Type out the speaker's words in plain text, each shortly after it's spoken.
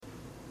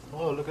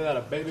Oh, look at that,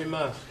 a baby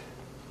mask.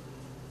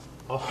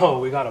 Oh,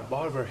 we got a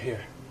barber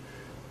here.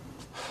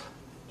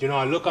 You know,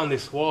 I look on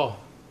this wall.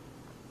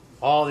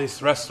 All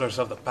these wrestlers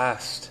of the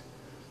past.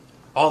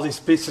 All these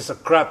pieces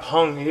of crap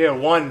hung here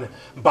one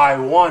by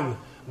one.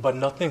 But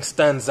nothing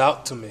stands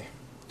out to me.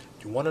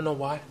 You want to know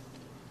why?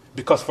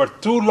 Because for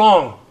too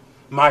long,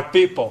 my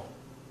people,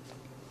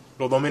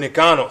 los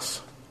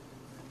Dominicanos,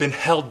 been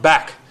held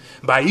back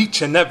by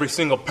each and every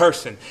single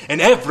person and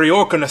every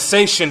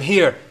organization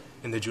here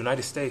in the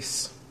United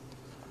States.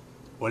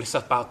 Well, it's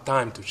about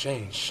time to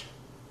change.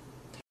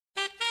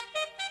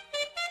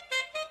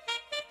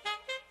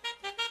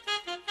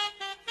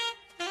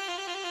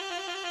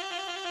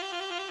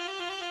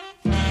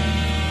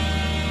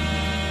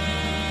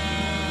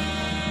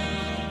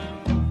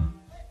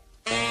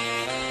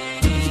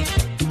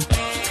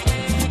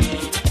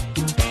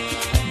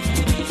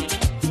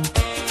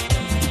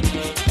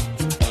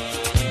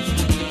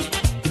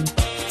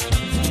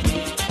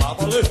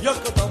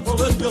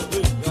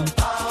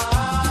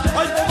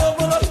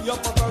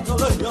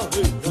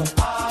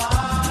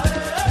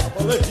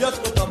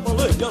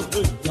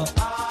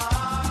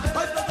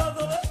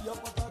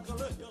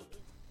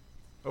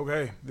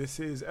 Okay, this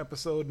is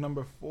episode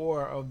number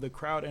 4 of the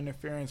Crowd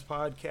Interference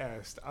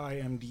Podcast. I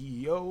am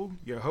DEO,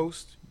 your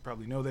host. You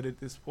probably know that at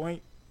this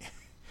point.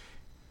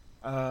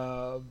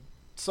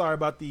 Sorry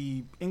about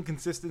the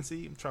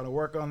inconsistency. I'm trying to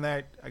work on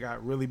that. I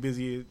got really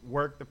busy at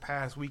work the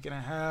past week and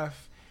a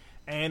half,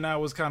 and I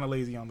was kind of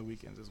lazy on the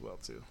weekends as well,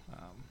 too.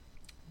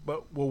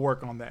 But we'll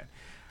work on that.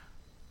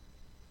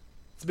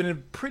 It's been a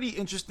pretty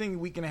interesting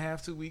week and a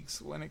half, 2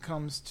 weeks when it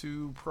comes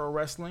to pro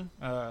wrestling.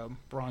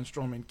 Braun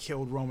Strowman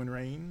killed Roman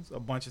Reigns a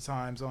bunch of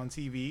times on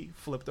TV,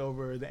 flipped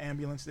over the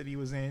ambulance that he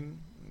was in,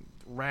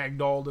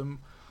 ragdolled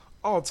him,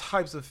 all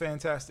types of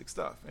fantastic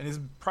stuff. And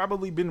it's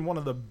probably been one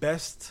of the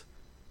best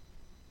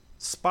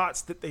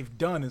spots that they've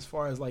done as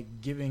far as like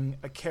giving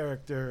a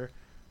character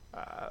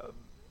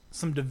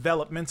some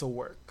developmental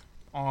work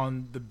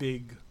on the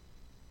big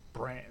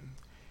brand.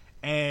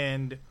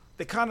 And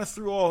they kind of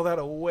threw all that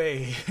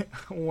away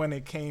when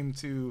it came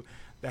to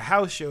the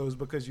house shows,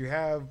 because you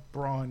have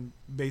Braun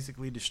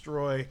basically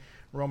destroy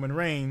Roman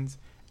Reigns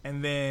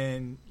and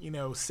then, you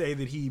know, say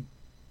that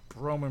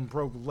Roman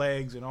broke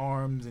legs and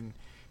arms and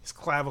his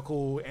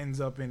clavicle ends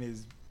up in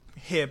his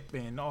hip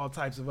and all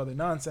types of other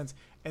nonsense.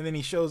 And then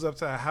he shows up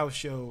to a house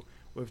show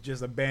with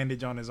just a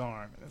bandage on his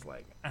arm. And it's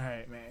like, all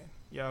right, man,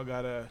 y'all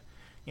gotta...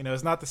 You know,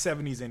 it's not the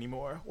 70s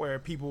anymore where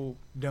people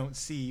don't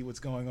see what's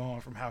going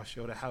on from house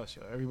show to house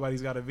show.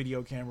 Everybody's got a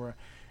video camera,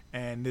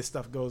 and this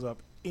stuff goes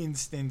up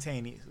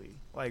instantaneously.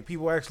 Like,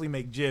 people actually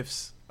make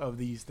GIFs of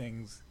these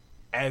things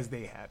as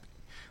they happen.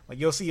 Like,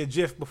 you'll see a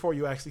GIF before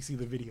you actually see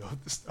the video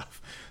of the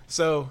stuff.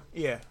 So,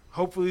 yeah,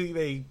 hopefully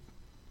they,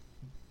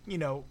 you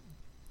know,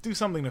 do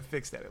something to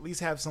fix that. At least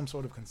have some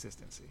sort of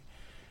consistency.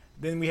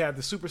 Then we have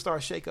the Superstar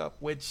Shakeup,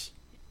 which...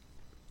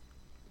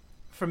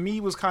 for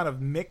me was kind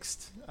of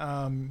mixed.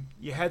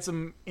 You had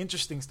some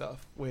interesting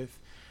stuff with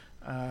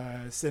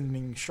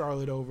sending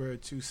Charlotte over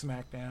to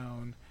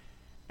SmackDown,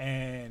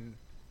 and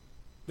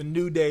the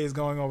New Day is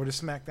going over to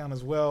SmackDown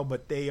as well,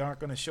 but they aren't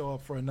going to show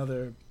up for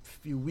another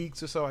few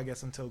weeks or so, I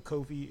guess, until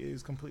Kofi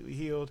is completely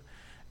healed.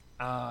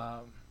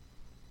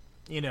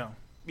 You know,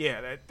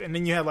 yeah. And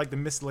then you had like the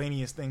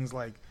miscellaneous things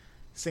like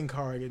Sin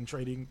Cara and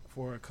trading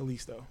for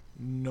Kalisto.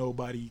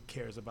 Nobody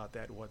cares about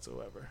that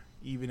whatsoever,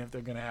 even if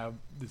they're going to have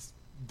this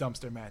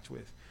dumpster match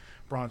with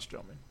Braun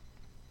Strowman.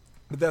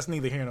 But that's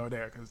neither here nor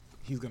there, because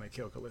he's going to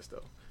kill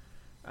Kalisto.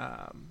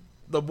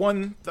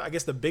 I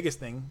guess the biggest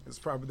thing is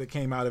probably that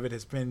came out of it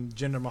has been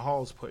Jinder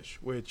Mahal's push,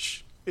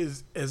 which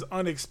is as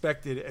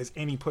unexpected as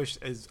any push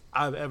as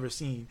I've ever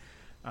seen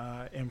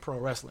in pro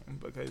wrestling,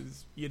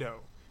 because, you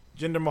know,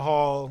 Jinder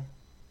Mahal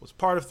was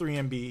part of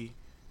 3MB,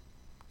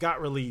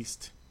 got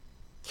released,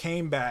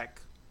 came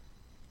back,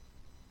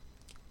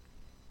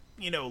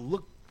 you know,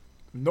 looked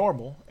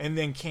normal, and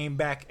then came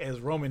back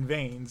as Roman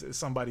Reigns, as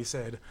somebody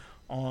said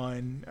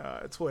on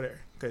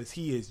Twitter, because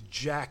he is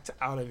jacked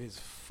out of his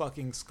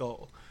fucking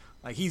skull.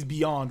 Like, he's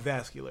beyond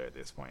vascular at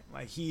this point.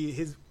 Like,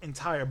 his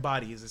entire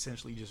body is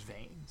essentially just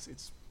veins.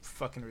 It's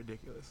fucking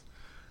ridiculous.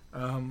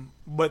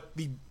 But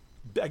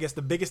I guess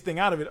the biggest thing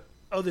out of it,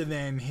 other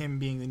than him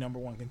being the number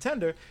one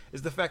contender,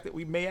 is the fact that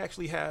we may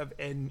actually have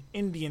an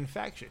Indian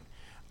faction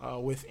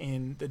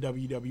within the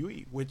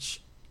WWE,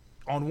 which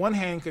on one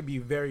hand could be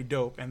very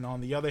dope, and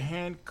on the other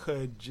hand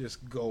could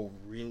just go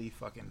really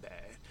fucking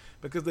bad,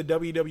 because the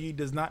WWE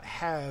does not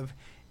have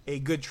a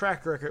good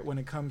track record when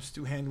it comes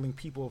to handling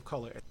people of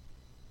color.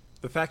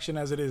 The faction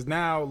as it is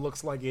now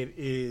looks like it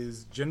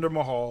is Jinder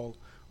Mahal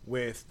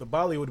with the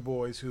Bollywood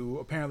boys, who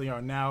apparently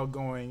are now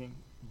going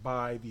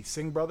by the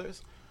Singh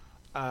brothers,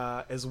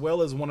 as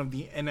well as one of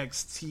the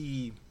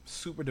NXT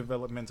super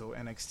developmental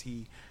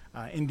NXT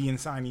Indian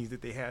signees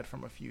that they had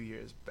from a few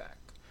years back.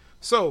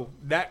 So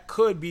that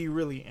could be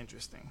really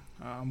interesting.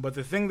 But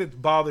the thing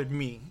that bothered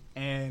me,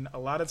 and a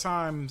lot of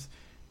times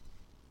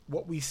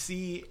what we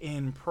see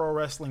in pro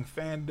wrestling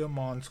fandom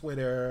on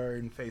Twitter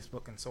and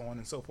Facebook and so on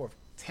and so forth,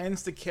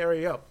 tends to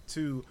carry up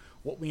to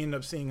what we end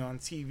up seeing on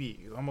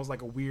TV. It's almost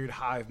like a weird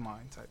hive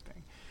mind type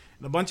thing.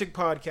 And a bunch of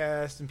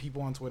podcasts and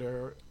people on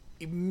Twitter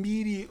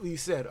immediately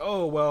said,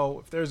 oh, well,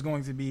 if there's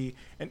going to be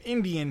an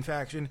Indian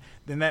faction,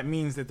 then that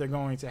means that they're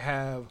going to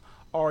have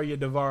Arya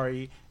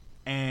Davari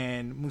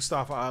and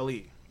Mustafa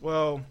Ali.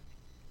 Well,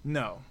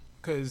 no,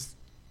 because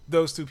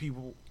those two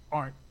people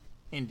aren't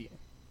Indian.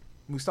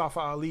 Mustafa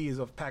Ali is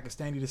of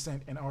Pakistani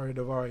descent and Arya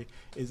Davari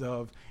is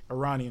of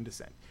Iranian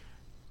descent.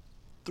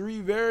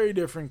 Three very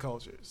different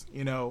cultures,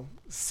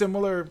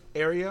 similar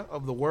area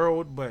of the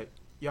world, but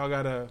y'all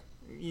gotta,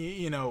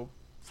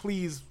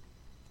 please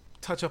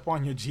touch up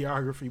on your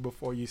geography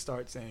before you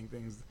start saying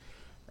things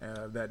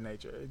of that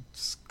nature. It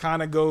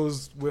kind of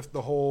goes with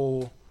the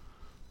whole,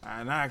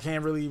 and I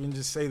can't really even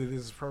just say that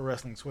this is pro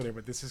wrestling Twitter,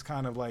 but this is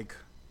kind of like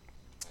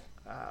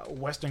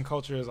Western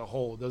culture as a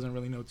whole doesn't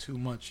really know too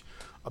much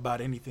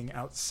about anything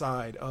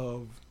outside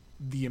of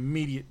the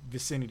immediate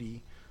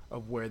vicinity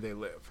of where they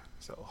live.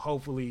 So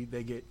hopefully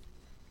they get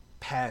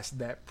past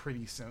that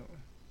pretty soon.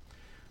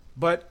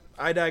 But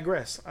I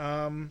digress.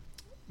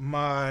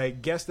 My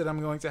guest that I'm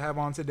going to have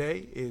on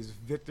today is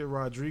Victor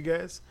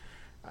Rodriguez.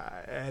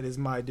 That is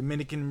my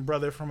Dominican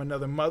brother from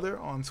another mother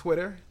on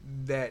Twitter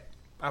that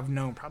I've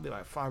known probably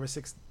like 5 or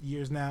 6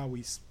 years now.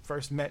 We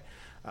first met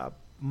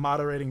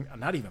moderating,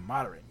 not even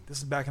moderating. This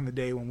is back in the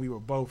day when we were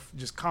both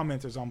just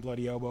commenters on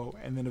Bloody Elbow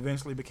and then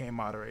eventually became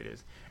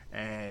moderators.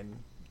 And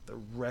the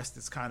rest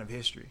is kind of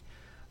history.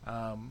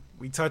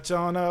 We touch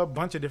on a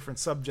bunch of different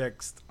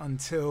subjects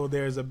until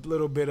there's a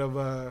little bit of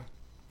a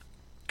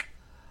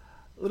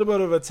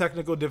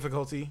technical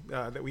difficulty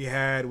that we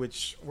had,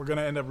 which we're going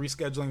to end up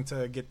rescheduling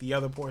to get the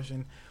other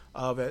portion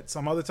of it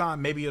some other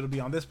time. Maybe it'll be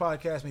on this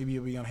podcast. Maybe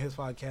it'll be on his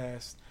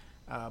podcast,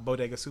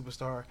 Bodega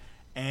Superstar.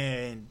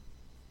 And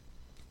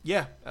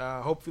yeah,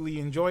 hopefully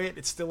you enjoy it.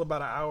 It's still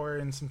about an hour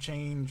and some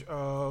change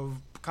of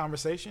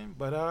conversation.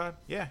 But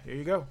yeah, here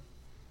you go.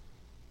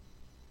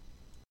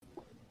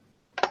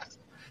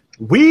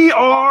 We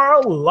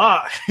are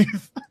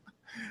live.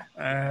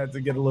 I had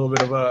to get a little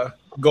bit of a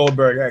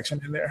Goldberg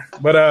action in there.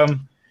 But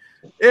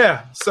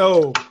yeah,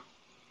 so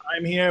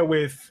I'm here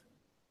with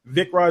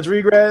Vic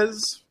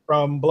Rodriguez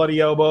from Bloody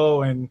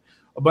Elbow and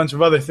a bunch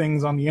of other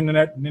things on the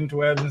internet and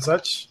interwebs and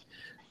such.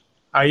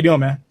 How you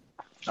doing, man?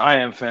 I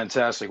am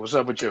fantastic. What's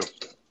up with you?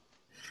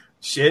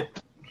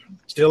 Shit.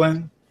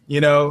 Chilling,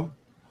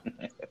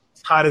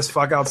 It's hot as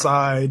fuck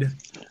outside.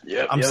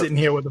 I'm sitting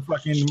here with a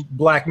fucking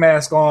black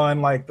mask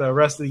on like the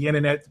rest of the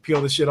internet to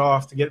peel the shit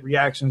off to get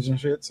reactions and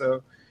shit.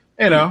 So,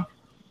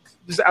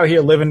 just out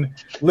here living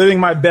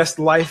my best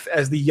life,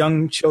 as the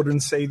young children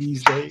say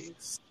these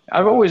days.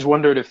 I've always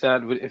wondered if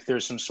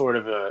there's some sort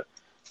of a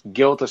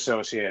guilt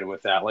associated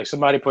with that. Like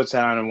somebody puts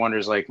that on and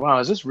wonders like, wow,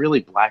 is this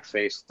really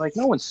blackface? Like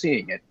no one's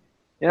seeing it.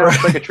 Right.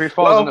 It's like a tree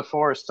falls in the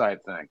forest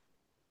type thing.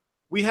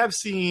 We have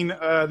seen,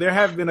 there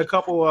have been a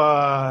couple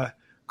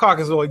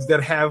Caucasoids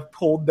that have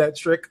pulled that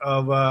trick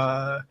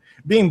of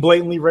being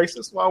blatantly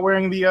racist while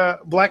wearing the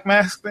black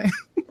mask thing.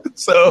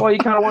 So, well, you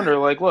kind of wonder,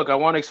 like, look, I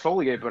want to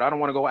exfoliate, but I don't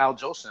want to go Al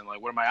Jolson.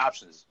 Like, what are my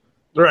options?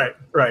 Right.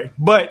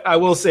 But I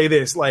will say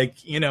this, like,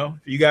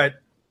 if you got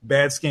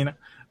bad skin, I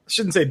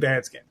shouldn't say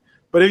bad skin,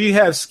 but if you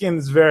have skin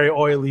that's very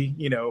oily,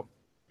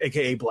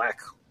 aka black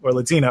or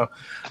Latino,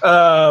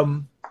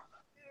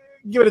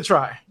 give it a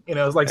try.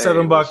 It's like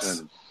 $7.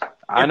 Listen,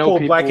 I know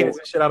pulled blackheads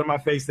and shit out of my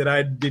face that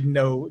I didn't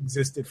know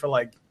existed for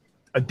like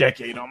a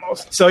decade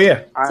almost. So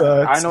yeah,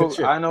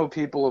 I know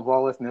people of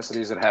all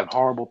ethnicities that have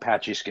horrible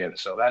patchy skin.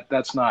 So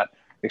that's not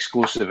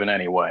exclusive in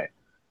any way.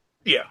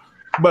 Yeah,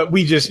 but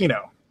we just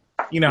how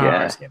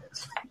our skin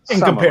is in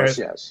Some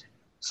comparison. Of us, yes,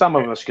 some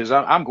of us, because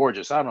I'm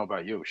gorgeous. I don't know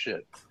about you,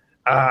 shit.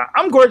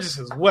 I'm gorgeous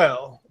as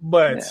well,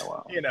 but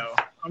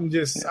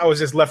I was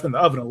just left in the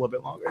oven a little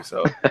bit longer.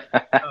 So,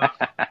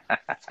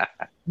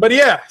 but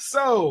yeah,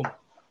 so.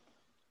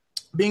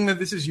 Being that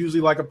this is usually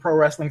like a pro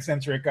wrestling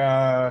centric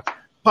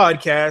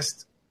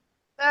podcast,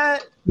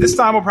 this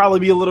time will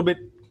probably be a little bit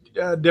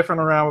different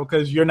around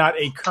because you're not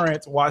a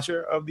current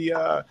watcher of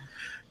the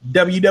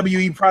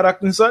WWE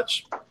product and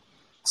such.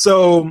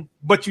 So,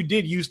 but you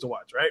did used to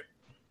watch, right?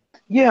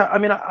 Yeah, I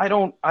mean, I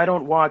don't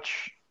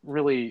watch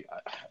really.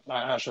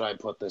 How should I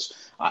put this?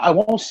 I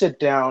won't sit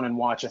down and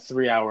watch a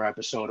 3-hour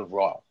episode of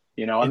Raw.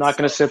 I'm not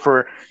going to sit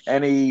for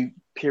any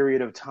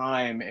period of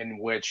time in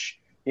which.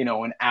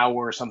 An hour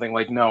or something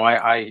like, no,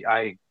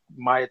 I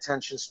my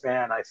attention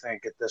span, I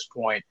think at this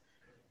point,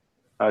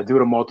 due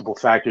to multiple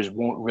factors,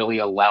 won't really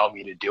allow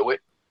me to do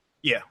it.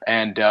 Yeah.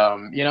 And,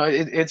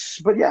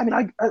 but yeah, I mean,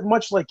 I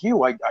much like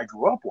you, I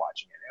grew up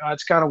watching it.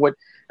 That's kind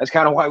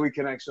of why we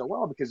connect so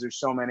well, because there's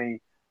so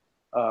many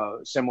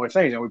similar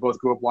things. And we both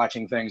grew up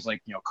watching things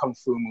like, Kung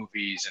Fu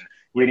movies and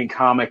reading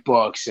comic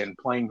books and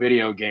playing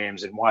video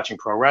games and watching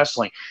pro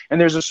wrestling. And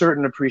there's a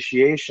certain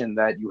appreciation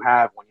that you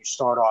have when you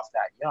start off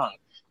that young.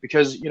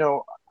 Because,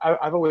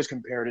 I've always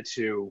compared it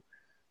to,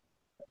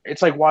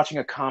 it's like watching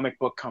a comic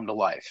book come to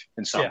life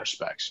in some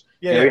respects.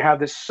 Yeah. You have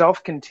this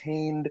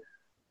self-contained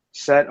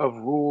set of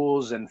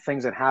rules and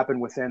things that happen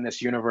within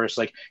this universe.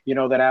 Like,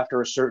 that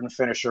after a certain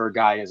finisher, a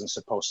guy isn't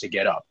supposed to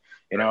get up.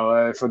 You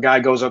know, if a guy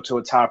goes up to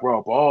a top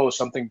rope, oh,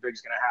 something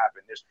big's going to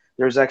happen.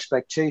 There's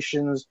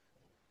expectations,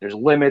 there's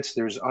limits,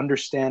 there's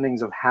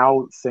understandings of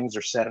how things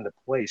are set into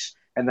place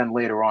and then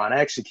later on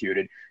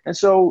executed. And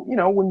so, you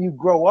know, when you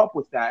grow up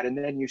with that and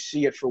then you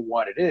see it for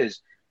what it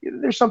is,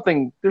 there's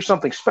something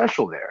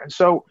special there. And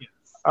so,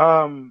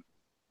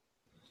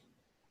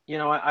 you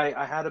know,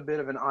 I had a bit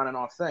of an on and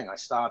off thing. I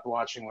stopped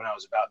watching when I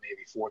was about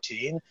maybe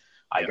 14.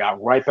 I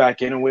got right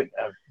back into it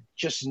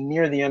just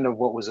near the end of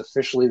what was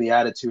officially the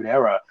Attitude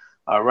Era,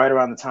 right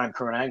around the time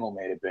Kurt Angle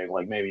made it big,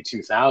 like maybe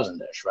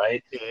 2000-ish,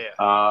 right?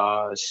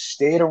 Yeah.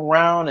 Stayed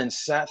around and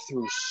sat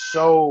through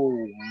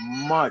so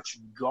much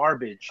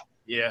garbage.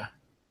 Yeah.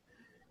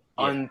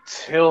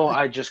 Until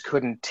I just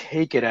couldn't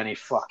take it any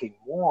fucking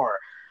more.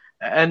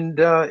 And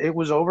it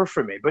was over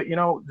for me. But, you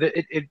know,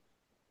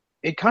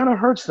 it kind of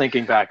hurts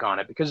thinking back on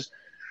it because,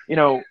 you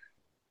know,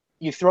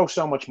 you throw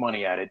so much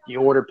money at it.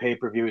 You order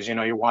pay-per-views, you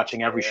know, you're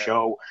watching every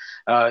show.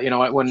 You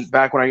know,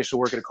 back when I used to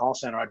work at a call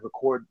center, I'd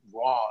record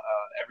Raw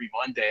every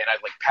Monday and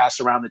I'd like pass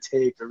around the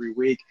tape every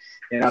week.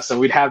 You know, so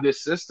we'd have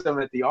this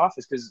system at the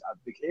office because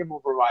the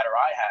cable provider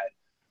I had,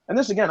 and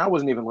this again, I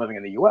wasn't even living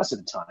in the US at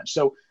the time.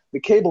 So the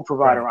cable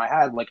provider I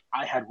had, like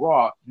I had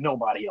Raw,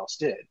 nobody else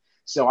did.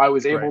 So I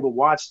was able to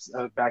watch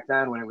back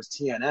then when it was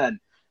TNN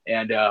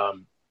and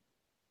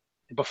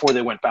before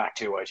they went back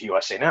to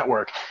USA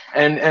Network.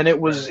 And it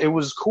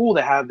was cool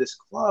to have this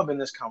club and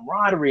this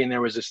camaraderie and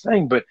there was this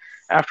thing. But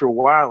after a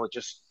while,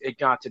 it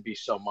got to be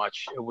so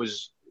much.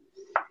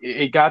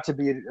 It got to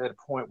be at a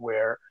point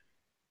where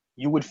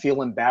you would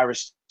feel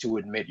embarrassed to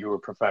admit you were a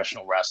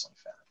professional wrestling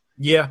fan.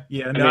 Yeah.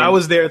 No, I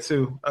was there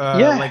too.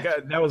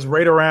 That was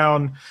right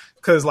around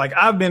because like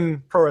I've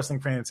been pro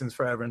wrestling fan since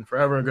forever and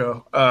forever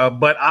ago.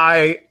 But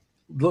I,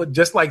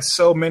 just like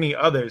so many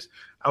others,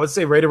 I would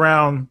say right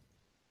around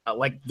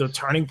like the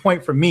turning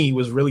point for me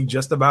was really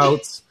just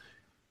about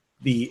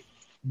I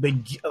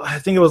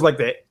think it was like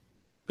the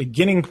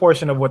beginning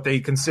portion of what they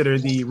consider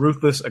the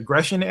ruthless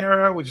aggression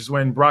era, which is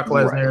when Brock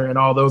Lesnar and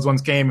all those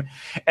ones came.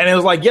 And it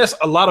was like, yes,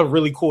 a lot of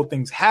really cool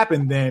things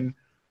happened then,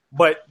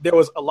 but there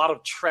was a lot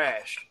of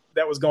trash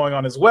that was going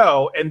on as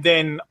well. And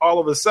then all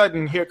of a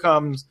sudden, here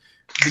comes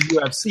the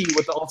UFC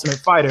with the Ultimate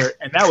Fighter,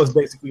 and that was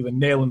basically the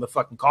nail in the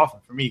fucking coffin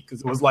for me because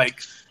it was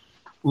like,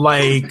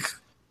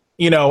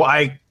 you know,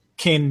 I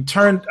can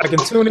tune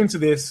into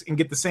this and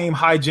get the same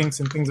hijinks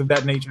and things of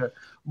that nature.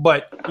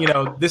 But, you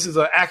know, this is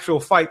an actual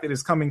fight that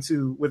is coming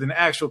to with an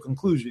actual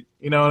conclusion.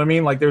 You know what I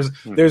mean? Like there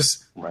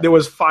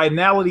was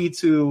finality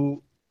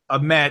to a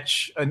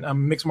match, a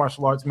mixed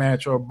martial arts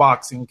match or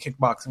boxing,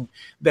 kickboxing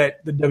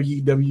that the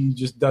WWE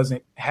just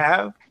doesn't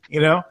have,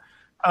 you know?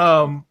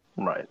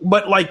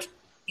 But like,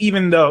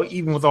 even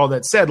with all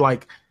that said,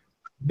 like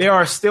there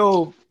are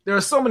so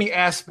many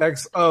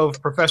aspects of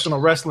professional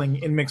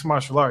wrestling in mixed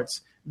martial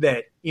arts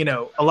that, you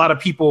know, a lot of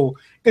people,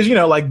 because, you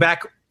know, like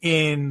back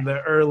in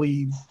the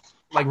early,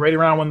 like right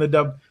around when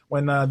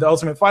the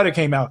Ultimate Fighter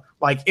came out,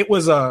 like it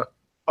was a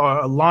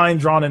line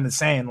drawn in the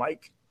sand.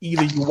 Like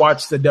either you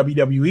watched the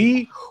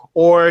WWE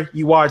or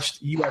you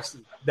watched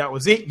UFC. That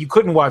was it. You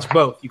couldn't watch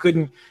both. You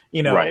couldn't,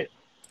 you know,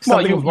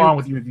 something was wrong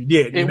with you if you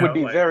did. It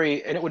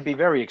would be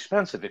very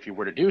expensive if you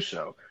were to do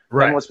so.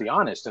 Right. And let's be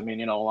honest. I mean,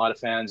 you know, a lot of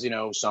fans, you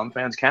know, some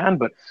fans can,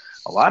 but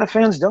a lot of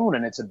fans don't,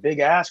 and it's a big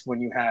ask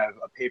when you have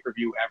a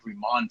pay-per-view every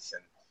month,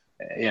 and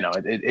you know,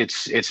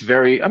 it's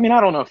very. I mean, I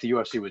don't know if the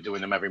UFC was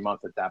doing them every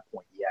month at that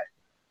point yet,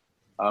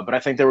 but I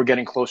think they were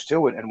getting close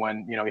to it. And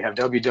when you know you have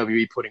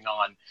WWE putting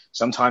on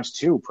sometimes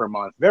 2 per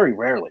month, very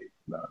rarely,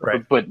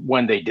 but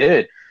when they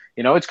did,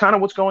 you know, it's kind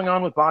of what's going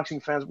on with boxing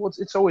fans. Well,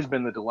 it's always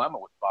been the dilemma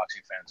with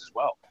boxing fans as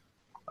well.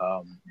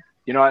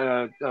 You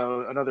know,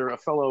 a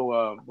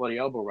fellow Bloody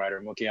Elbow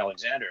writer, Mookie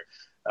Alexander.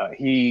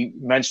 He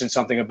mentioned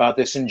something about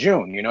this in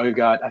June. You know, you've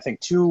got, I think,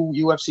 2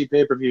 UFC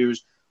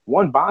pay-per-views,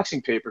 1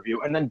 boxing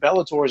pay-per-view, and then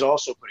Bellator is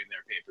also putting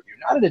their pay-per-view,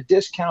 not at a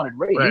discounted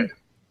rate.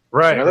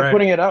 Right. You know, they're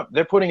putting it up.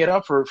 They're putting it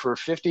up for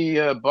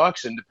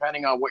 $50, and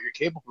depending on what your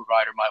cable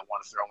provider might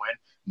want to throw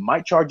in,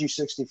 might charge you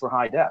 $60 for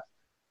high def.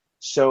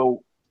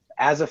 So,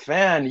 as a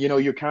fan, you know,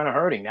 you're kind of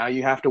hurting. Now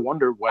you have to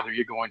wonder whether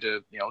you're going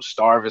to, you know,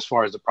 starve as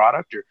far as the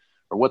product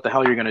or what the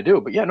hell you're going to do.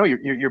 But yeah, no,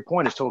 your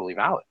point is totally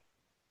valid.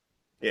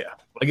 Yeah,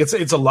 like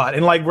it's a lot,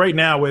 and like right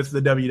now with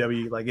the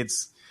WWE, like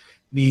it's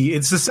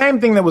the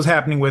same thing that was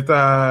happening with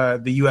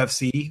the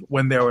UFC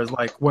when there was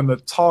like when the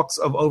talks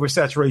of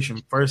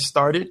oversaturation first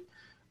started,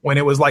 when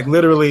it was like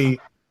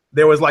literally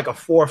there was like a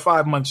 4 or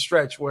 5 month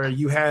stretch where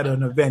you had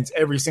an event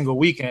every single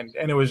weekend,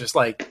 and it was just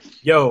like,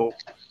 yo,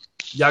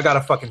 y'all gotta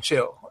fucking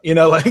chill, you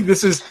know, like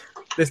this is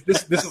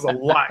a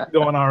lot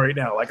going on right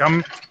now. Like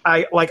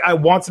I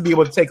want to be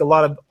able to take a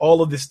lot of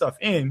all of this stuff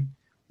in,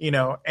 you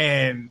know,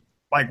 and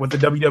like with the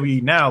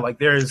WWE now, like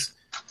there's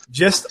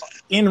just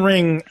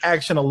in-ring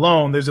action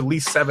alone, there's at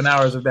least 7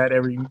 hours of that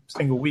every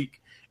single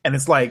week. And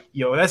it's like,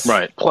 yo, that's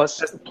right.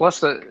 Plus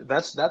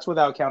that's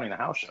without counting the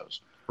house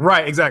shows.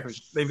 Right, exactly.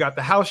 They've got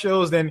the house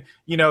shows. Then,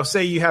 you know,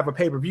 say you have a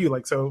pay-per-view,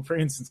 like, so for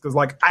instance, because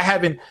like I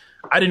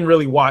didn't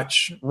really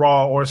watch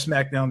Raw or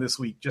SmackDown this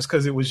week just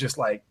because it was just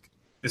like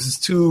this is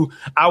too.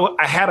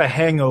 I had a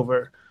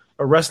hangover,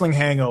 a wrestling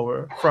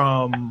hangover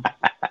from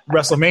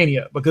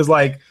WrestleMania because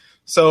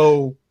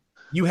so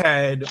you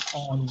had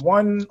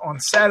on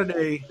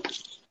Saturday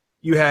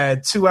you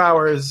had 2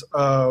 hours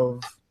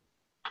of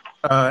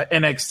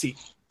NXT,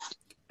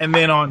 and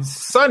then on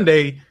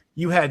Sunday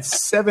you had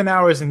 7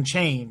 hours and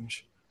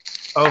change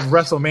of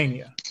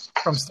WrestleMania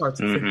from start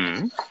to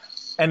finish,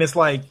 and it's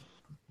like,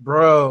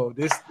 bro,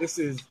 this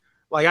is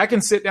like I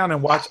can sit down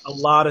and watch a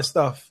lot of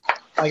stuff.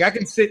 Like I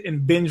can sit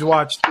and binge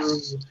watch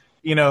through,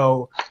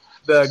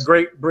 the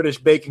Great British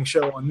Baking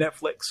Show on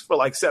Netflix for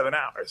 7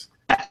 hours,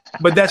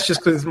 but that's just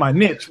because it's my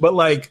niche.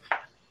 But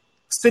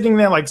sitting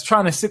there,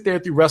 trying to sit there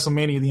through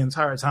WrestleMania the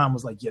entire time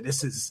was like, yeah,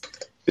 this is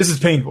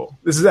painful.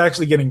 This is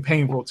actually getting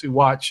painful to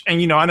watch.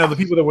 And I know the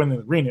people that were in the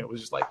arena, it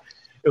was just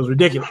it was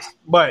ridiculous.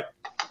 But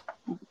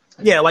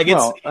yeah, it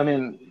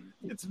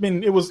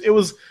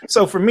was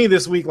so for me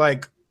this week,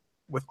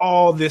 with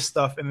all this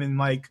stuff, and then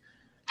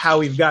how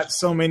we've got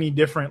so many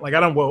different, I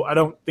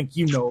don't think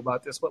you know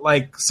about this, but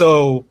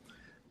so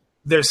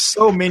there's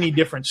so many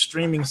different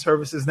streaming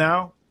services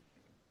now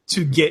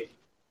to get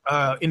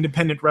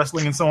independent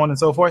wrestling and so on and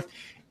so forth.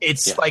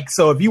 It's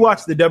so if you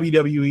watch the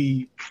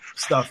WWE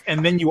stuff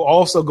and then you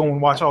also go and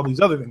watch all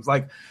these other things,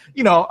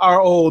 our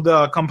old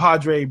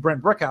compadre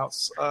Brent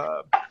Brickhouse,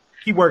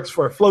 he works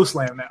for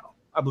FloSlam now,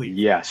 I believe.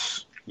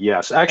 Yes.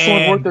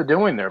 Excellent work they're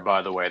doing there,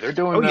 by the way. They're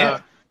doing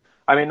not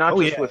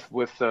just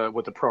with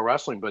the pro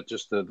wrestling, but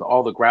just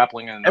all the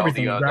grappling and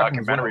everything, all the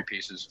documentary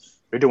pieces.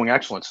 They're doing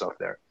excellent stuff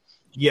there.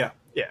 Yeah.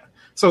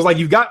 So it's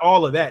you've got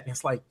all of that, and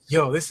it's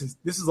yo, this is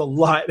a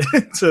lot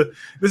this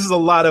is a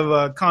lot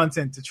of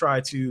content to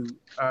try to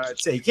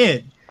take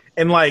in.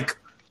 And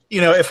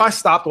if I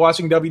stopped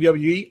watching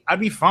WWE, I'd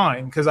be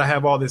fine because I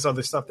have all this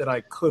other stuff that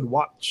I could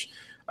watch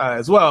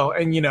as well.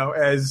 And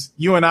as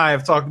you and I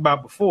have talked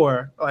about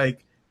before,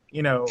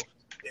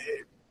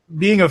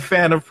 being a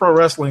fan of pro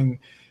wrestling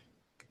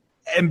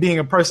and being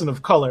a person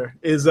of color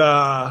is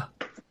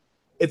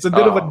it's a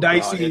bit of a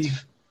dicey.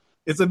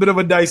 It's a bit of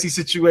a dicey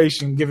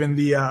situation given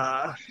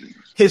the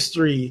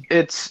history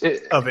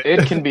of it.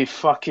 It can be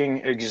fucking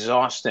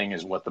exhausting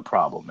is what the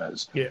problem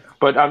is. Yeah.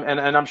 But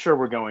I'm sure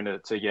we're going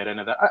to get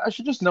into that. I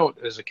should just note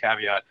as a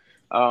caveat,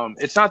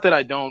 it's not that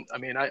I don't. I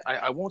mean,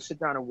 I won't sit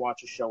down and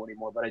watch a show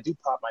anymore, but I do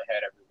pop my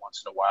head every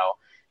once in a while.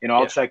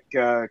 I'll check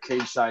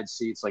cage side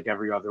seats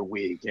every other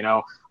week.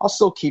 I'll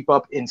still keep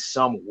up in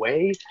some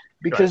way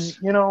because,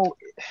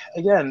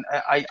 again,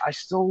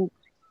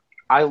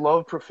 I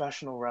love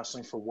professional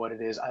wrestling for what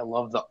it is. I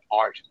love the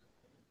art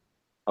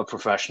of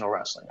professional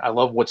wrestling. I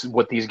love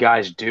what these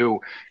guys do,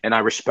 and I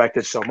respect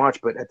it so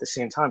much. But at the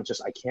same time,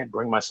 I can't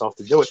bring myself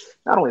to do it.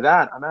 Not only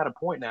that, I'm at a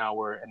point now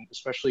where, and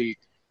especially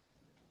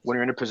when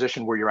you're in a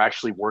position where you're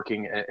actually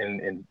working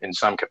in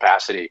some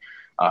capacity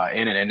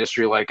in an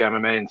industry like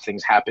MMA, and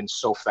things happen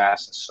so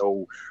fast and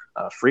so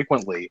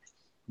frequently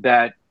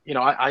that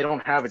I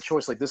don't have a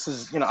choice. This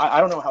is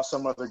I don't know how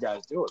some other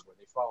guys do it, where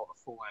they follow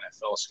the full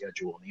NFL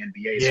schedule and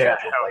the NBA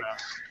schedule.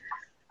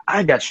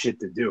 I got shit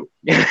to do.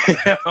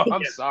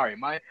 I'm sorry,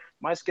 my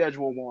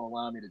schedule won't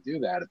allow me to do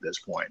that at this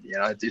point.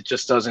 It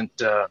just doesn't.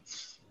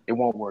 It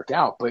won't work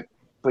out. But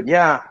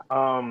yeah,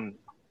 I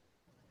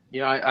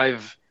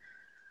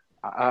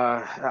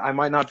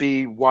might not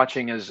be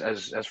watching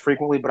as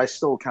frequently, but I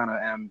still kind of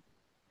am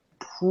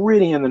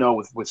pretty in the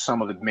know with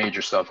some of the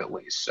major stuff at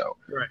least. So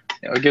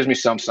it gives me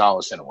some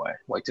solace in a way.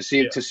 To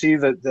see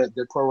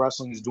that pro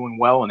wrestling is doing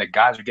well and that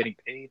guys are getting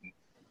paid and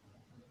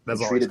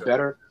that's treated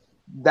better.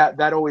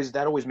 That always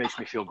makes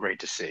me feel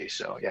great to see.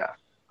 So yeah.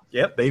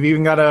 Yep, they've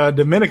even got a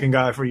Dominican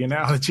guy for you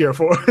now to cheer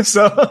for.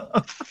 So.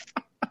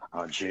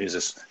 Oh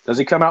Jesus! Does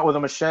he come out with a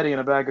machete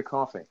and a bag of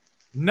coffee?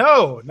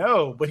 No,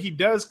 but he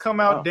does come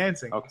out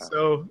dancing. Okay.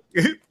 So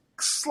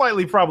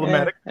slightly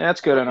problematic. Yeah,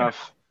 that's good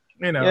enough.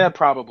 Yeah,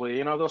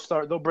 probably.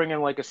 They'll bring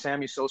in a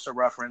Sammy Sosa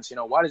reference.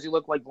 Why does he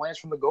look like Blanche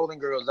from the Golden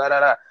Girls?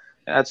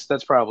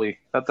 That's probably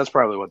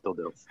what they'll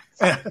do.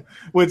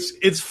 Which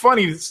it's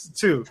funny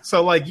too.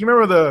 So you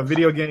remember the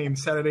video game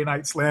Saturday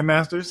Night Slam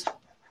Masters?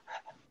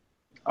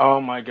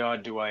 Oh my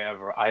God, do I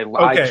ever?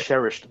 I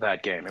cherished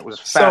that game. It was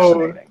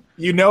fascinating. So,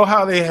 you know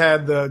how they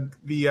had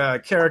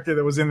the character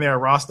that was in there,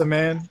 Rasta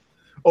Man,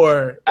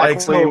 or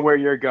where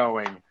you're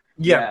going.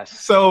 Yeah. Yes.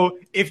 So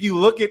if you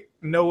look at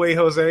No Way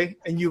Jose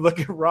and you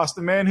look at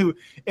Rasta Man, who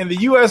in the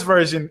U.S.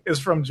 version is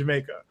from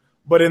Jamaica,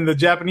 but in the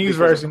Japanese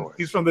version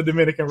he's from the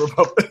Dominican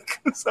Republic.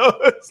 So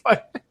it's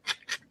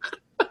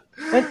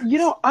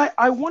and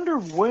I wonder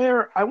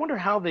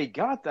how they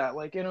got that.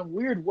 In a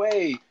weird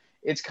way,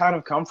 it's kind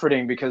of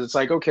comforting because it's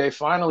okay,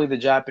 finally the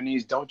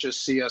Japanese don't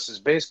just see us as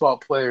baseball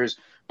players,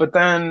 but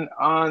then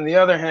on the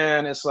other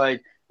hand, it's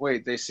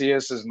wait, they see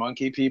us as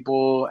monkey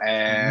people,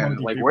 and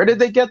where did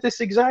they get this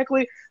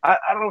exactly? I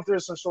don't know if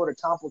there's some sort of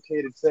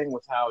complicated thing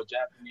with how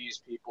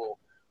Japanese people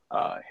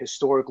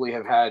historically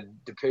have had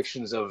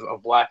depictions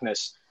of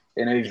blackness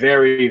in a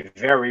very,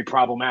 very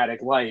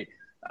problematic light.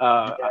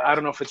 I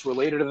don't know if it's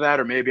related to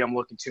that, or maybe I'm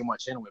looking too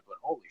much into it, but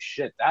holy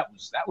shit, that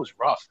was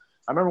rough.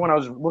 I remember when I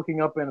was looking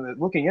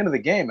into the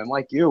game, and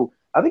like you,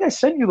 I think I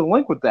sent you the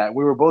link with that.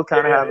 We were both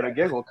kind of having Yeah. a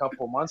giggle a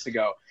couple of months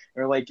ago.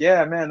 We were like,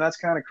 yeah, man, that's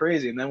kind of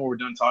crazy. And then when we're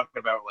done talking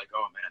about it, we're like,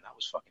 oh, man, that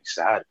was fucking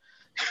sad.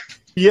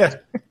 Yeah,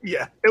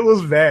 yeah, it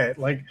was bad.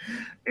 Like,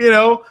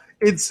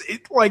 it's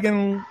like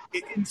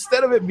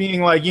instead of it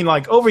being like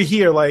like over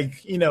here,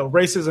 like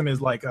racism is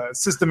like a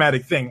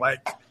systematic thing.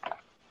 Like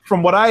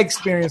from what I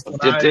experienced,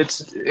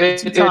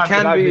 It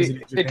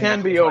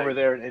can be over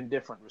there in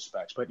different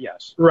respects, but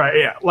yes, right,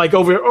 yeah, like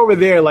over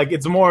there, like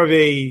it's more of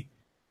a,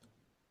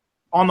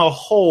 on the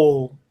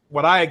whole,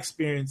 what I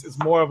experience is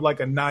more of like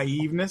a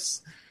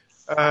naiveness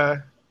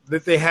that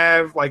they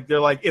have. Like they're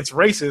like it's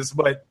racist,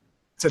 but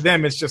to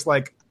them it's just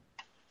like.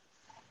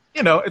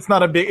 It's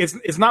not a big.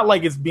 It's not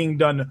like it's being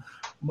done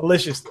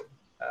maliciously.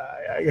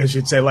 I guess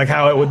you'd say like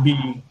how it would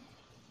be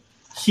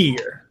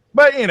here.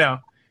 But I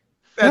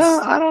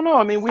don't know.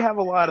 I mean, we have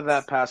a lot of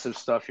that passive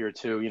stuff here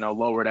too.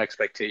 Lowered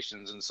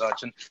expectations and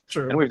such, and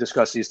true. And we've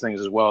discussed these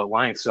things as well at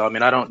length. So I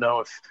mean, I don't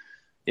know if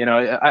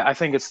I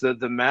think it's the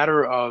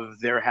matter of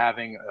them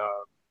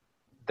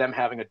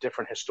having a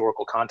different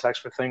historical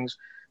context for things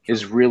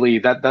is really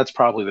that's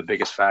probably the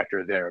biggest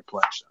factor there at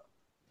play. So.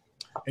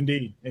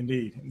 Indeed.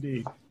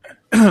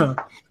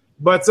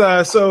 But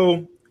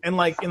so, and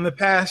like in the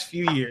past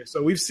few years,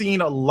 so we've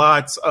seen a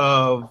lot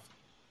of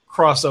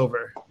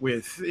crossover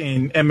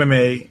within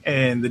MMA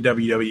and the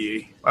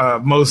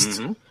WWE.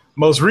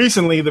 Most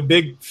recently, the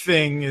big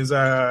thing was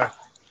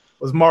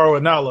Mauro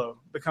Ranallo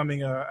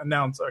becoming a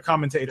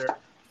commentator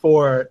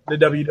for the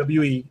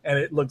WWE, and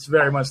it looks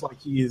very much like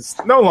he is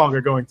no longer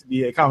going to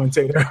be a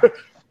commentator for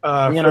the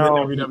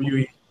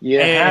WWE.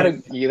 Yeah,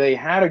 they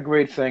had a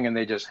great thing, and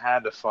they just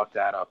had to fuck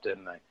that up,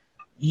 didn't they?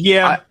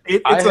 Yeah,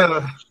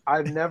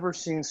 I've never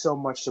seen so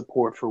much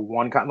support for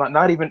one.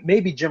 Not even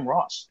maybe Jim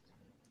Ross.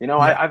 Yeah.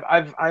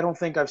 I don't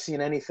think I've seen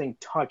anything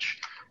touch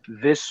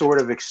this sort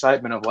of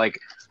excitement of like,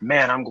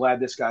 man, I'm glad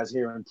this guy's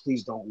here, and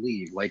please don't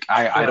leave. Like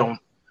I don't.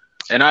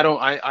 And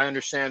I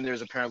understand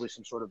there's apparently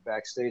some sort of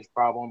backstage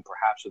problem,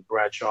 perhaps with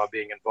Bradshaw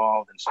being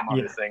involved and some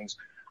other things.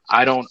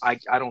 I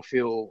don't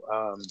feel.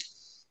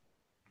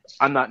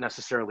 I'm not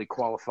necessarily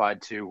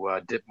qualified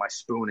to dip my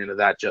spoon into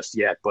that just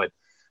yet, but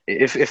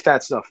if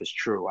that stuff is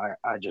true, I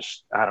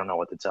don't know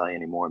what to tell you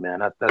anymore,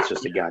 man. That's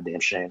just a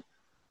goddamn shame.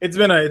 It's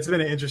been an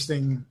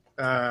interesting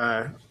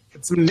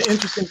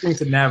thing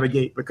to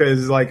navigate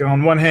because, like,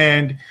 on one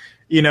hand,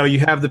 you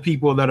have the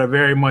people that are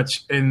very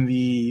much in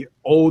the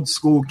old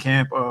school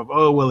camp of,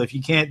 oh well, if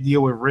you can't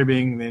deal with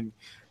ribbing, then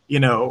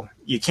you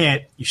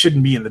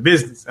shouldn't be in the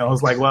business. And I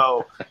was like,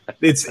 well,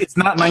 it's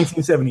not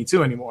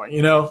 1972 anymore,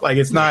 like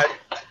it's not.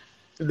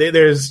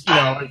 There's,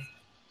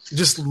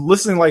 just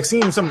listening, like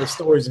seeing some of the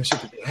stories and shit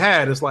that they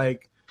had, it's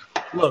like,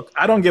 look,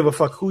 I don't give a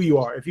fuck who you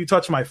are. If you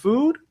touch my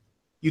food,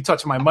 you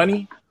touch my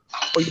money,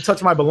 or you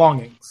touch my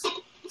belongings,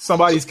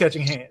 somebody's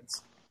catching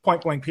hands.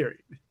 Point blank, period.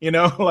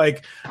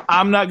 Like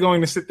I'm not going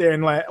to sit there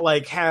and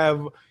like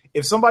have,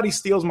 if somebody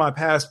steals my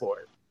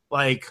passport,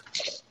 like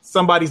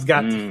somebody's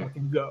got to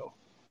fucking go.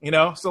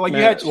 So like,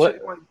 man, you had shit,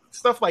 like,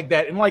 stuff like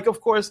that, and like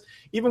of course,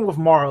 even with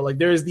Mara, like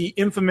there's the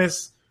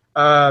infamous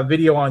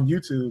video on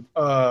YouTube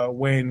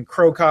when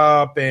Crow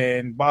Cop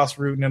and Boss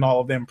Rutan and all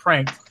of them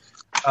pranked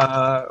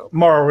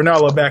Mauro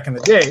Ranallo back in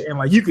the day, and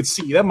like you could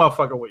see that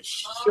motherfucker was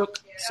shook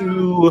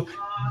to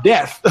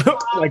death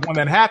like when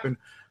that happened.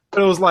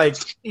 But it was like,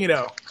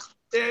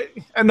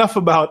 enough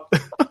about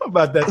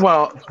that.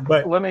 Well,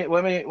 but let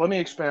me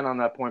expand on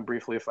that point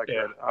briefly if I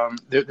could.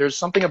 There's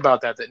something about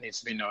that needs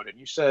to be noted.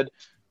 You said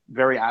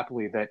very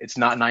aptly that it's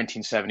not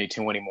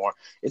 1972 anymore.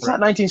 It's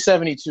not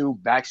 1972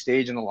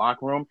 backstage in the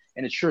locker room,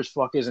 and it sure as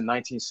fuck isn't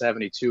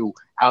 1972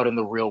 out in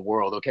the real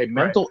world. Okay,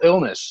 mental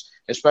illness,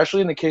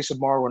 especially in the case of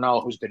Mauro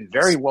Ranallo, who's been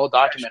very well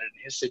documented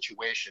in his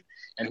situation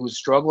and who's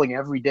struggling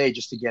every day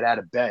just to get out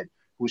of bed,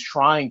 who's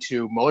trying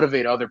to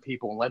motivate other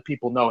people and let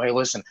people know, hey,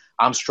 listen,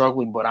 I'm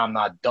struggling, but I'm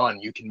not done.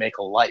 You can make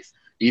a life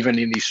even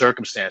in these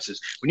circumstances.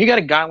 When you got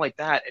a guy like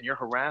that and you're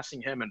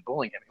harassing him and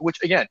bullying him,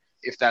 which again,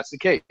 if that's the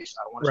case,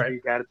 I don't want to say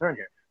you got to turn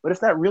here. But if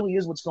that really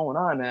is what's going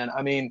on, man,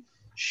 I mean,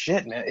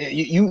 shit, man,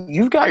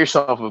 you've got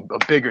yourself a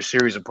bigger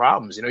series of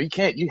problems. You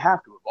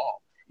have to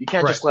evolve. You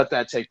can't just let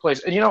that take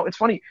place. And, it's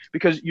funny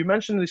because you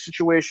mentioned the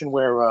situation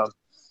where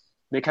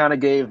they kind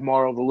of gave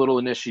Mauro the little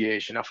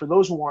initiation. Now, for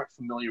those who aren't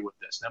familiar with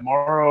this, now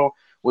Mauro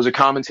was a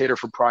commentator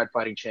for Pride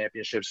Fighting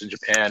Championships in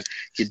Japan.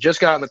 He'd just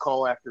gotten the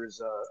call after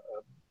his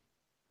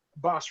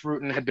Boss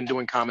Rutan had been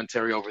doing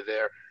commentary over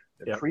there.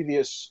 The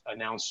previous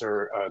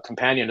announcer,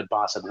 companion of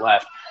Boss, had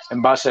left.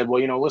 And Boss said,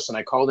 well, listen,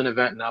 I called an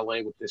event in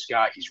LA with this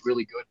guy. He's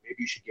really good. Maybe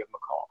you should give him a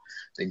call.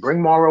 They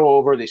bring Mauro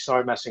over. They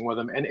start messing with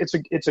him. And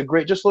it's a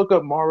great, just look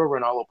up Mauro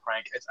Ranallo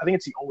prank. I think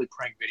it's the only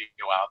prank video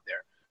out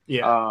there.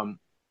 Yeah.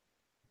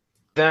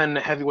 Then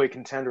heavyweight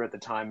contender at the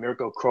time,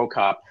 Mirko Crow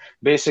Cop,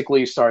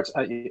 basically starts,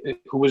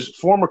 who was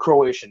former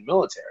Croatian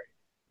military.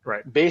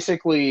 Right.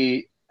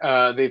 Basically,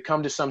 they've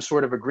come to some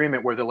sort of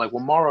agreement where they're like,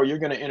 well, Mauro, you're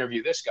going to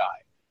interview this guy.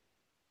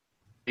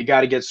 You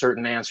got to get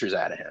certain answers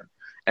out of him.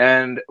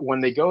 And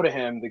when they go to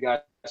him, the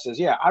guy says,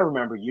 yeah, I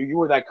remember you. You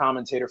were that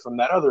commentator from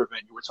that other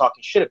event. You were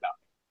talking shit about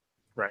me.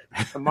 Right.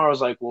 And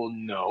Morrow's like, well,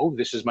 no,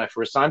 this is my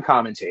first time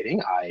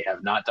commentating. I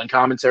have not done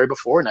commentary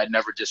before, and I'd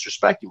never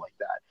disrespect you like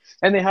that.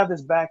 And they have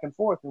this back and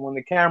forth. And when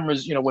the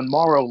cameras, when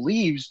Morrow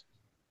leaves,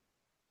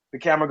 the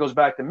camera goes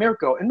back to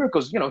Mirko, and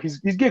Mirko's,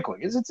 he's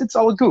giggling. It's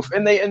all a goof.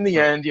 And they, in the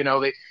end,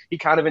 he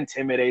kind of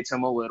intimidates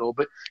him a little,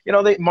 but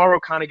Morrow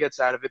kind of gets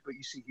out of it. But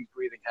you see, he's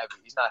breathing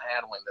heavy. He's not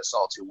handling this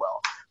all too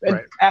well.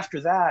 And after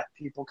that,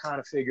 people kind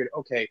of figured,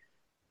 okay,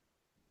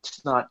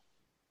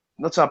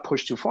 let's not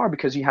push too far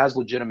because he has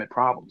legitimate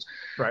problems.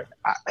 Right.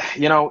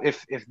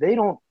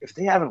 If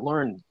they haven't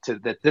learned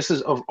that this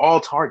is of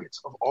all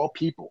targets, of all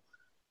people,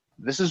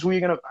 this is where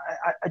you're gonna.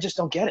 I just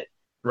don't get it.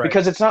 Right.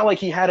 Because it's not like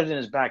he had it in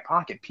his back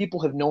pocket.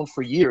 People have known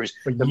for years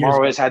that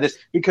Morrow has had this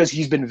because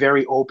he's been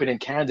very open and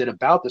candid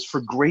about this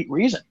for great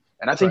reason.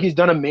 And I think he's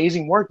done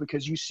amazing work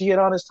because you see it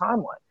on his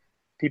timeline.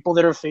 People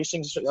that are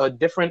facing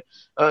different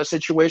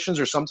situations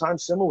or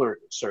sometimes similar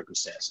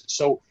circumstances.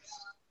 So,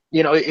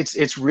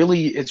 it's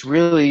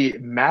really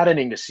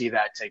maddening to see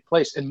that take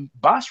place. And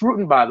Bas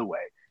Rutten, by the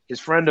way,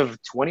 his friend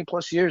of 20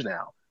 plus years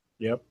now.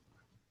 Yep.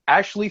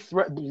 Actually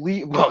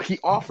he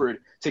offered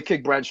to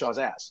kick Bradshaw's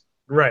ass.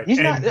 Right. He's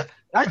not.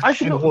 I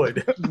should know.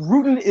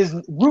 Rutten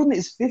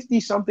is 50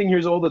 something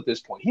years old at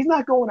this point. He's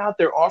not going out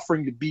there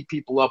offering to beat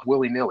people up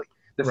willy nilly.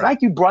 The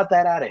fact you brought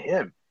that out of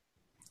him,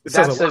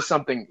 that says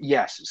something.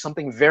 Yes,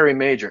 something very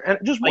major. And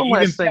just one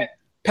last thing.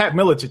 Pat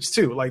Milicic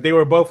too. Like they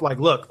were both like,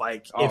 look,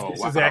 like if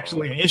this is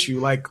actually an issue,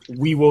 like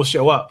we will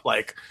show up.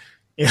 Like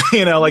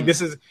like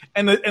this is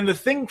and the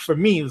thing for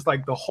me is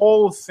like the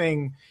whole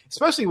thing,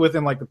 especially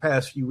within like the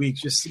past few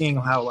weeks, just seeing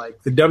how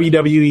like the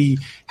WWE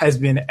has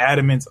been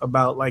adamant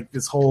about like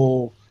this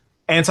whole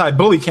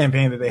anti-bully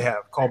campaign that they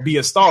have called Be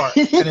a Star.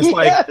 And it's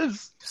like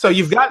so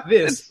you've got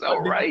this. It's so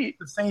right. At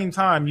the same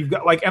time, you've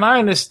got like, and I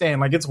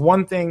understand like it's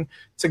one thing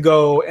to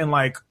go and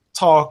like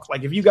talk,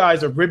 like if you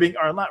guys are ribbing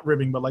or not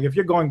ribbing, but like if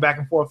you're going back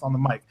and forth on the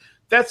mic,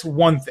 that's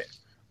one thing.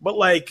 But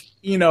like,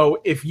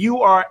 if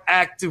you are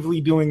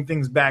actively doing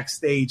things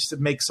backstage to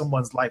make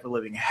someone's life a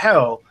living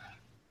hell,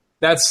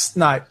 that's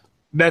not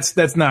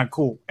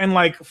cool. And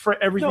like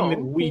for everything that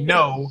we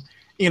know,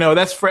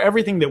 that's for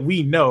everything that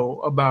we know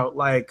about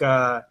like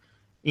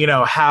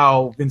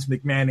how Vince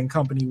McMahon and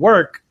company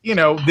work,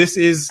 this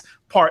is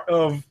part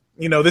of,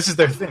 this is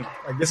their thing.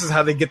 Like this is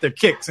how they get their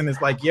kicks. And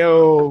it's like,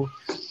 you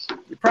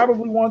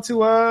probably want to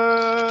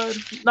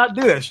not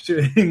do that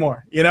shit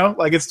anymore,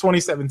 like it's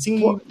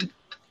 2017. Well,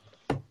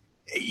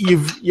 you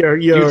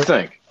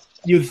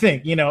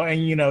think,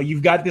 and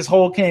you've got this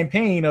whole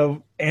campaign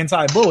of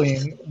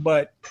anti-bullying,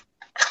 but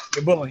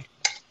you're bullying.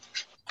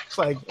 It's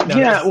like, let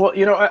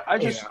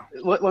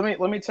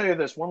me tell you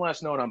this. One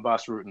last note on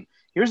Bas Rutten.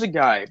 Here's a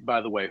guy,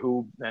 by the way,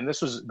 who, and this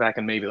was back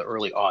in maybe the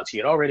early aughts, he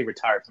had already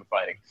retired from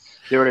fighting.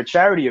 They were at a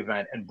charity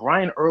event, and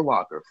Brian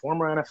Urlacher,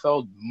 former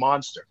NFL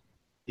monster,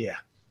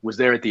 was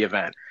there at the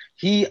event.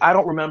 I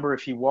don't remember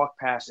if Rutten walked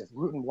past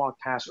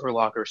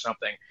Urlacher or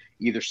something,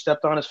 either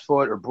stepped on his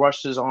foot or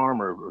brushed his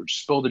arm or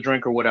spilled a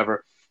drink or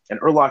whatever,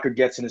 and Urlacher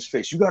gets in his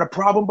face. You got a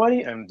problem,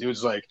 buddy? And the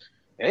dude's like,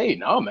 hey,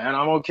 no, man,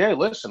 I'm okay.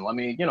 Listen, let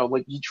me,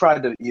 like he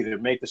tried to either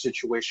make the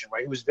situation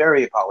right. He was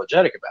very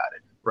apologetic about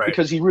it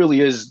because he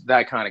really is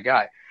that kind of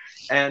guy.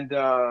 And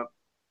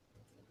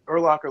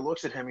Urlacher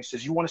looks at him. He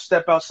says, you want to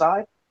step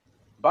outside?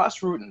 Bas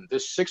Rutten,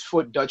 this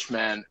 6-foot Dutch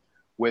man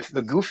with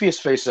the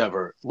goofiest face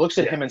ever, looks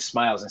at him and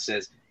smiles and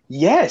says,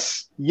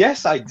 yes,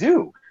 I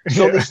do.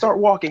 So they start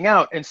walking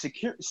out, and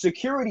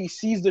security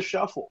sees the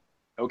shuffle,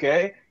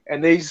 okay?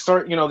 And they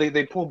start,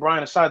 they pull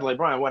Brian aside, like,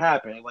 Brian, what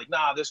happened? And like,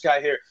 nah, this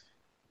guy here.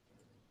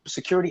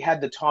 Security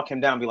had to talk him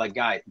down, be like,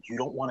 guy, you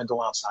don't want to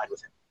go outside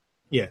with him.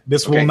 Yeah,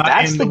 this will not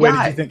end the way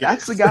that you think it is.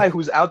 That's the guy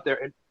who's out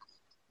there. And,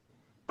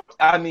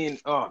 I mean,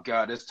 oh,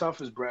 God, as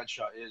tough as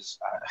Bradshaw is,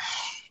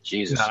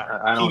 Jesus.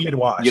 I don't. You don't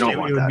want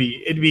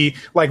that. It'd be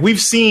like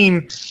we've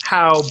seen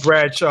how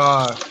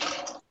Bradshaw,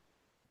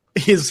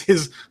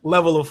 his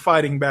level of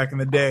fighting back in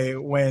the day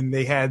when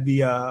they had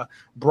the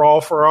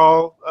Brawl for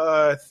All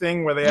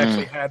thing where they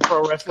actually had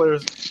pro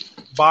wrestlers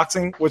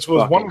boxing, which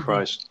was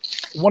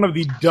one of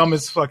the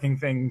dumbest fucking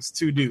things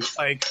to do.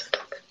 Like,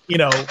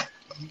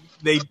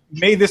 they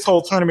made this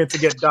whole tournament to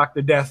get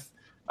Dr. Death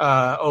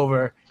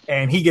over,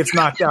 and he gets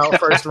knocked out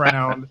first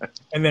round,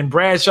 and then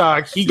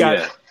Bradshaw, he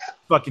got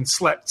fucking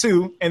slept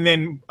too, and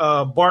then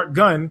Bart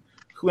Gunn,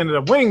 who ended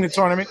up winning the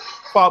tournament,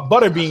 fought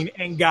Butterbean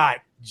and got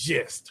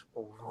just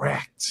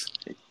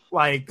wrecked.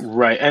 Like,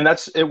 right, and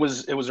it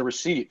was a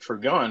receipt for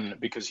Gunn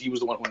because he was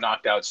the one who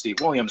knocked out Steve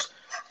Williams.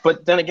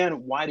 But then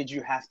again, why did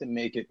you have to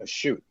make it a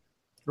shoot?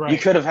 Right. You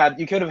could have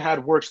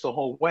had works the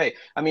whole way.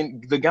 I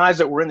mean, the guys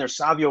that were in there,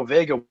 Savio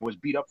Vega was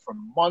beat up for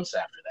months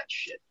after that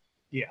shit.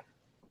 Yeah.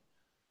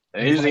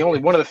 And he's the only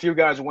one of the few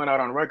guys who went out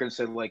on record and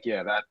said, like,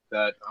 yeah, that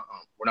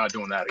we're not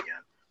doing that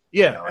again.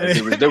 Yeah.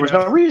 There was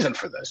no reason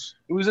for this.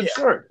 It was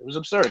absurd. It was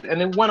absurd.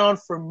 And it went on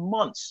for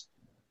months.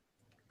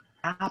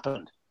 It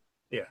happened.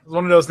 Yeah. It's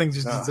one of those things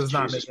just does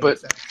not make any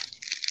sense.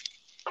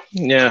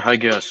 Yeah, I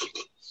guess.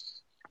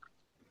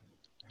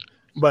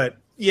 But,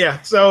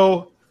 yeah,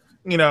 so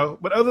you know,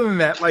 but other than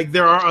that, like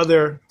there are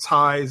other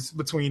ties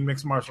between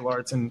mixed martial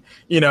arts and,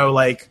 you know,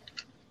 like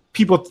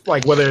people,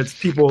 like whether it's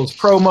people's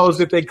promos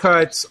that they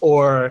cut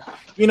or,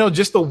 you know,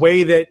 just the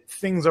way that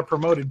things are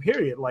promoted,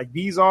 period. Like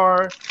these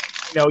are,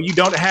 you know, you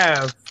don't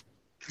have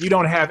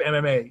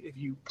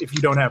MMA if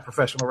you don't have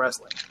professional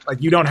wrestling.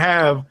 Like you don't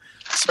have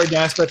certain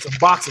aspects of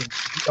boxing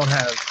if you don't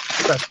have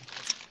professional.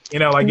 You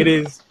know, like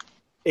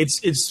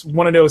it's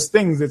one of those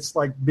things that's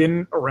like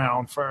been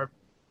around for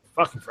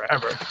fucking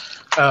forever.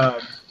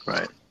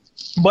 Right.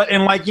 But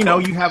and like, you know,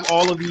 you have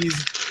all of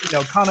these, you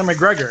know, Conor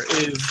McGregor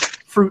is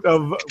fruit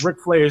of Ric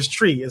Flair's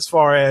tree as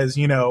far as,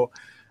 you know,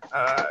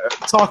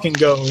 talking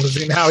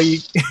goes and how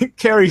he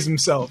carries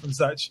himself and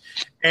such.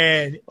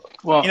 And you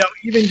know,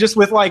 even just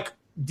with like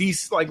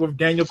with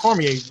Daniel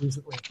Cormier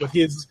recently, with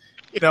his,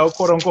 you know,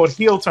 quote unquote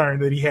heel turn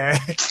that he had,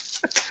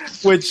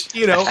 which,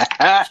 you know,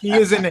 he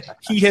is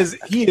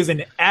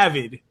an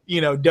avid,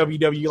 you know,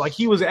 WWE. Like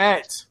he was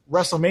at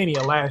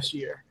WrestleMania last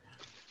year.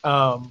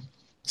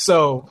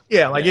 So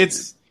yeah, like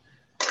there's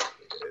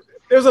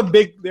a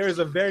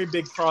very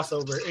big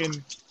crossover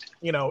in,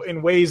 you know,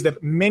 in ways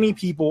that many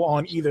people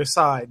on either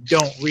side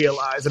don't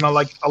realize. And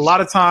like a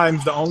lot of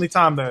times, the only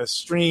time the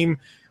stream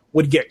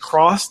would get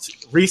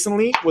crossed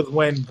recently was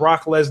when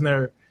Brock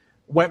Lesnar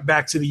went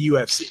back to the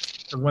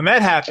UFC. And when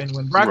that happened,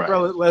 when Brock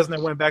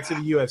Lesnar went back to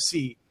the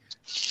UFC,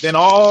 then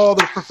all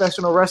the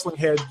professional wrestling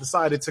heads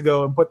decided to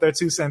go and put their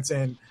 2 cents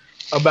in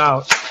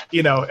about,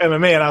 you know,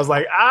 MMA. And I was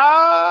like,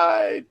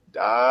 I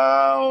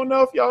don't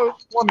know if y'all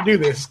want to do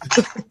this.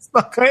 It's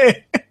not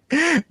clear.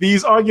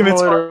 These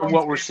arguments are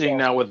what we're seeing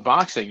now with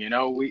boxing. You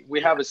know, we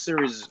have a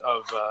series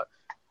of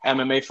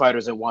MMA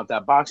fighters that want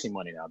that boxing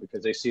money now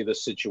because they see the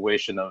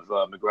situation of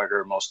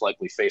McGregor most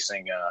likely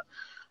facing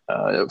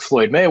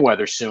Floyd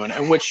Mayweather soon,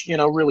 and which, you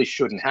know, really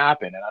shouldn't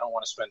happen. And I don't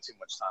want to spend too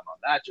much time on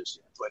that just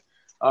yet.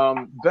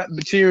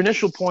 But to your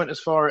initial point, as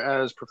far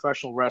as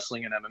professional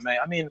wrestling and MMA,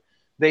 I mean,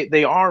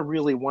 they are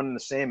really one and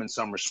the same in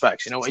some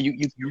respects. You know,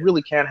 you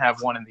really can't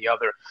have one and the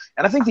other.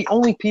 And I think the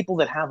only people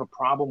that have a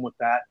problem with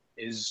that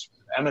is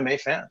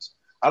MMA fans.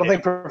 I don't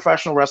think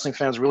professional wrestling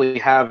fans really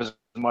have as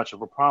much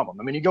of a problem.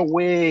 I mean, you go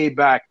way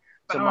back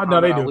to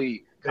Muhammad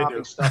Ali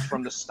copying stuff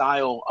from the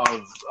style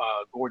of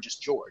Gorgeous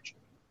George.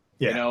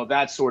 Yeah. You know,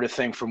 that sort of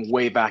thing from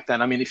way back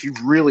then. I mean, if you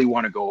really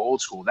want to go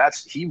old school,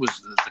 he was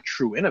the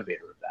true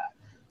innovator of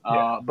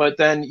that. But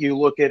then you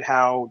look at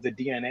how the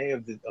DNA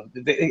of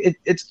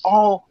it's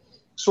all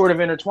sort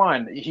of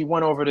intertwined. He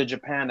went over to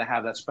Japan to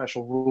have that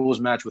special rules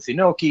match with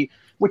Inoki,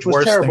 which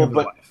was terrible,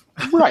 but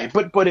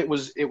but it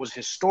was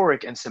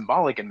historic and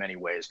symbolic in many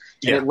ways,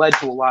 and it led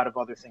to a lot of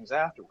other things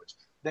afterwards.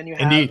 Then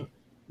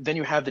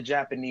you have the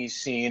Japanese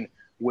scene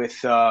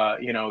with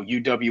you know,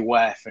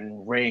 UWF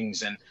and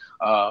rings and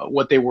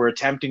what they were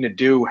attempting to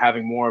do,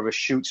 having more of a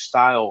shoot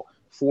style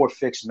for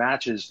fixed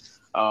matches.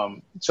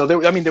 So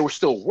there were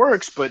still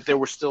works, but there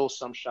were still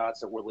some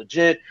shots that were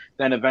legit.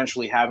 Then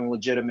eventually having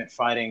legitimate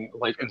fighting,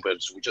 like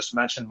as we just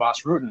mentioned,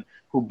 Bas Rutten,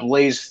 who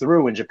blazed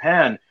through in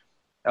Japan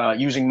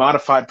using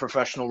modified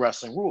professional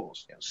wrestling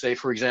rules. You know, say,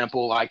 for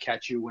example, I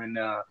catch you in,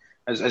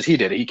 as he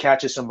did, he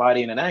catches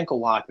somebody in an ankle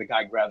lock, the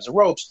guy grabs the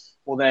ropes.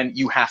 Well, then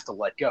you have to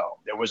let go.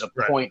 There was a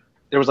point.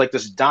 There was like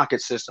this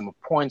docket system of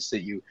points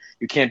that you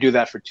can't do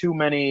that for too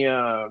many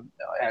to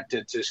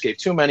escape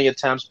too many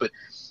attempts, but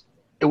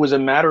it was a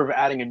matter of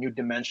adding a new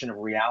dimension of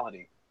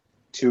reality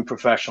to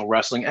professional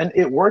wrestling, and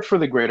it worked for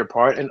the greater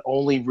part, and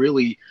only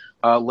really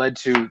led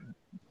to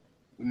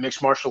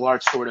mixed martial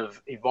arts sort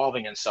of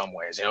evolving in some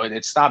ways. You know,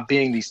 it stopped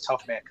being these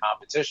tough man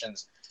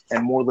competitions,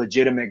 and more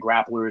legitimate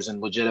grapplers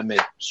and legitimate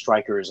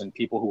strikers and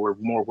people who were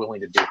more willing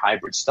to do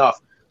hybrid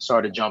stuff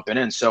started jumping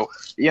in. So,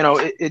 you know,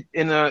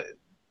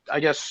 I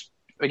guess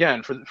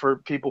again, for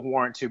people who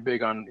aren't too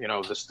big on, you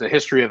know, the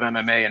history of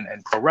MMA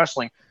and pro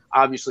wrestling.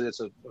 Obviously, that's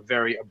a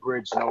very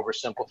abridged and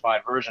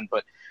oversimplified version,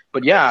 but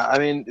yeah, I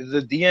mean,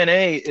 the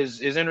DNA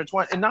is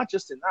intertwined, and not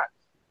just in that.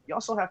 You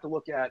also have to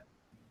look at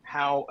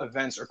how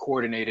events are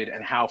coordinated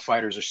and how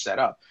fighters are set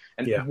up.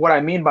 And what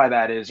I mean by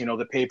that is, you know,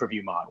 the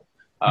pay-per-view model,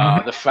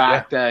 the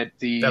fact that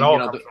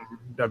from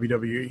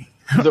WWE,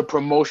 the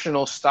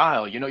promotional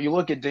style. You know, you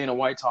look at Dana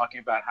White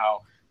talking about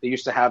how they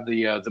used to have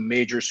the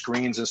major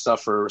screens and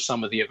stuff for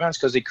some of the events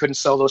because they couldn't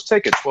sell those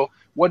tickets. Well,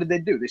 what did they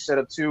do? They set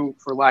up 2,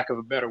 for lack of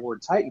a better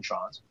word,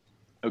 Titantrons.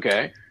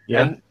 Okay.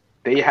 Yeah. And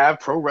they have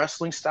pro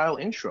wrestling style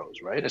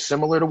intros, right? It's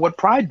similar to what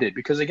Pride did,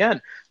 because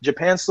again,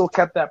 Japan still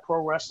kept that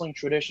pro wrestling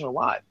tradition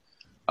alive.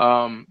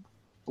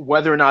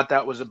 Whether or not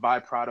that was a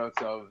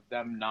byproduct of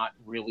them not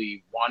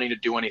really wanting to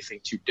do anything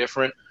too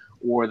different,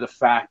 or the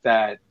fact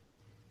that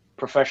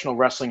professional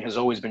wrestling has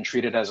always been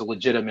treated as a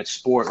legitimate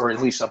sport, or at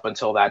least up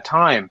until that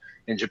time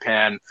in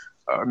Japan,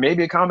 or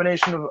maybe a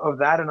combination of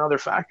that and other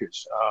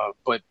factors.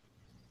 But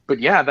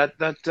yeah,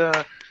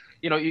 that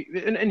you know,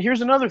 and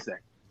here's another thing.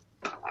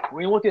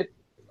 When you look at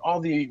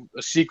all the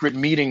secret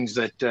meetings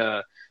that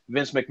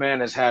Vince McMahon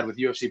has had with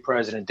UFC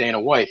president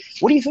Dana White,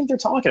 what do you think they're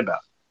talking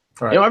about?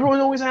 Right. You know, everyone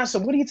always asks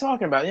them, what are you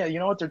talking about? Yeah, you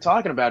know what they're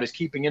talking about is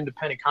keeping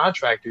independent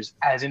contractors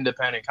as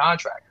independent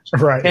contractors,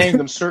 Right. paying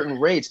them certain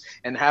rates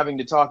and having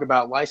to talk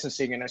about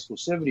licensing and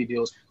exclusivity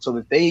deals so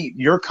that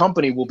your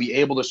company will be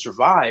able to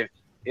survive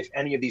if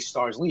any of these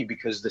stars leave,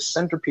 because the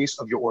centerpiece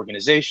of your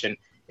organization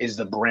is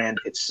the brand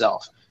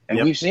itself. And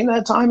Yep. we've seen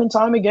that time and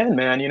time again,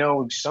 man. You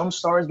know, some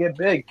stars get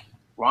big.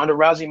 Ronda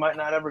Rousey might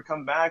not ever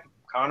come back.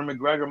 Conor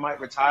McGregor might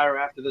retire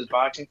after this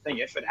boxing thing.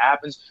 If it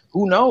happens,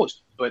 who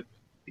knows? But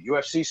the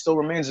UFC still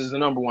remains as the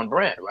number one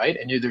brand, right?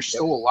 And there's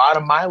still a lot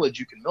of mileage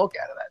you can milk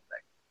out of that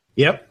thing.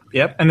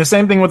 Yep. And the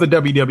same thing with the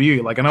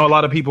WWE. Like, I know a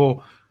lot of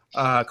people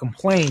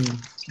complain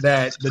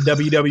that the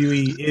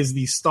WWE is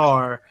the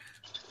star,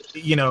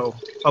 you know,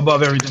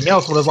 above everything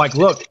else. But it's like,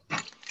 look,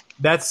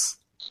 that's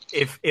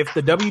if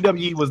the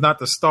WWE was not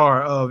the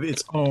star of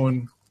its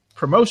own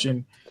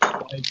promotion,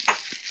 like,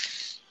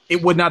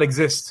 it would not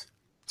exist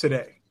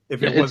today.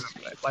 If it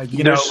wasn't, like,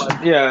 you know,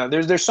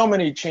 there's so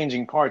many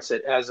changing parts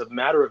that, as a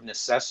matter of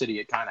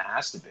necessity, it kind of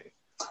has to be.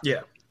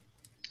 Yeah.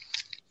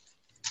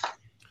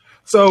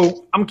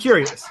 So I'm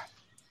curious,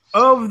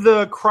 of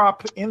the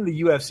crop in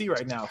the UFC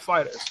right now,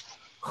 fighters,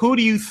 who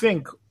do you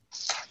think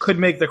could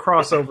make the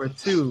crossover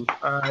to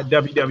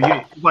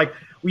WWE? Like,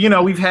 you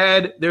know,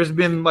 there's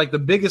been, like, the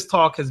biggest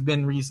talk has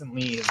been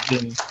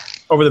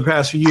over the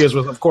past few years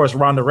was, of course,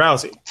 Ronda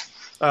Rousey,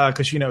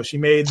 because, you know, she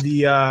made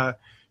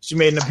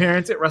an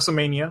appearance at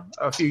WrestleMania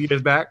a few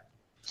years back.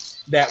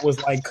 That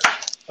was like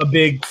a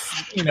big,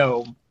 you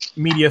know,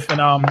 media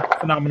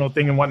phenomenal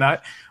thing and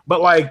whatnot.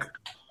 But, like,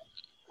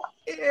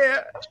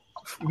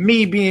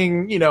 me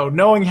being, you know,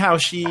 knowing how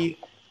she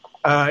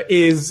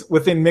is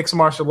within mixed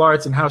martial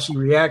arts and how she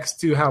reacts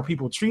to how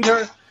people treat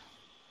her,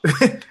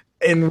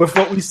 and with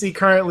what we see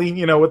currently,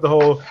 you know, with the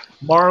whole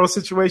Morrow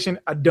situation,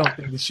 I don't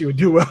think that she would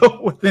do well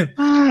within.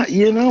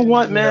 You know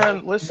what,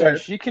 man? Listen,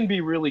 she can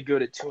be really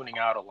good at tuning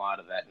out a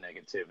lot of that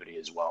negativity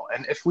as well.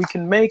 And if we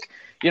can make,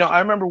 you know, I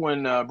remember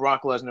when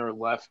Brock Lesnar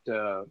left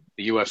the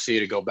UFC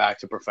to go back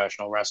to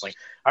professional wrestling.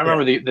 I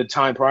remember the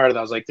time prior to that,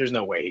 I was like, there's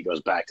no way he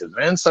goes back to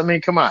Vince. I mean,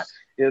 come on.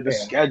 The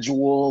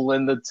schedule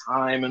and the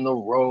time and the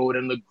road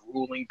and the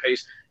grueling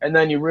pace. And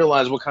then you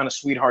realize what kind of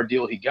sweetheart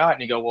deal he got.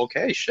 And you go, well,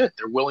 okay, shit,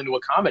 they're willing to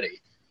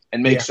accommodate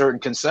and make certain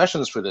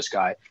concessions for this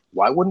guy.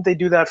 Why wouldn't they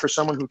do that for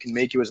someone who can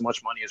make you as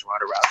much money as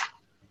Ronda Rousey?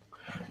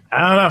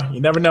 I don't know. You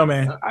never know,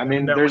 man. I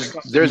mean,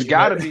 there's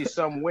got to be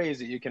some ways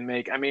that you can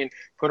make. I mean,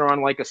 put her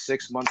on like a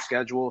 6-month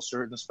schedule,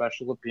 certain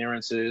special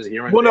appearances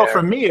here and there. Well, no,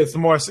 for me, it's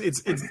more.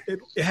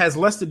 It has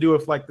less to do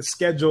with like the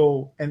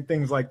schedule and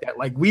things like that.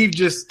 Like, we've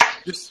just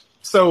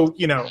so,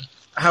 you know,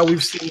 how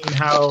we've seen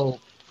how,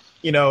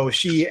 you know,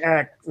 she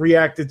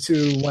reacted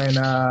to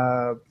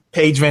when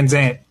Paige Van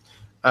Zandt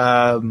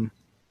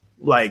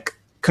like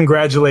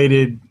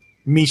congratulated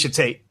Misha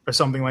Tate or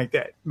something like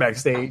that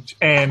backstage,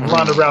 and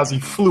Ronda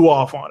Rousey flew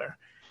off on her,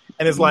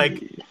 and it's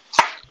like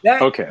that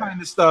kind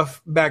of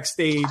stuff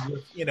backstage,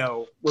 with, you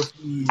know, with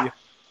the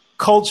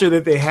culture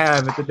that they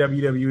have at the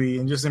WWE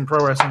and just in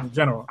pro wrestling in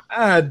general.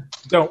 I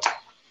don't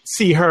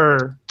see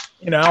her,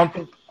 you know, I don't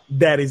think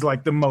that is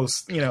like the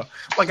most, you know,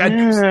 like I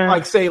do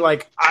like say,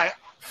 like,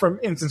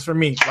 for instance, for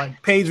me,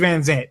 like Paige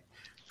Van Zandt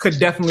could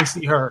definitely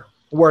see her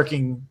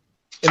working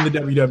in the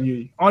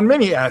WWE on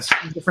many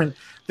different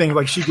things.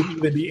 Like, she could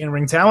either be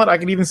in-ring talent. I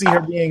could even see her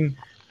being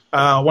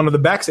one of the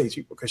backstage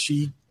people, because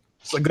she's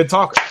a good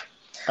talker.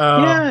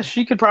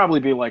 She could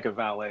probably be like a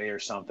valet or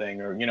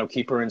something, or, you know,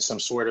 keep her in some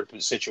sort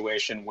of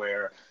situation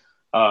where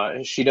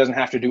she doesn't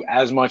have to do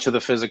as much of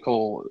the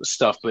physical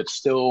stuff, but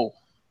still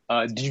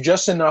do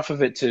just enough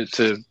of it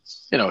to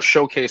you know,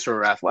 showcase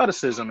her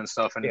athleticism and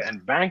stuff,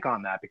 and bank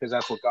on that, because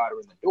that's what got her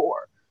in the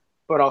door.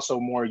 But also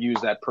more use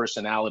that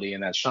personality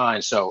and that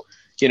shine. So,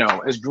 you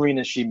know, as green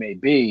as she may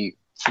be,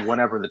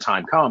 whenever the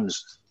time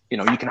comes, you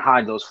know, you can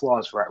hide those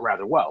flaws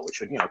rather well, which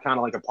would, you know, kind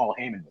of like a Paul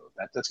Heyman move.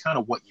 That's kind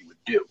of what you would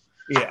do.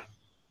 Yeah.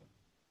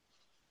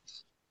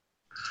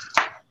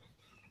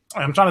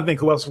 I'm trying to think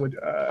who else would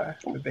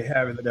that they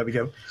have in the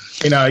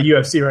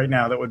UFC right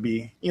now that would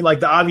be, you know, like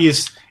the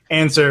obvious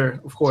answer.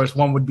 Of course,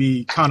 one would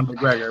be Conor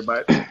McGregor,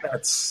 but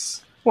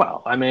that's,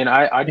 well, I mean,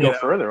 I'd go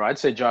further. I'd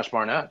say Josh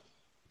Barnett.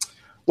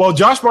 Well,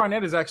 Josh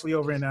Barnett is actually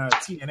over in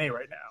TNA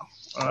right now.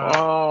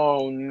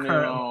 Oh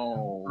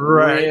no!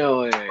 Right.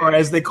 Really? Or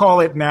as they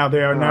call it now,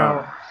 they are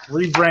now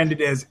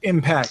rebranded as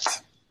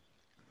Impact.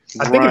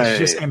 I think it's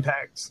just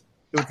Impact.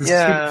 With the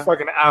stupid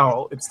fucking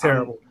owl, it's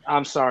terrible.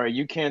 I'm sorry,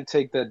 you can't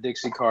take that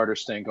Dixie Carter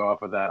stink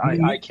off of that.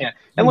 I can't.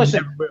 And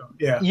listen,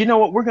 you know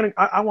what?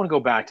 I want to go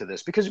back to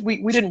this, because we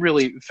didn't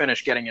really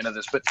finish getting into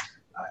this, but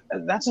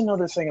that's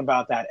another thing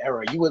about that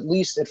era. You at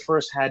least at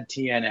first had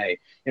TNA.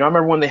 You know, I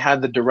remember when they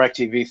had the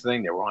DirecTV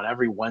thing. They were on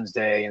every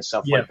Wednesday and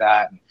stuff like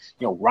that. And,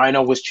 you know,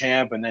 Rhino was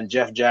champ, and then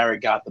Jeff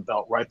Jarrett got the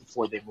belt right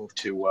before they moved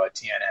to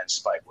TNN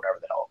Spike, whatever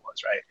the hell it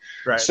was,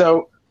 right?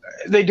 So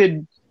they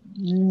did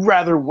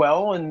rather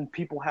well, and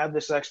people had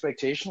this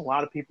expectation. A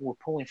lot of people were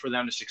pulling for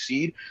them to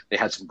succeed. They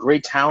had some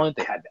great talent.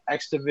 They had the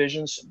X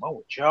Division,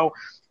 Samoa Joe.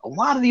 A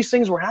lot of these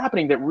things were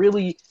happening that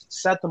really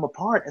set them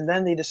apart, and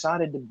then they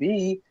decided to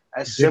be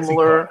as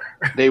similar.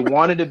 They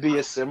wanted to be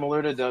as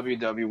similar to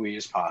WWE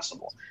as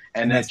possible,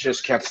 and that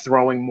just kept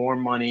throwing more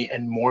money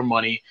and more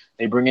money.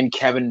 They bring in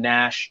Kevin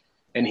Nash,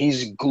 and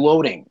he's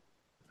gloating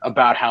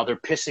about how they're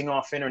pissing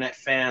off internet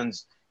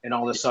fans and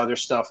all this other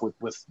stuff with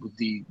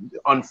the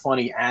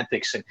unfunny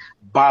antics. And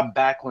Bob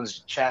Backlund's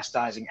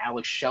chastising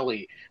Alex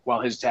Shelley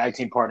while his tag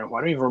team partner, I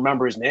don't even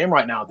remember his name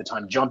right now at the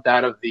time, jumped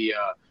out of the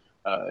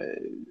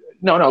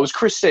no, it was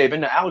Chris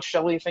Sabin. Alex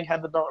Shelley, I think,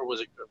 had the belt, or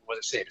was it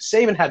Sabin?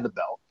 Sabin had the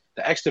belt,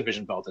 the X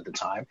Division belt at the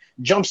time,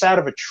 jumps out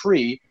of a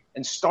tree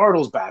and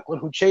startles Backlund,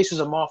 who chases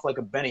him off like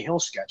a Benny Hill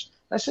sketch.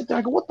 And I sit there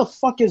and go, what the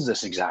fuck is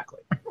this exactly?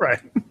 Right.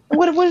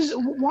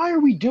 Why are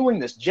we doing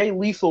this? Jay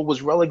Lethal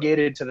was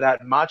relegated to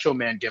that Macho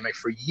Man gimmick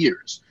for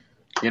years.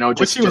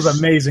 Which he was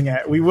amazing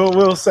at.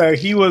 We'll say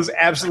he was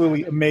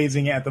absolutely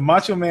amazing at the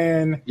Macho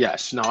Man.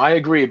 Yes, no, I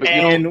agree. But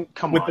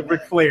come with on, the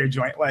Ric Flair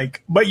joint,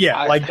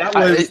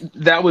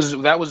 that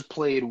was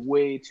played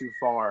way too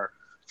far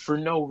for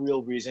no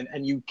real reason,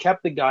 and you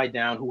kept the guy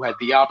down who had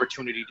the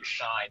opportunity to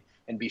shine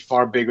and be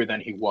far bigger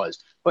than he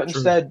was. But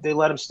instead, they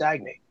let him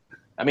stagnate.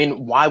 I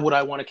mean, why would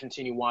I want to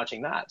continue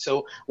watching that?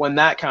 So when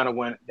that kind of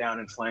went down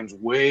in flames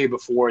way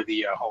before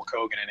the Hulk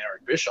Hogan and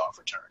Eric Bischoff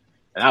return,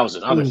 and that was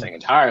another thing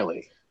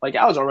entirely. Like,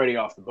 I was already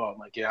off the boat. I'm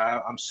like, yeah,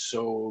 I'm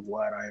so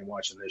glad I ain't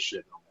watching this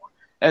shit no more.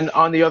 And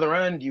on the other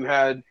end, you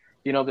had,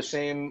 the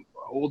same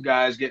old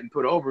guys getting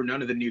put over,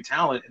 none of the new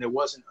talent. And it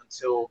wasn't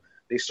until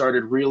they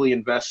started really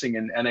investing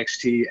in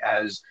NXT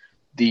as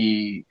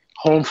the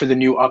home for the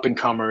new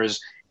up-and-comers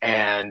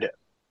and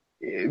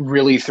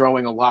really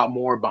throwing a lot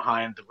more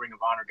behind the Ring of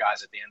Honor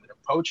guys that they ended up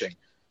poaching.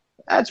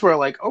 That's where,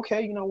 like,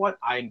 okay, you know what?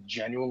 I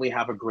genuinely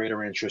have a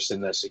greater interest in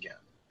this again.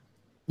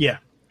 Yeah.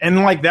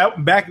 And, like,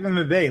 that back in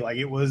the day, like,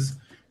 it was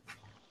 –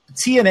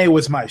 TNA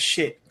was my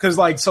shit. Because,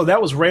 like, so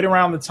that was right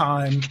around the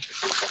time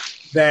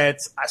that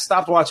I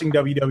stopped watching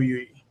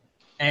WWE.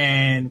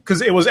 And because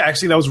that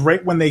was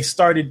right when they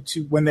started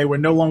when they were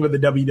no longer the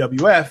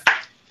WWF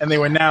and they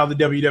were now the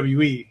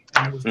WWE.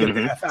 And it was get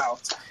the F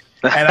out.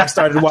 And I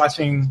started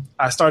watching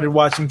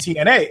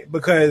TNA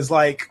because,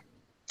 like,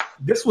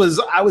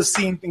 I was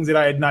seeing things that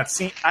I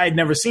had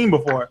never seen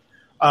before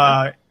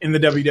in the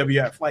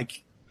WWF.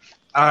 Like,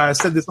 I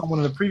said this on one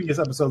of the previous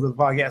episodes of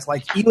the podcast,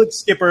 like Elix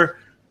Skipper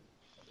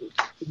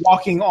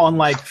walking on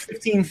like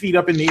 15 feet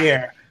up in the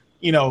air,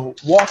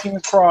 walking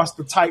across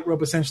the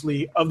tightrope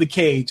essentially of the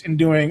cage and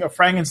doing a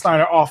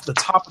Frankensteiner off the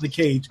top of the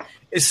cage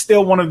is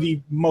still one of the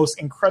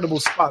most incredible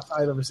spots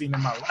I've ever seen in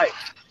my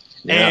life.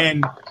 Yeah.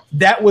 And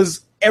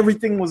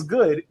everything was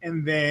good.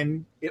 And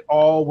then it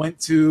all went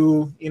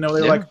to, they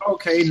were like,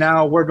 okay,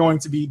 now we're going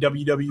to be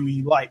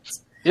WWE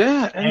lights.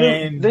 Yeah,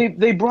 and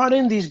they brought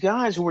in these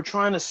guys who were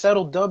trying to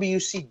settle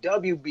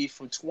WCW beef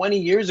from 20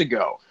 years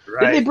ago.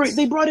 Right.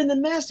 They brought in the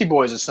Nasty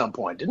Boys at some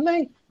point, didn't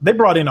they? They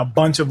brought in a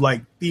bunch of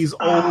like these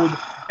old.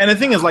 And the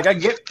thing is, like, I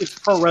get it's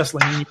pro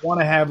wrestling, and you want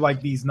to have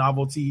like these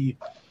novelty,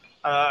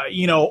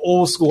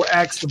 old school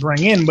acts to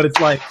bring in, but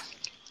it's like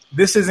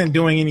this isn't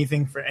doing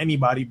anything for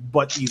anybody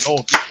but these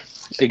old people.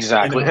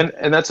 Exactly,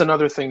 and that's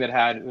another thing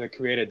that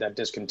created that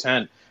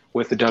discontent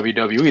with the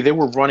WWE. They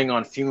were running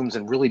on fumes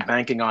and really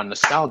banking on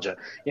nostalgia.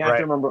 You have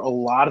to remember, a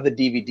lot of the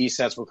DVD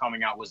sets were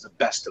coming out was the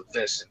best of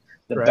this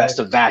and the best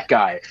of that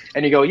guy.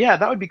 And you go, yeah,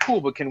 that would be cool,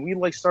 but can we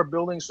like start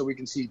building so we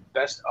can see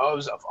best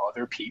ofs of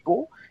other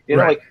people?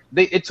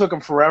 It took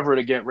them forever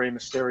to get Rey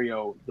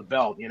Mysterio the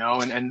belt,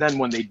 and then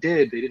when they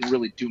did, they didn't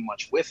really do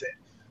much with it.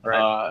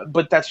 Right.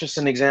 But that's just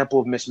an example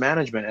of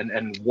mismanagement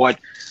and what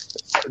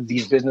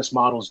these business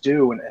models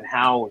do and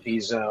how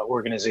these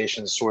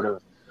organizations sort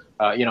of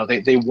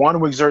they want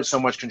to exert so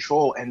much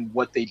control, and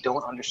what they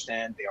don't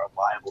understand, they are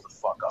liable to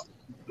fuck up.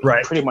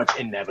 Right. Pretty much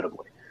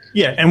inevitably.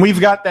 Yeah, and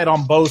we've got that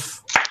on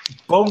both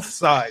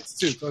sides,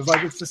 too. So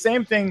it's the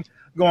same thing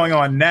going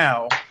on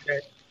now.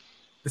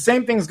 The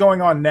same thing's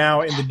going on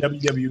now in the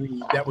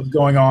WWE that was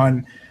going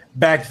on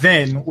back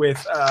then with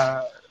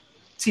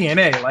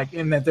TNA, like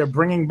in that they're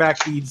bringing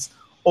back these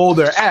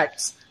older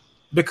acts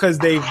because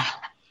they've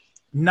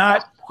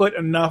not put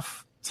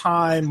enough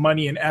time,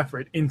 money, and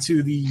effort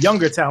into the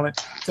younger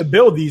talent to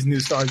build these new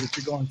stars that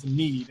you're going to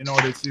need in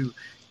order to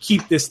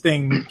keep this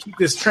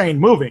train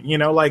moving.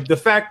 Like the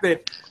fact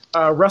that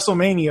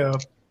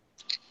WrestleMania,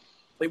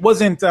 it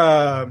wasn't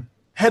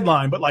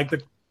headline, but like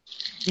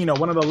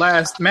one of the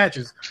last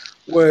matches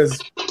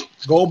was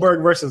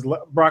Goldberg versus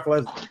Brock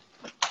Lesnar.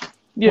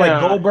 Yeah.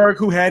 Like Goldberg,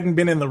 who hadn't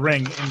been in the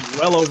ring in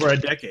well over a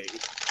decade,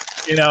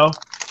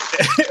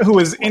 who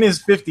is in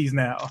his 50s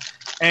now.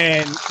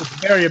 And it's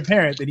very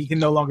apparent that he can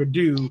no longer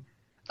do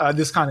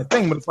this kind of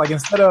thing. But it's like,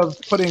 instead of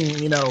putting,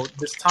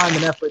 this time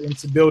and effort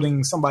into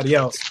building somebody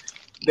else,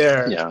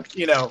 they're,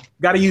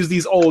 got to use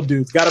these old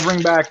dudes. Got to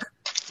bring back,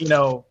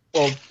 well,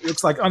 it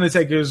looks like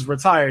Undertaker's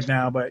retired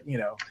now, but,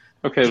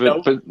 Okay,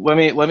 but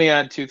let me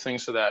add two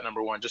things to that.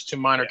 Number one, just two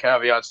minor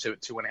caveats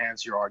to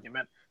enhance your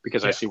argument,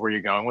 because I see where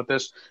you're going with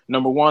this.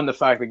 Number one, the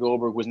fact that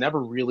Goldberg was never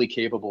really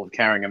capable of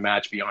carrying a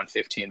match beyond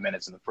 15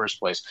 minutes in the first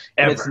place.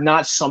 And it's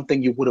not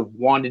something you would have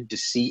wanted to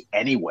see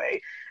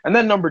anyway. And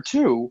then number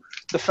two,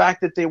 the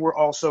fact that they were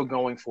also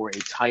going for a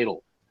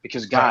title.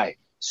 Because, Guy,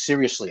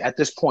 seriously, at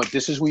this point,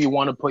 this is where you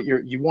want to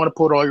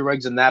put all your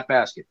eggs in that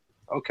basket.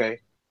 Okay,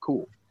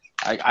 cool.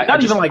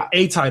 Not even like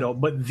a title,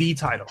 but the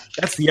title.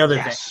 That's the other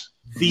thing.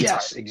 The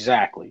title.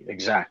 Exactly.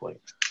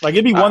 Like,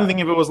 it'd be one thing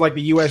if it was like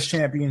the U.S.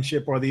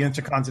 Championship or the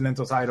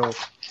Intercontinental title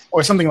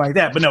or something like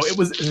that. But no, it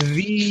was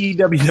the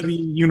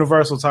WWE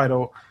Universal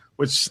title,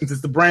 which, since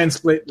it's the brand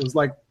split, it was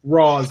like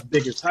Raw's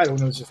biggest title.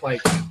 And it was just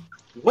like,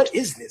 what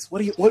is this?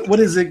 What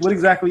is it? What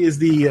exactly is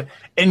the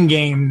end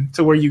game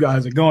to where you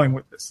guys are going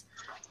with this?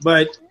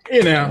 But,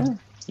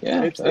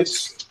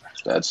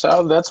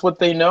 that's what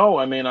they know.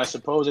 I mean, I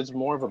suppose it's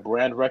more of a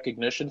brand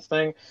recognition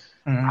thing.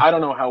 Mm-hmm. I don't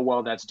know how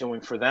well that's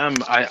doing for them.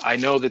 I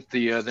know that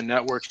the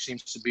network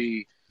seems to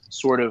be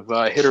sort of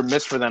hit or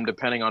miss for them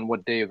depending on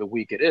what day of the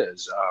week it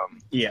is.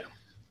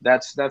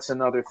 That's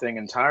another thing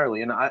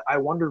entirely, and I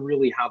wonder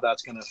really how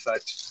that's going to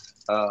affect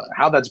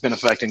how that's been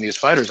affecting these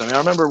fighters. I mean, I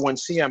remember when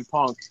CM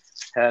Punk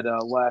had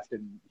left,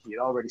 and he had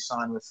already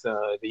signed with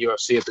the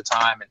UFC at the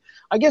time, and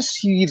I guess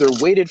he either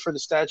waited for the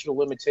statute of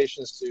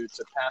limitations to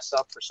pass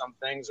up for some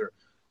things, or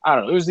I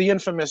don't know. It was the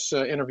infamous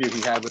interview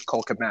he had with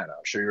Colt Cabana.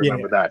 I'm sure you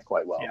remember that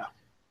quite well. Yeah.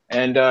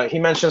 And he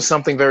mentioned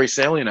something very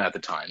salient at the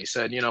time. He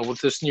said,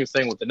 with this new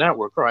thing with the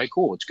network, all right,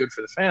 cool, it's good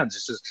for the fans. He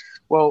says,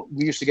 well,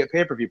 we used to get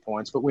pay-per-view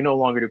points, but we no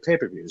longer do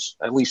pay-per-views,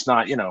 at least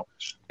not, in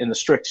the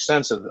strict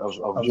sense of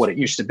what it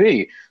used to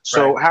be.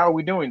 So how are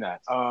we doing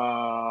that?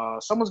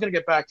 Someone's going to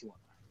get back to him.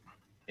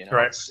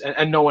 Right.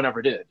 And no one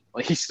ever did.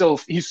 Like he's still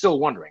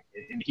wondering,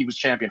 and he was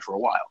champion for a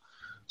while.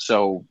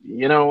 So,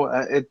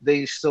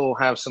 they still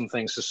have some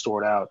things to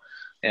sort out.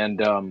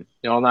 And, and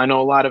I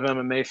know a lot of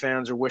MMA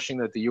fans are wishing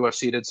that the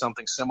UFC did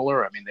something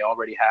similar. I mean, they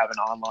already have an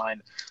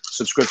online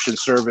subscription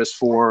service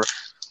for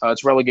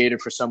it's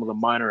relegated for some of the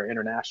minor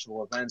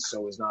international events,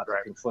 so as not to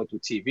conflict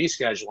with TV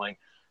scheduling,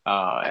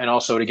 and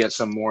also to get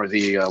some more of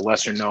the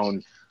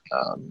lesser-known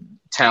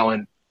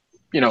talent,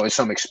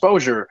 some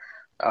exposure.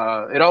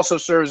 It also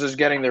serves as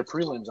getting their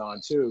prelims on,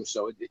 too,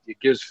 so it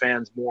gives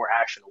fans more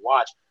action to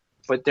watch.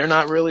 But they're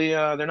not really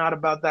they're not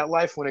about that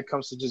life when it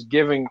comes to just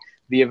giving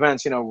the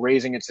events,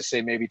 raising it to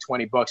say maybe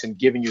 $20 and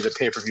giving you the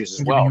pay-per-views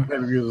as well.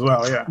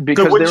 Yeah.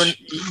 Because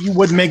you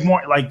would make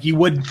more,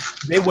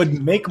 they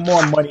would make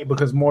more money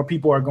because more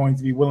people are going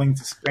to be willing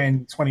to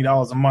spend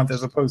 $20 a month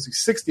as opposed to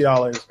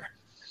 $60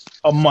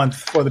 a month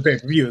for the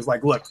pay-per-view. It's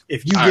like, look,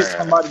 if you get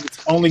somebody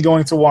that's only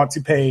going to want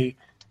to pay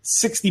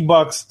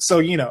 $60,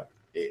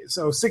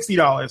 so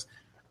 $60.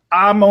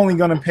 I'm only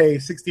going to pay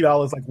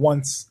 $60 like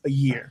once a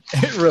year,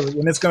 really.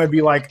 And it's going to be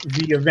like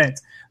the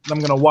event that I'm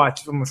going to watch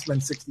if I'm going to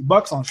spend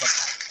 $60 on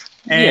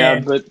something.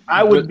 And but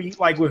I would be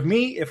like, with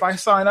me, if I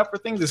sign up for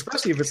things,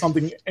 especially if it's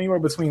something anywhere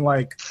between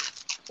like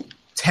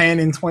 $10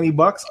 and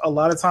 $20, a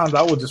lot of times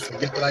I will just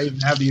forget that I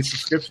even have the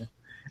subscription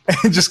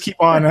and just keep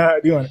on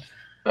doing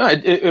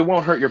it. It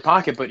won't hurt your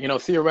pocket, but,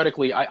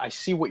 theoretically, I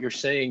see what you're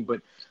saying, but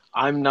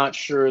I'm not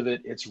sure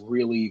that it's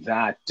really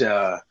that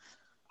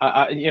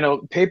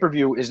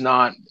pay-per-view is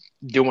not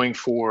doing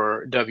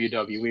for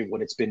WWE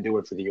what it's been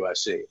doing for the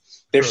UFC.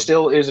 There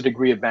still is a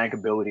degree of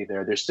bankability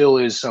there. There still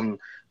is some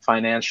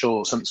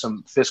financial,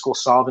 some fiscal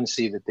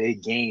solvency that they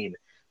gain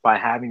by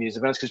having these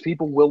events because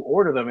people will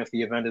order them if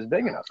the event is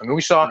big enough. I mean,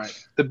 we saw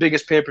the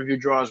biggest pay-per-view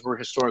draws were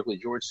historically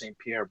George St.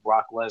 Pierre,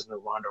 Brock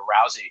Lesnar, Ronda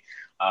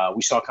Rousey.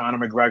 We saw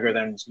Conor McGregor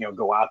then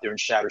go out there and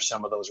shatter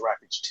some of those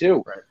records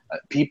too.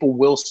 People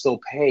will still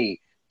pay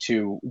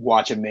to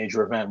watch a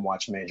major event,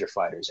 watch major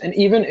fighters. And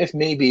even if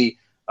maybe,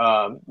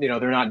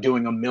 they're not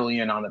doing $1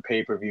 million on the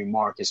pay-per-view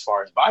mark as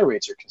far as buy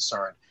rates are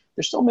concerned,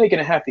 they're still making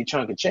a hefty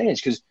chunk of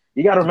change because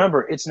you got to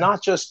remember,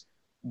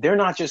 they're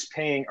not just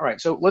paying. All right,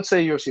 so let's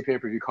say UFC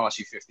pay-per-view costs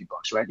you $50,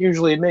 right?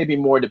 Usually it may be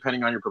more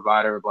depending on your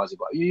provider, blah, blah,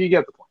 blah. You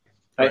get the point,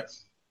 right?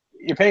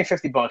 You're paying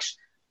 $50.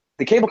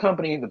 The cable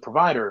company, the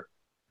provider,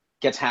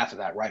 gets half of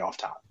that right off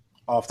top.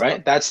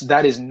 Right?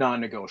 That is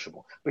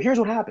non-negotiable. But here's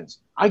what happens.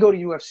 I go to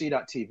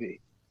UFC.tv.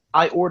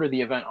 I order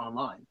the event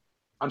online.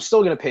 I'm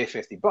still going to pay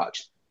 $50.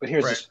 But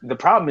here's the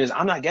problem is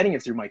I'm not getting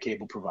it through my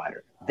cable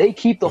provider. They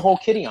keep the whole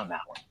kitty on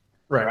that one.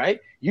 Right?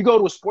 You go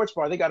to a sports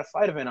bar, they got a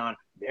fight event on.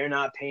 They're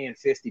not paying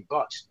 $50.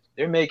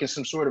 They're making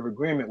some sort of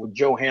agreement with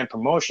Joe Hand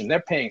Promotion.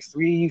 They're paying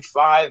 $3,000,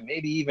 $5,000,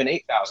 maybe even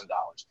 $8,000,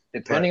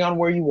 depending on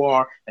where you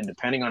are and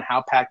depending on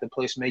how packed the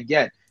place may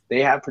get.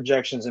 They have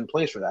projections in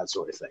place for that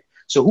sort of thing.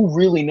 So who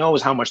really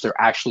knows how much they're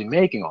actually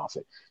making off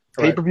it?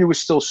 Pay-per-view is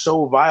still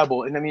so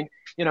viable. And I mean,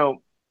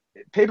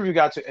 pay-per-view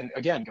got to, and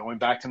again, going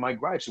back to my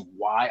gripes,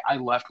 why I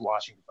left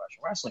watching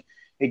professional wrestling,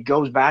 it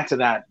goes back to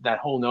that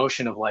whole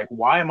notion of like,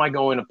 why am I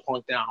going to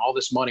plunk down all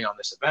this money on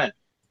this event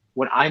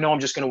when I know I'm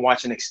just going to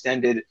watch an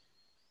extended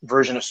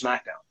version of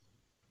SmackDown?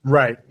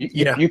 Right.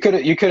 You could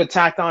have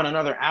tacked on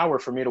another hour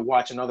for me to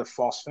watch another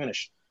false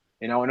finish,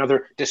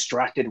 another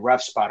distracted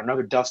ref spot,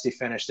 another dusty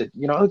finish that,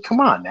 come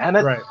on, man.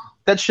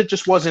 That shit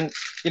just wasn't,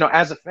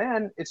 as a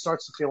fan, it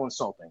starts to feel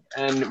insulting.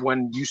 And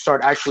when you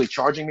start actually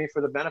charging me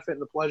for the benefit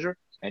and the pleasure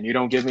and you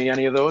don't give me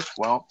any of those,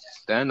 well,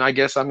 then I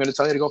guess I'm going to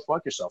tell you to go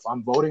fuck yourself.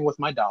 I'm voting with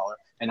my dollar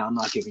and I'm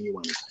not giving you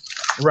anything.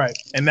 Right.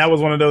 And that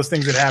was one of those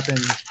things that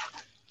happened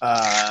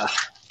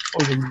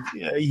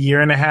a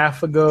year and a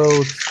half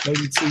ago,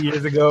 maybe 2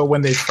 years ago,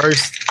 when they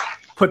first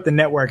put the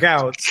network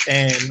out,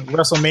 and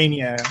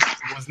WrestleMania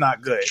was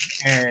not good.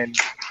 And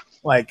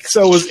like,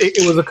 so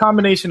it was a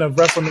combination of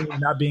WrestleMania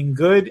not being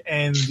good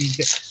and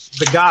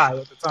the guy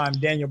at the time,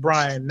 Daniel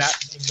Bryan, not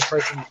being the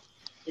person,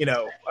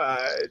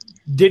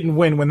 didn't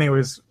win when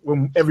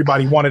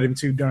everybody wanted him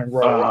to during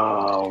Royal Rumble.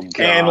 Oh, God,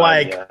 and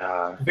like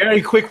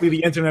very quickly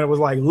the internet was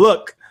like,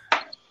 look,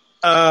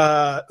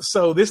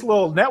 so this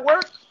little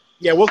network,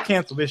 yeah, we'll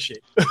cancel this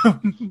shit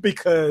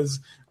because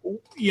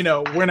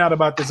we're not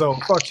about this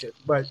old fuck shit.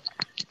 But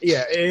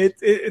yeah,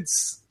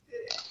 it's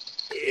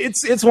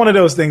one of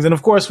those things. And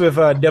of course with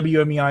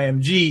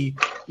WMEIMG,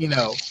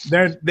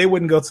 they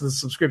wouldn't go to the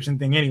subscription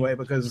thing anyway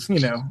because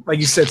like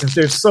you said, since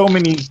there's so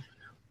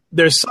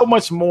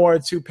much more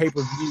to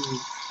pay-per-view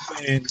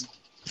than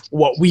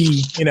what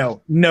we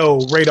know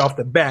right off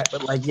the bat.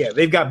 But like, yeah,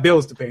 they've got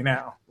bills to pay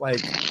now.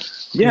 Like,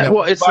 yeah,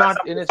 well, it's not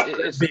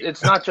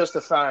just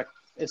the fact.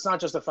 It's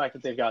not just the fact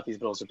that they've got these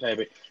bills to pay,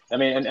 but I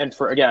mean, and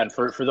for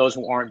those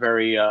who aren't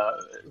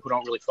who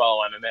don't really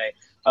follow MMA,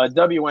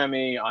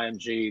 WME,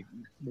 IMG,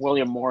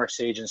 William Morris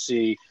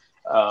Agency,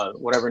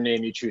 whatever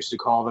name you choose to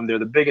call them, they're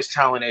the biggest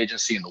talent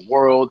agency in the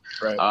world.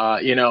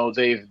 Right.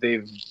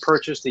 They've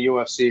purchased the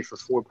UFC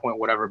for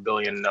 $4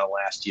 billion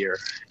last year,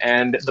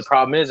 and the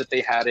problem is that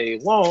they had a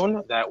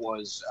loan that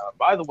was,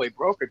 by the way,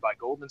 brokered by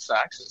Goldman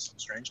Sachs in some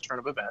strange turn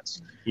of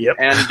events. Yep.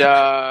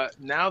 And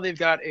now they've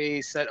got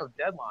a set of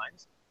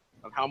deadlines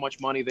of how much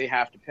money they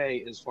have to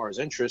pay as far as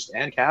interest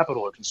and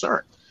capital are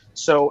concerned.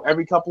 So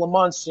every couple of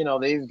months,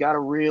 they've got to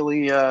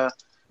really, or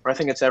I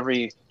think it's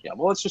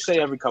let's just say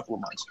every couple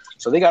of months.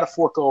 So they got to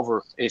fork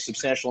over a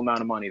substantial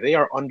amount of money. They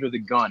are under the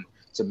gun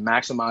to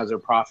maximize their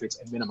profits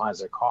and minimize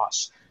their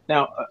costs.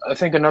 Now, I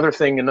think another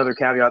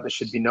caveat that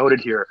should be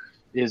noted here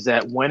is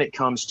that when it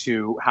comes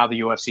to how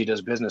the UFC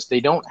does business, they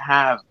don't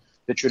have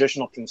the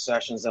traditional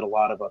concessions that a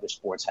lot of other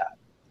sports have.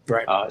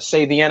 Right.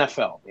 Say the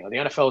NFL. The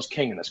NFL is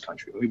king in this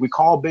country. We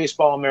call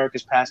baseball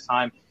America's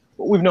pastime,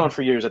 but we've known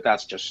for years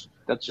that's just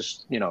so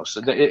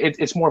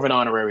it's more of an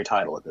honorary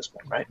title at this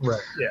point, right? Right.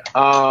 Yeah.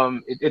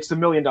 It's the $1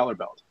 million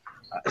belt.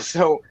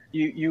 So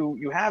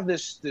you have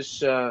this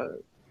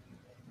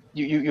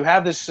you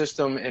have this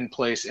system in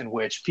place in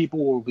which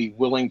people will be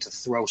willing to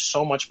throw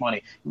so much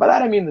money. By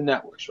that I mean the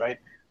networks, right?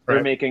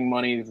 They're making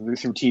money through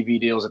TV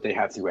deals that they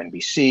have through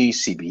NBC,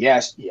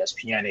 CBS,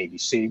 ESPN,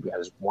 ABC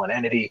as one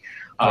entity.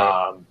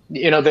 Right.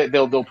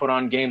 They'll put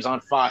on games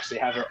on Fox. They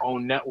have their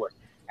own network.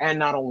 And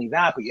not only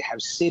that, but you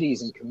have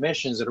cities and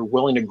commissions that are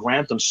willing to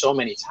grant them so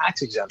many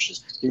tax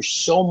exemptions. There's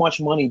so much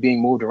money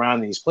being moved around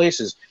in these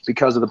places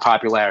because of the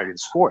popularity of the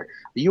sport.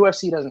 The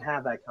UFC doesn't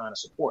have that kind of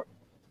support.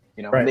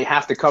 And they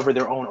have to cover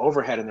their own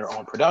overhead and their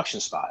own production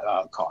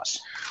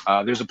costs.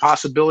 There's a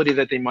possibility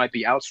that they might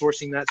be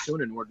outsourcing that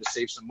soon in order to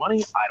save some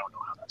money. I don't know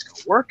how that's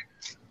going to work,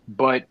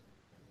 but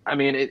I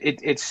mean,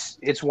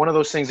 it's one of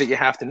those things that you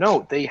have to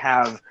note.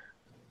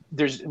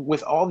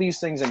 With all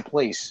these things in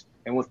place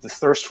and with the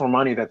thirst for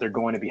money that they're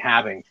going to be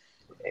having,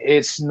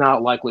 it's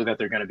not likely that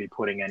they're going to be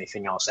putting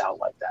anything else out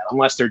like that,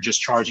 unless they're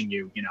just charging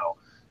you,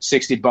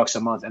 $60 a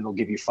month and they'll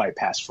give you Fight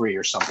Pass free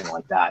or something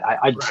like that.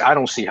 I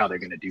don't see how they're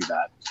going to do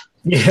that.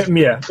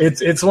 Yeah.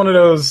 It's one of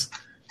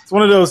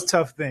those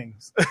tough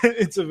things.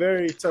 It's a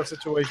very tough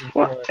situation.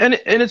 And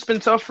it's been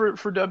tough for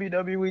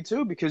WWE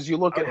too, because you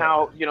look at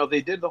how,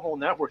 they did the whole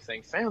network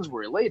thing. Fans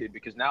were elated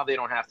because now they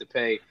don't have to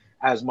pay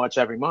as much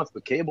every month,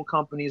 but cable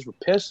companies were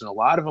pissed and a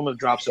lot of them have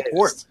dropped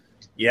support.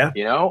 Yeah.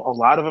 A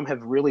lot of them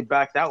have really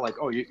backed out, like,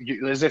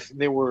 as if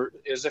it were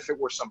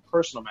some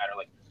personal matter,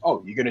 like,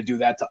 oh, you're going to do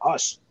that to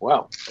us.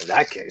 Well, in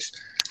that case,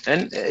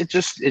 and it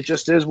just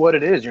is what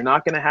it is. You're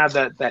not going to have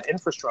that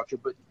infrastructure,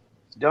 but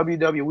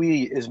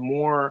WWE is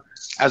more,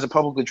 as a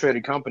publicly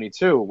traded company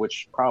too,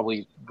 which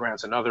probably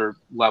grants another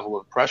level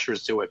of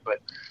pressures to it, but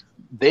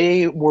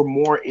they were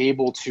more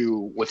able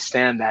to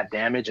withstand that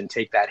damage and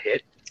take that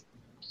hit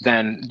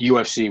than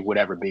UFC would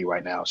ever be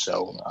right now.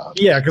 So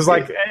because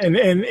and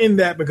in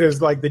that,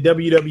 because like the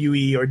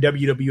WWE or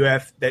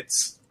WWF,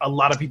 that's a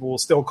lot of people will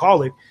still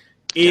call it,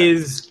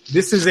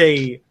 this is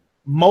a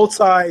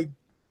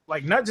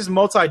not just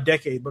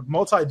multi-decade, but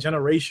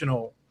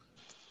multi-generational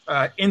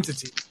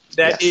entity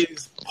that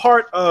is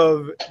part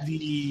of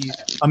the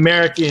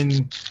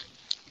American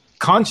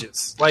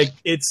conscious. Like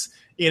it's,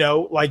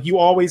 like you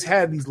always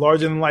had these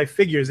larger than life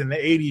figures in the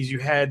 80s. You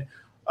had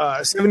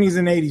 70s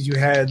and 80s, you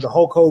had the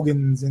Hulk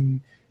Hogan's,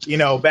 and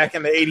back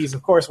in the 80s,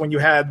 of course, when you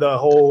had the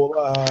whole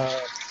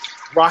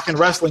rock and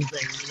wrestling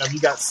thing, you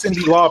got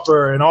Cyndi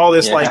Lauper and all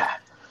this like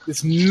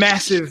this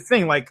massive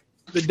thing. Like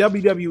the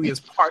WWE is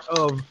part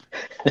of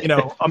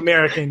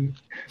American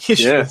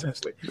history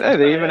essentially. Yeah,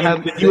 they even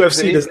had the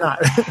UFC does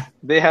not.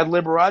 They had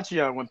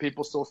Liberace on when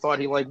people still thought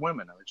he liked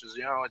women, which is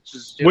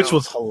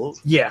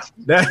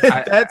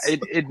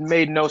it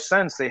made no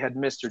sense. They had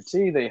Mr.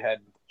 T, they had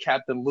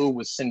Captain Lou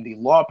with Cyndi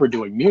Lauper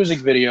doing music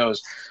videos.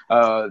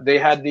 They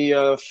had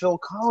the Phil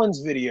Collins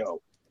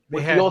video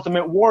with the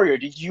Ultimate Warrior.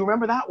 Did you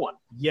remember that one?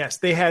 Yes,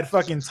 they had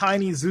fucking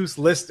Tiny Zeus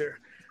Lister.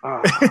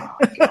 Oh,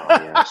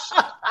 God, yes.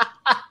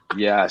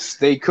 Yes,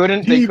 they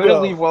couldn't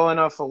leave well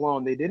enough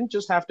alone. They didn't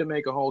just have to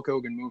make a Hulk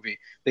Hogan movie.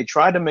 They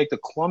tried to make the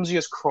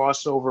clumsiest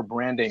crossover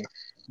branding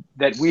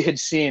that we had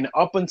seen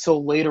up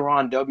until later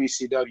on.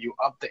 WCW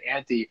up the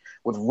ante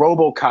with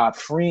RoboCop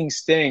freeing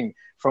Sting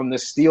from the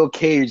steel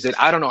cage that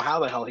I don't know how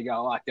the hell he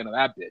got locked into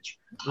that bitch.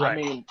 Right.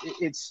 I mean,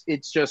 it's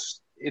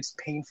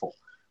painful.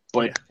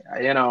 But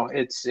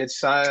it's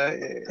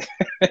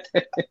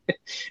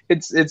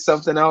it's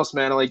something else,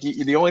 man. Like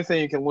the only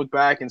thing you can look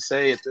back and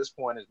say at this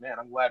point is, man,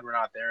 I'm glad we're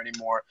not there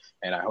anymore,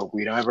 and I hope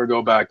we don't ever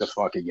go back to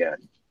fuck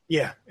again.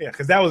 Yeah,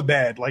 because that was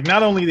bad. Like,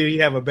 not only did he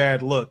have a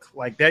bad look,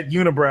 like that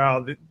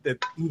unibrow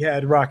that he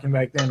had rocking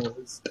back then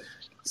was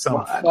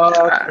some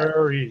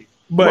fuckery.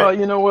 But well,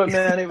 you know what,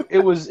 man, it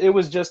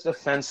was just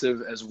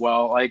offensive as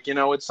well. Like,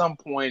 at some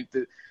point,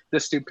 the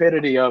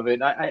stupidity of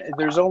it.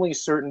 There's only a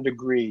certain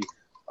degree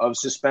of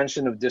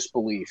suspension of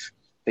disbelief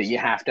that you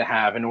have to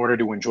have in order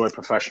to enjoy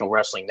professional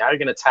wrestling. Now you're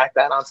going to tack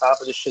that on top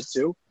of this shit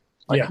too?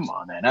 Like, Come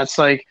on, man. That's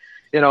like,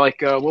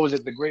 what was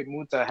it? The Great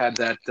Muta had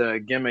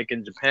that gimmick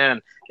in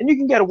Japan. And you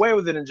can get away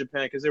with it in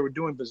Japan because they were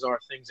doing bizarre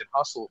things at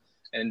Hustle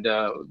and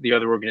the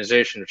other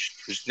organization,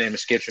 whose name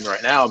escapes me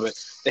right now. But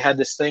they had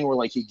this thing where,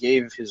 like, he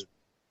gave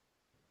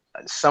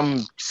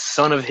some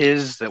son of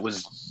his that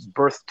was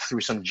birthed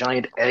through some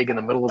giant egg in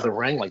the middle of the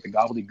ring, like the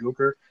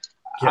gobbledygooker.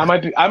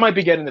 Yeah. I might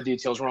be getting the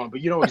details wrong,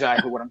 but you know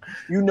exactly what I'm.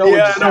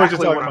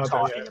 Exactly what I'm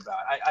talking about.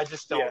 I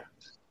just don't. Yeah.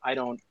 I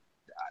don't.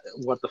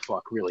 What the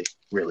fuck, really?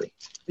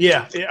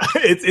 Yeah.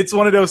 It's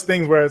one of those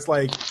things where it's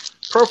like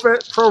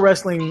pro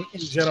wrestling in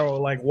general,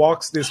 like,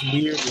 walks this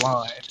weird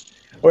line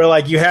where,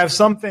 like, you have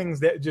some things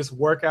that just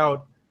work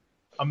out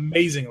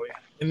amazingly,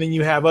 and then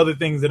you have other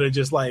things that are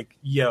just like,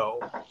 yo,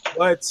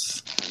 what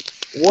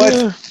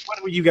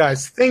were you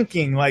guys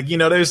thinking? Like,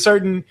 there's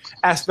certain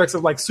aspects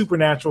of, like,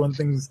 Supernatural and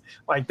things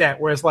like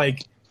that where it's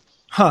like,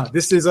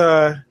 this is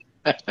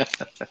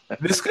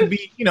this could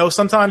be,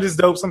 sometimes it's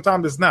dope,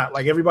 sometimes it's not.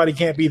 Like, everybody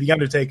can't be the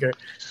Undertaker.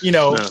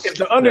 If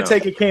the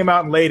Undertaker came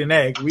out and laid an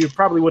egg, we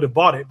probably would have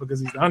bought it because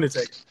he's the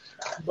Undertaker.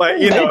 But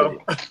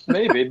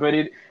maybe, but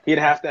he'd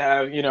have to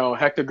have,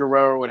 Hector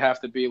Guerrero would have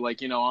to be,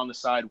 like, on the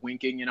side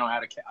winking,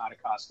 out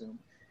of costume.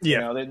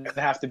 Yeah, there'd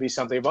have to be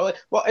something about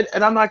it. Well,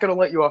 and I'm not going to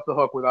let you off the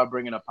hook without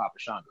bringing up Papa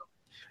Shango.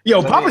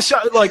 Yo, Papa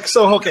Shango,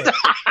 okay.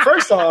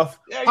 First off,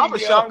 Papa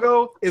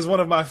Shango is one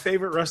of my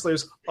favorite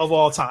wrestlers of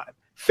all time.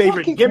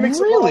 Favorite gimmicks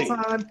of all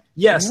time.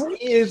 Yes,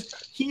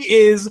 he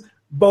is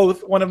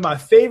both one of my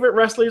favorite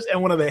wrestlers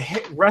and one of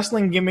the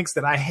wrestling gimmicks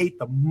that I hate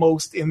the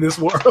most in this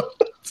world.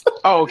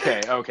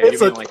 Okay. You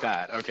mean like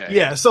that. Okay.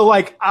 Yeah, so,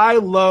 like, I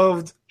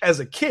loved, as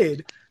a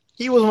kid,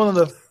 he was one of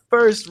the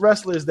first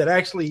wrestlers that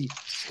actually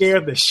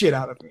scared the shit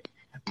out of me.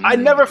 I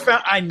never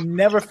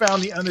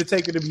found the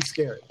Undertaker to be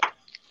scary.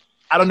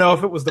 I don't know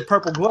if it was the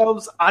purple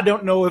gloves. I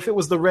don't know if it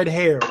was the red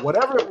hair.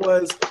 Whatever it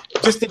was,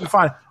 just didn't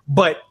find it.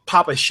 But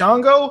Papa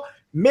Shango,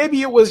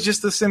 maybe it was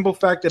just the simple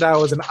fact that I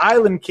was an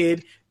island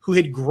kid who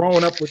had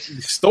grown up with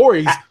these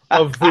stories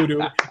of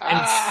voodoo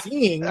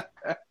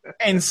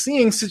and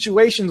seeing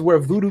situations where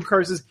voodoo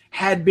curses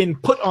had been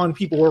put on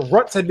people, where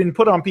ruts had been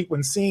put on people,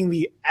 and seeing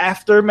the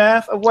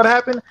aftermath of what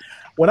happened.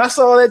 When I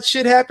saw that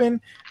shit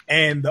happen,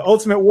 and the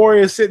Ultimate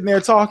Warrior sitting there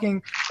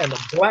talking, and the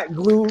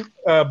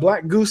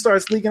black goo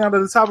starts leaking out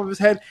of the top of his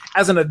head,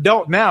 as an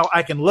adult now,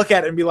 I can look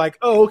at it and be like,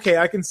 oh, okay,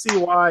 I can see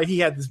why he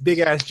had this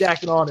big-ass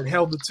jacket on and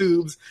held the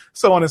tubes,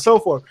 so on and so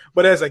forth.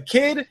 But as a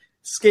kid,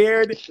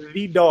 scared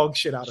the dog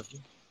shit out of me.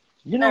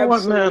 You know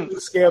what, man?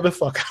 Scared the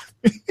fuck out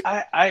of me.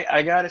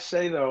 I gotta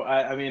say, though,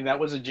 I mean, that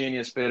was a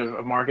genius bit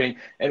of marketing,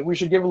 and we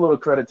should give a little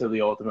credit to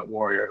the Ultimate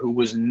Warrior, who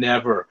was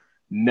never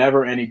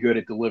any good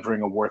at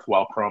delivering a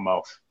worthwhile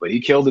promo, but he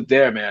killed it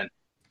there, man.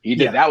 He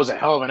did. Yeah. That was a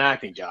hell of an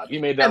acting job. He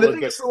made that look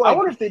good. So, like, I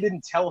wonder if they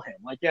didn't tell him,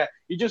 like, yeah,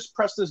 you just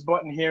press this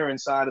button here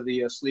inside of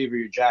the sleeve of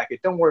your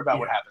jacket. Don't worry about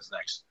what happens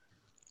next.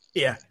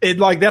 Yeah,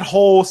 that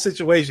whole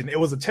situation, it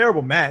was a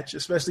terrible match,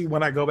 especially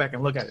when I go back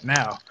and look at it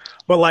now.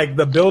 But, like,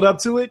 the build up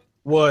to it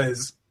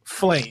was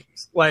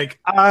flames. Like,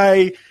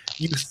 I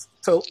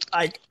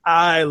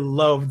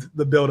loved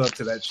the build up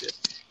to that shit.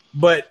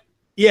 But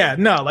yeah,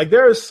 no, like,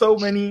 there are so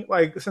many,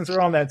 like, since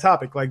we're on that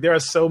topic, like, there are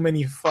so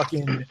many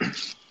fucking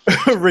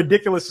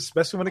ridiculous,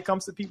 especially when it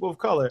comes to people of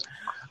color,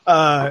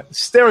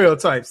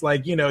 stereotypes.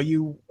 Like,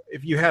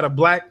 if you had a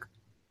black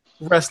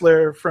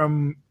wrestler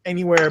from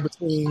anywhere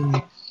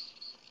between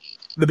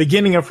the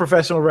beginning of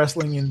professional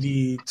wrestling in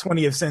the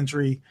 20th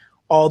century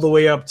all the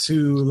way up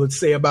to, let's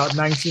say, about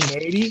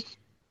 1980,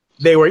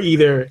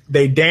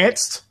 they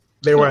danced,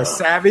 they were a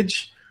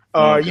savage,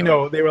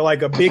 they were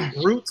like a big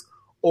brute,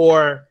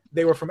 or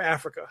they were from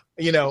Africa,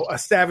 a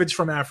savage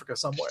from Africa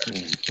somewhere.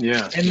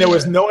 Yeah. And there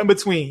was no in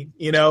between,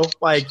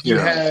 like you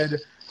had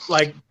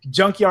like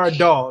Junkyard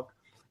Dog,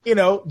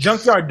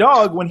 Junkyard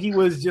Dog, when he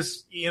was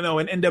just, in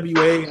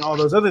NWA and all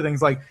those other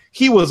things, like,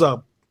 he was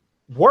a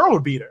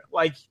world beater.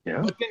 Like,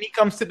 but then he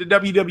comes to the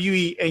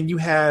WWE and you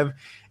have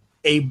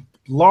a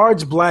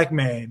large black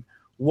man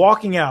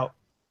walking out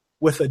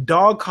with a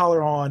dog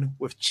collar on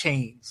with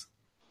chains.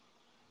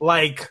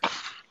 Like,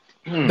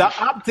 the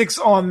optics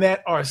on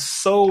that are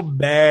so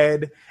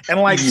bad.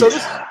 And like,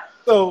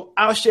 so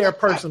I'll share a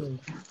personal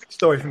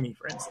story for me,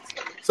 for instance.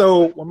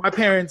 So when my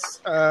parents,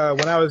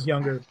 when I was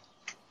younger,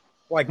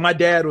 like my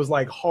dad was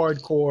like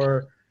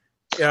hardcore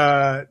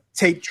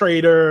tape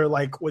trader,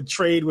 like would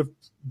trade with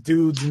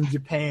dudes in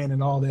Japan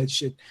and all that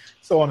shit,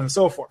 so on and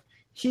so forth.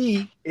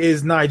 He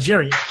is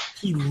Nigerian.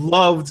 He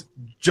loved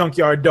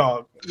Junkyard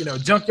Dog. You know,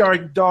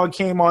 Junkyard Dog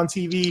came on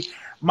TV.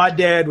 My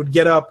dad would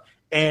get up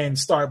and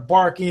start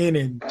barking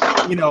and,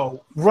 you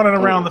know, running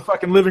around the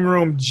fucking living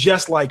room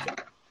just like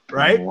it,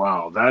 right?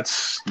 Wow,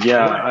 that's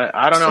right.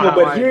 I don't know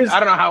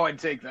how I'd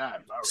take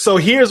that. So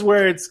here's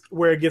where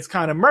it gets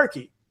kind of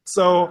murky.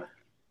 So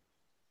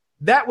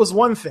that was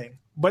one thing,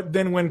 but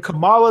then when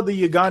Kamala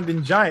the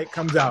Ugandan giant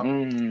comes out,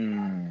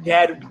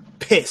 Dad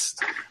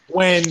pissed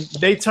when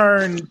they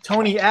turned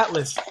Tony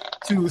Atlas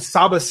to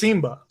Saba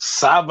Simba,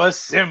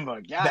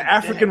 the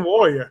African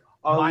warrior,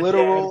 a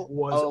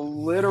literal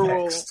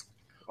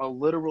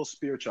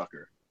spear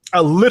chucker.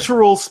 A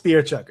literal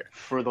spear chucker.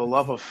 For the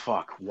love of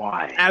fuck,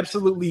 why?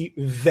 Absolutely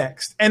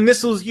vexed. And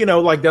this was, you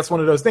know, like that's one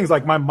of those things.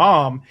 Like my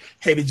mom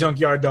hated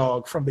Junkyard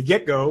Dog from the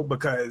get-go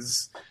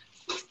because,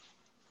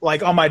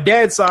 like, on my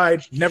dad's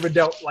side, never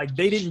dealt, like,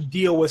 they didn't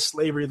deal with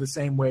slavery the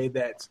same way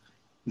that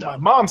my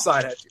mom's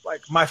side had to.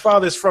 Like, my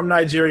father's from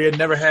Nigeria,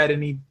 never had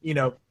any, you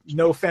know,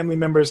 no family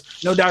members,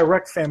 no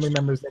direct family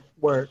members that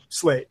were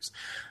slaves.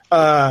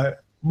 But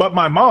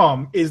my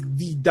mom is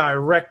the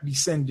direct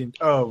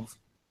descendant of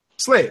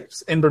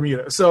slaves in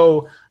Bermuda.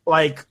 So,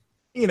 like,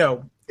 you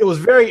know, it was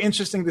very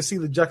interesting to see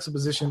the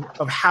juxtaposition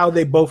of how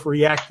they both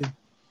reacted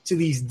to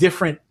these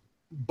different,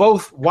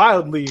 both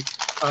wildly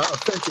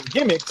offensive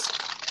gimmicks.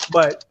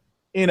 But,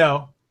 you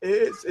know,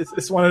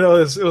 it's one of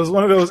those. It was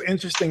one of those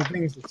interesting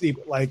things to see.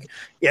 But, like,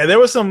 yeah, there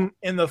was some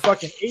in the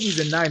fucking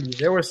 80s and 90s.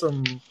 There were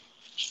some,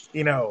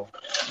 you know.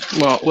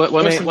 Well, let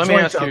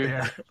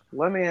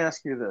me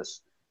ask you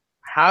this.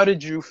 How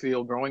did you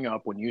feel growing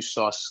up when you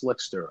saw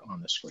Slickster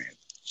on the screen?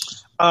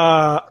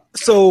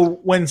 So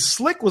when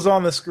Slick was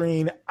on the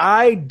screen,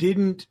 I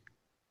didn't.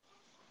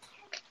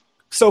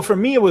 So for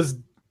me, it was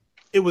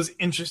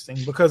interesting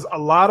because a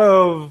lot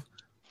of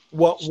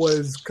what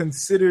was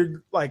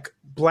considered like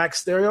black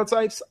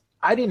stereotypes,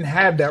 I didn't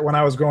have that when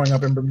I was growing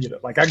up in Bermuda.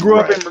 Like I grew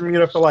up in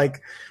Bermuda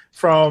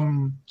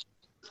from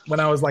when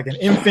I was like an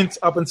infant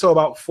up until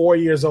about 4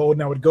 years old,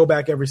 and I would go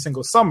back every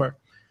single summer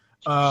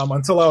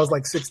until I was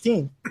like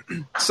 16.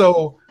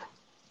 So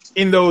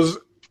in those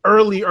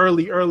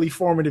early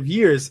formative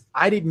years,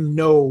 I didn't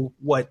know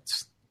what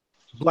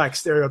black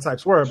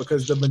stereotypes were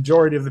because the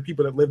majority of the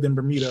people that lived in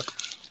Bermuda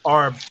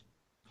are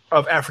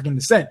of African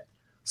descent.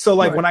 So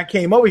like when I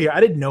came over here, I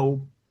didn't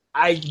know.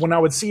 When I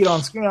would see it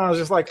on screen, I was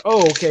just like,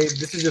 oh, okay,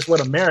 this is just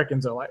what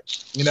Americans are like,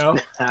 you know?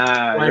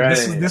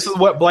 This is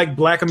what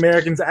black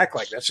Americans act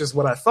like. That's just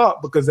what I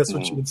thought because that's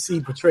what you would see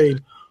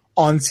portrayed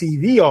on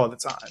TV all the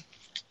time.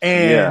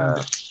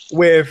 And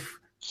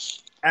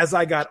as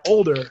I got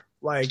older,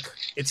 like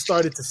it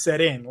started to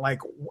set in. Like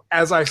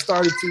as I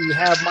started to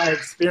have my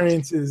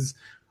experiences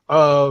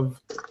of,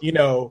 you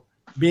know,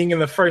 being in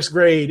the first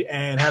grade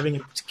and having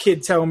a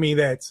kid tell me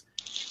that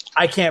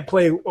I can't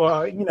play, you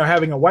know,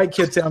 having a white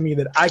kid tell me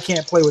that I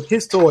can't play with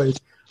his toys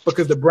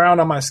because the brown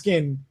on my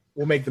skin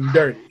will make them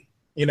dirty.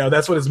 You know,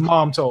 that's what his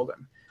mom told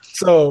him.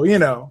 So, you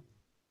know,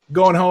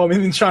 going home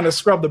and then trying to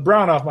scrub the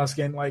brown off my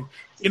skin. Like,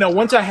 you know,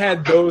 once I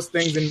had those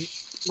things and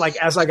like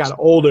as I got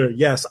older,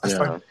 yes,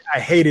 I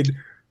hated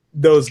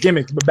those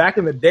gimmicks. But back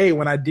in the day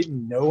when I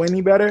didn't know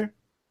any better,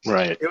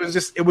 right, it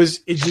just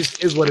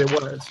is what it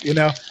was, you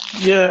know.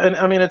 Yeah, and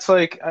I mean it's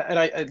like,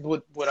 and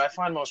what I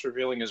find most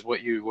revealing is what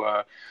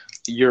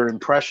your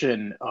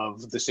impression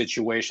of the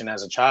situation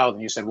as a child,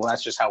 and you said, well,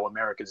 that's just how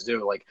Americans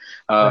do. Like,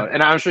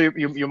 and I'm sure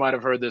you might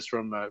have heard this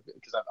from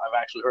because I've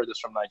actually heard this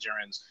from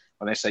Nigerians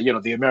when they say, you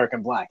know, the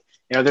American black.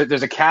 You know,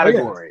 there's a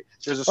category,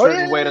 there's a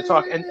certain way to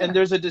talk, and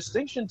there's a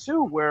distinction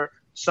too where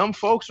some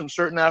folks from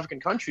certain African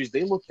countries,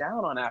 they look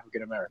down on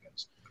African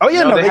Americans. Oh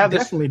yeah, you know, they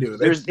definitely do.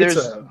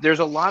 There's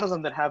a lot of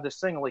them that have this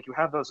thing, like you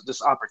have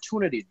this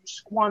opportunity, you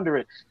squander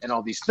it, and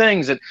all these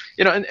things, and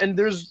you know, and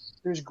there's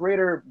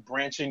greater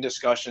branching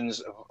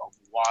discussions of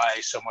why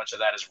so much of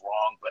that is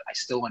wrong, but I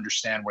still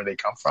understand where they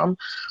come from.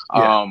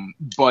 Yeah.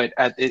 But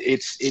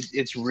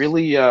it's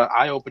really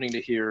eye opening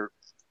to hear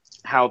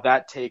how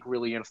that take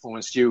really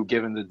influenced you,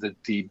 given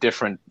the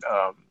different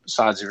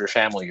sides of your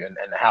family and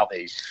how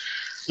they.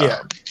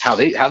 How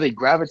they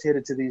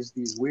gravitated to these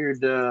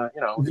weird, you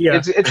know,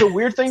 it's a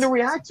weird thing to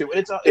react to.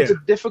 It's a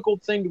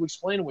difficult thing to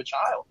explain to a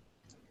child.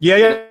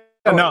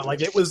 No,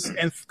 like it was,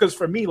 and because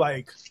for me,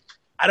 like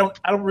I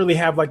don't really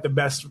have like the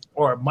best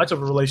or much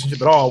of a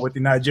relationship at all with the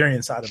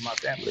Nigerian side of my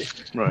family.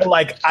 Right. But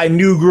like I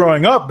knew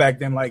growing up back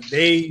then, like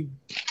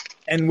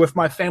and with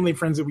my family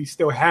friends that we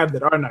still have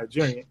that are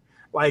Nigerian,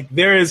 like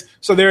there is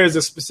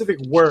a specific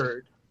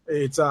word.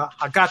 It's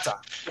Hakata.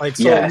 Like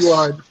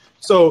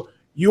so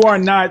you are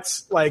not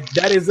like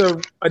that is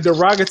a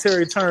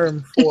derogatory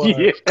term for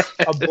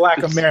a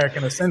Black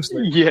American,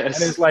 essentially.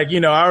 Yes. And it's like,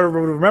 I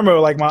remember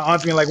like my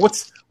aunt being like,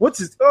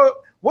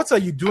 what are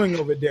you doing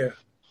over there?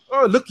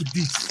 Oh, look at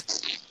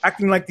this,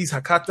 acting like these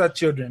Hakata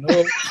children.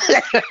 Oh.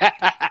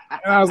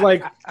 And I was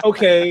like,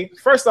 okay,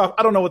 first off,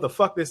 I don't know what the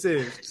fuck this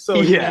is, so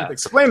you have to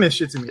explain this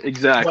shit to me.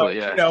 Exactly.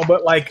 But,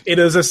 but like it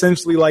is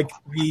essentially like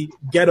the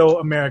ghetto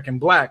American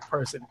Black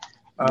person.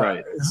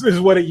 Right. This is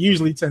what it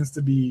usually tends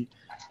to be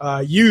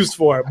used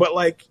for. But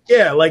like,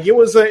 it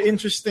was an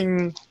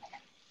interesting,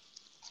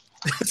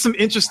 some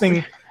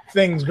interesting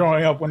things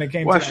growing up when it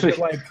came to actually, that.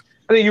 Like,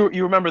 I think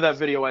you remember that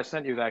video I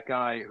sent you, that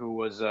guy who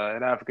was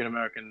an African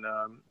American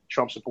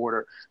Trump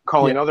supporter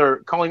calling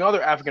other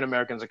African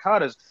Americans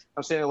Akatas.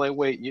 I'm saying like,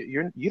 wait,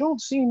 you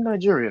don't seem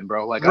Nigerian,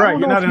 bro. Like, right,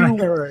 I don't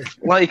know right.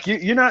 Like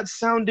you're not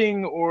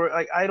sounding, or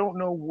like I don't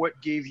know what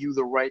gave you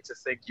the right to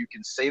think you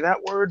can say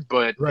that word,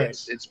 but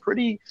it's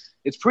pretty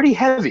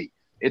heavy.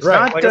 It's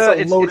not like it's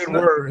a loaded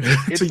word.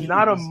 It's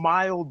not a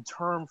mild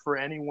term for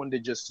anyone to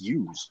just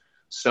use.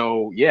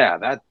 So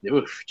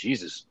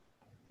Jesus,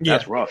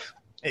 that's rough.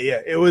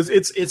 Yeah,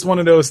 it's one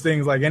of those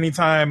things. Like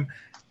anytime,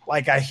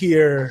 like I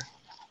hear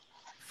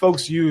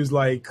folks use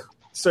like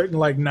certain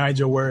like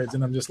Niger words,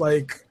 and I'm just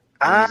like,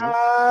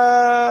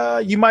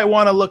 you might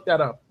want to look that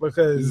up,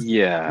 because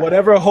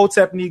whatever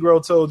Hotep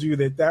Negro told you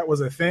that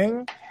was a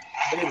thing,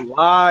 they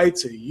lied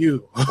to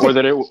you, or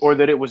that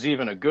it was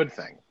even a good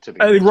thing to be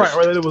right,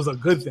 or that it was a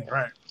good thing,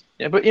 right?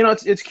 Yeah, but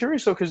it's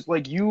curious though, because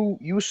like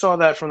you saw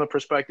that from the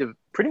perspective,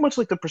 pretty much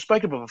like the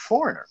perspective of a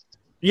foreigner.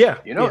 Yeah,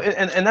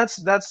 and that's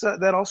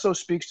that also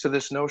speaks to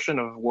this notion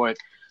of what,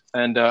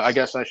 and I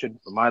guess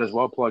might as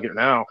well plug it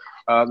now.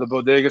 The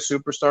Bodega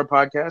Superstar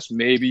podcast.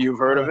 Maybe you've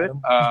heard of it.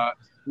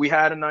 We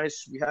had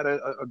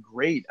a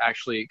great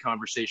actually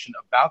conversation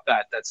about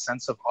that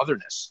sense of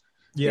otherness.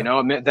 Yeah.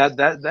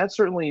 That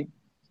certainly,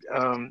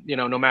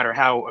 no matter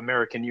how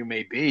American you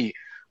may be,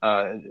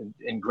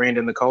 ingrained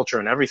in the culture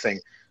and everything,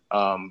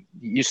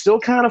 you still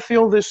kind of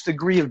feel this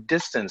degree of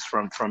distance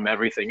from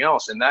everything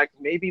else, and that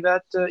you think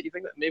that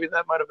maybe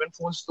that might have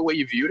influenced the way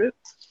you viewed it.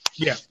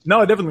 Yeah,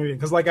 no, it definitely did,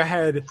 because like I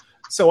had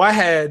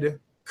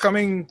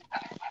coming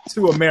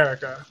to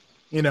America,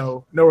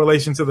 no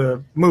relation to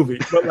the movie,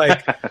 but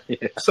like,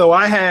 so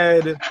I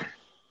had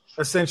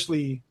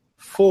essentially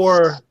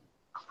 4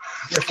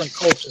 different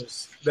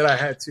cultures that I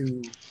had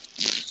to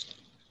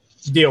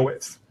deal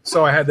with.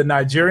 So I had the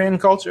Nigerian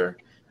culture,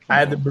 I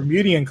had the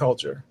Bermudian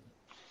culture,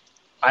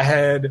 I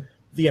had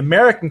the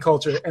American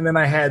culture, and then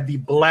I had the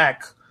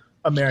Black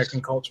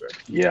American culture.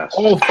 Yes.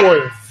 All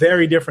 4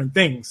 very different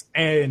things.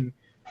 And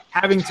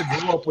having to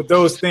grow up with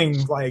those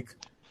things, like,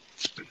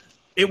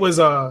 it was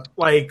a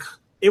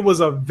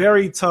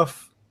very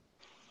tough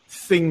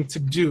thing to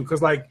do.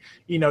 Because, like,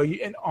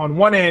 on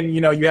one end,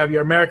 you have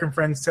your American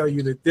friends tell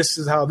you that this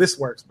is how this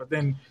works. But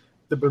then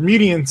the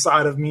Bermudian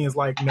side of me is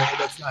like, no,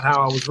 that's not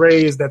how I was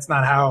raised. That's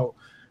not how,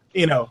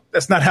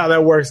 that's not how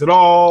that works at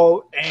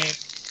all. And,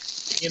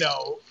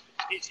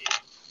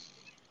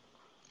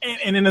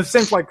 and in a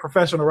sense, like,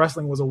 professional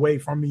wrestling was a way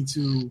for me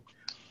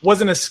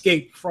was an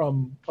escape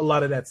from a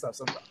lot of that stuff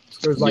sometimes.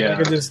 Because like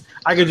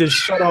I could just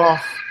shut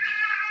off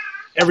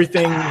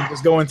everything and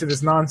just go into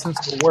this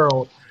nonsensical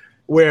world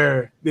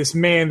where this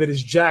man that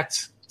is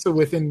jacked to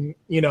within,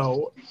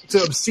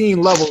 to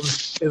obscene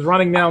levels is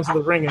running down to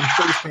the ring in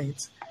face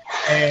paint,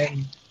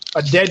 and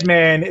a dead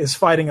man is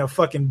fighting a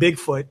fucking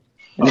Bigfoot.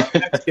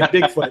 Mexican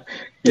Bigfoot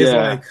is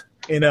like,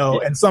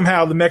 and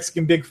somehow the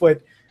Mexican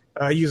Bigfoot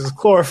uses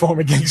chloroform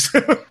against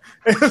him.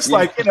 It's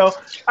like,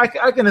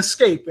 I can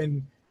escape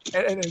and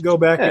go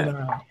back and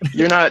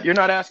you're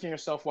not asking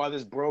yourself why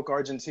this broke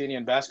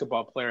Argentinian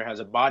basketball player has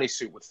a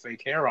bodysuit with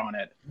fake hair on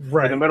it in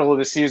the middle of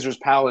the Caesar's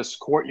Palace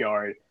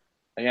courtyard,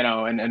 and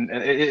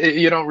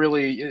you don't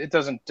really, it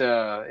doesn't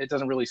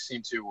really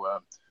seem to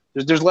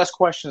there's less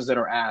questions that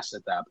are asked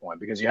at that point,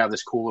 because you have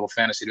this cool little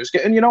fantasy to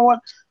escape. And you know what,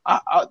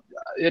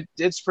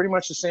 it's pretty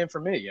much the same for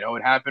me.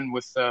 It happened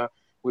with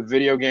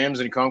video games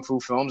and kung fu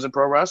films and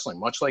pro wrestling,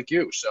 much like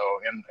you. So,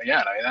 and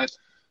yeah,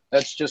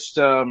 that's just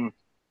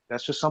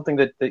something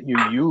that you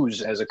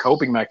use as a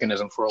coping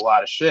mechanism for a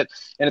lot of shit.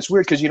 And it's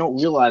weird because you don't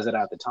realize it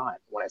at the time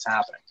when it's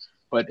happening.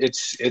 But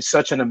it's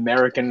such an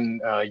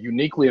American,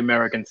 uniquely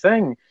American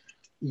thing.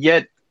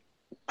 Yet,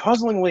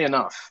 puzzlingly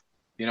enough,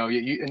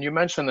 you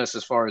mentioned this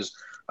as far as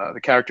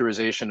the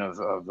characterization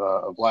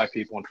of Black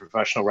people in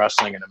professional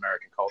wrestling and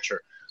American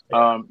culture.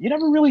 You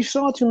never really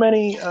saw too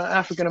many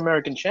African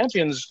American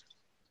champions.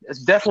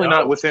 It's definitely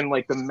not within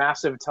like the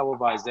massive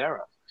televised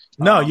era.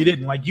 No, you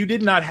didn't. Like, you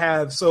did not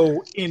have,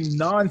 so in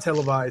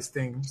non-televised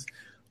things,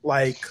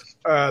 like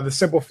the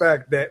simple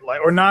fact that,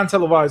 like, or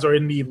non-televised, or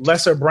in the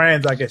lesser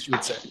brands, I guess you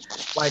would say,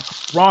 like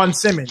Ron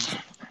Simmons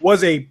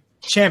was a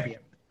champion,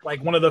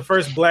 like one of the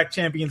first Black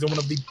champions and one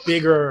of the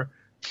bigger,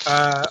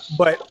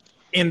 but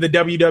in the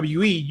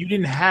WWE, you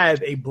didn't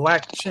have a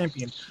Black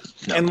champion.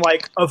 No. And,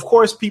 like, of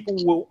course, people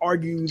will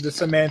argue the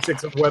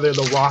semantics of whether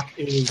The Rock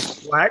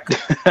is Black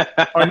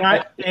or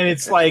not. And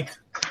it's like,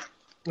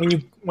 when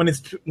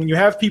you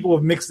have people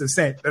of mixed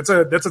descent, that's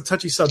a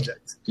touchy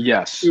subject.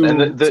 Yes,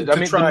 and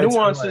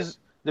the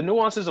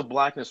nuances of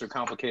blackness are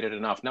complicated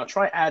enough. Now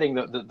try adding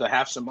the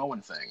half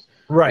Samoan thing,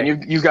 right?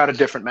 And you got a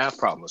different math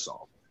problem to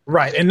solve,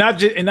 right? And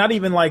not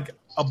even like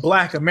a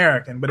black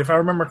American, but if I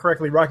remember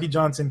correctly, Rocky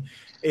Johnson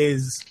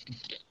is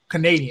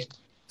Canadian,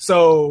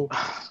 so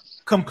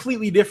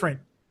completely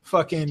different.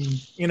 Fucking,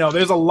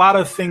 there's a lot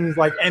of things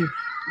like, and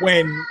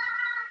when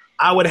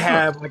I would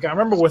have like, I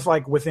remember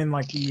within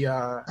like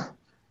the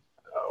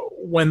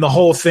when the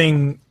whole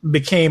thing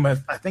became I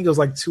think it was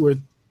like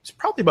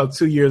probably about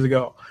 2 years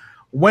ago,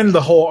 when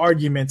the whole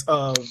argument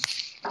of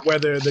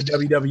whether the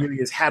WWE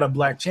has had a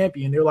black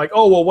champion, they're like,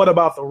 oh well, what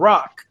about The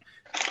Rock?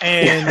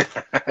 And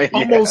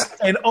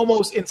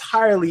almost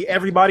entirely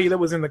everybody that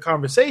was in the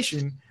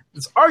conversation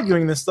that's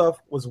arguing this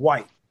stuff was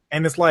white,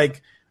 and it's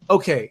like,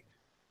 okay,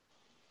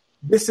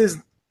 this is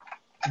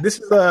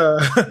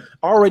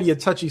already a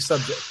touchy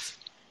subject,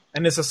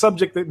 and it's a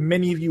subject that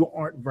many of you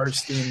aren't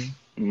versed in.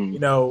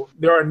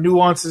 There are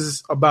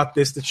nuances about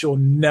this that you'll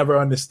never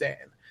understand.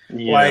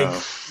 Yeah.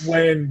 Like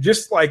when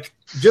just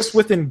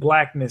within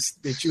blackness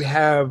that you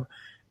have,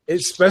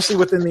 especially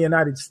within the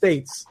United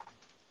States,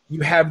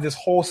 you have this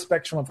whole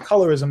spectrum of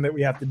colorism that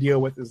we have to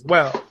deal with as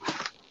well.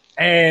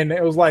 And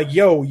it was like,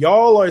 yo,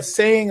 y'all are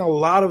saying a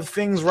lot of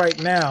things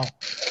right now,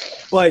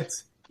 but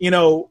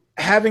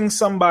having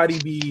somebody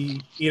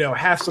be,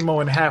 half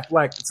Samoan, half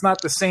black, it's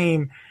not the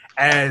same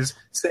as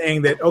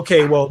saying that,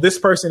 okay, well, this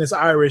person is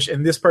Irish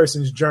and this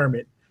person's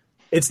German.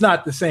 It's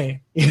not the same.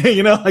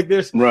 Like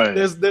there's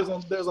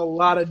a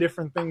lot of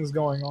different things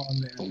going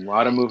on there. A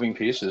lot of moving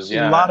pieces,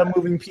 yeah. A lot of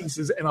moving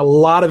pieces and a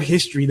lot of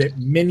history that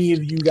many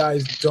of you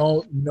guys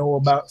don't know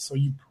about. So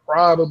you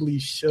probably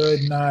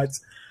should not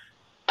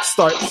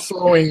start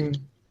throwing,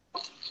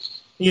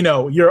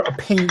 your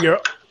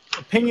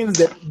opinions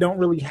that don't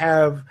really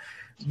have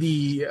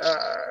the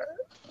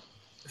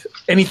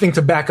anything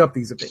to back up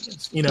these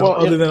opinions,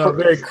 other than a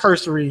very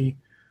cursory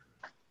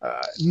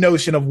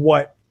notion of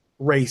what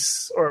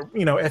race or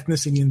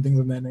ethnicity and things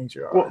of that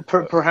nature are.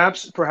 Well,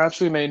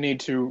 perhaps we may need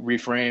to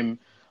reframe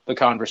the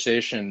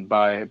conversation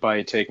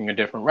by taking a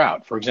different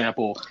route. For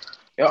example,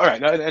 all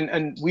right,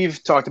 and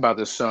we've talked about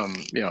this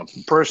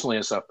personally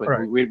and stuff, but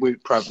right.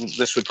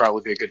 This would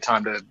probably be a good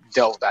time to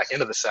delve back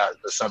into the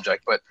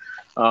subject. But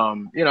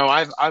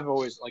I've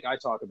always, like, I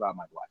talk about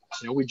my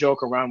blackness. We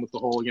joke around with the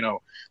whole,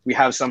 we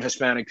have some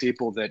Hispanic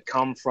people that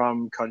come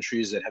from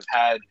countries that have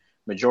had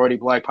majority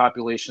black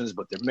populations,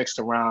 but they're mixed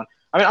around.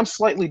 I mean, I'm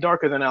slightly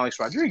darker than Alex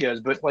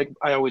Rodriguez, but like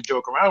I always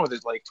joke around with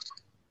it, like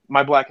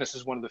my blackness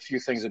is one of the few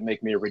things that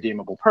make me a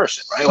redeemable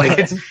person, right?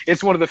 Like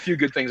it's one of the few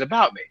good things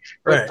about me.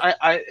 But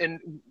right. And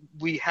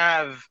we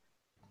have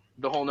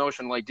the whole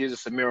notion, like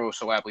Jesus Samiro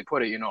so aptly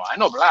put it, I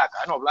know black.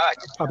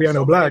 Papi, I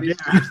know black. Yeah.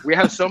 We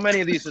have so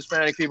many of these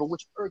Hispanic people,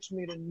 which irks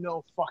me to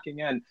no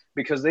fucking end,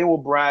 because they will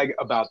brag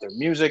about their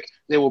music.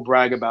 They will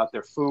brag about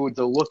their food.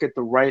 They'll look at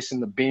the rice and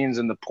the beans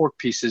and the pork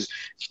pieces.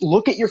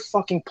 Look at your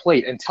fucking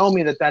plate and tell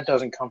me that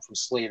doesn't come from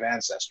slave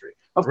ancestry.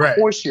 Of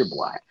course you're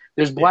black.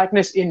 There's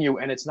blackness in you,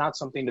 and it's not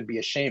something to be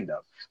ashamed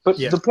of. But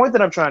the point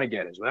that I'm trying to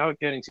get is, without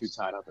getting too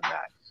tied up in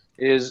that,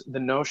 is the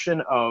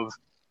notion of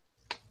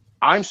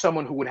I'm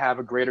someone who would have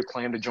a greater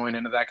claim to join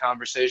into that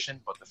conversation,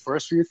 but the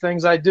first few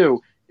things I do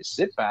is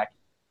sit back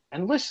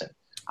and listen.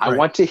 I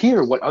want to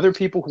hear what other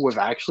people who have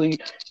actually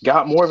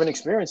got more of an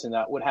experience in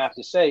that would have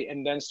to say,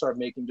 and then start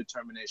making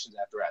determinations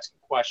after asking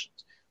questions.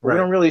 Right. We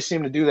don't really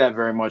seem to do that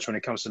very much when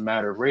it comes to the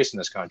matter of race in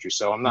this country,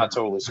 so I'm not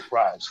totally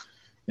surprised.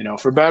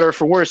 For better or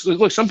for worse,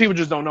 look, some people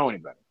just don't know any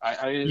better.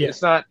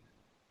 It's not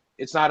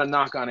a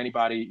knock on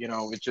anybody.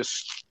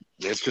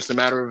 It's just a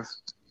matter of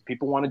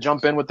people want to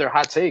jump in with their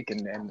hot take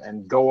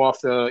and go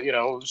off the,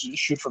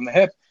 shoot from the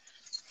hip.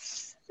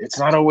 It's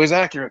not always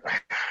accurate.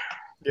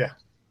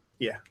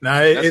 Yeah.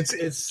 No, it's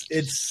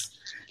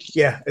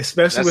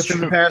especially within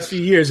the past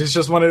few years. It's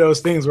just one of those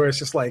things where it's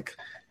just like,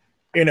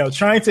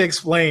 trying to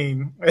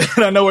explain.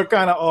 And I know we're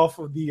kind of off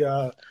of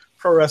the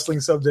pro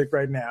wrestling subject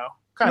right now.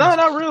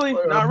 Not really.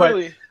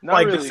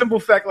 The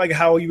simple fact, like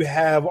how you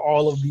have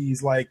all of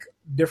these like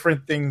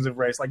different things of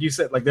race, like you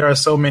said, like there are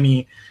so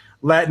many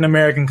Latin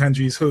American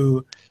countries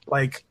who,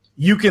 like,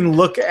 you can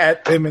look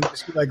at them and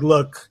just be like,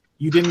 look,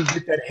 you didn't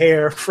get that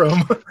hair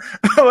from,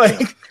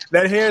 like,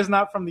 that hair is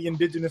not from the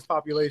indigenous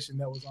population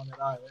that was on that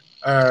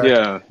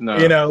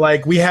island.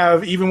 Like we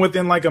have, even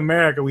within like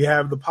America, we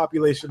have the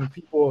population of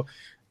people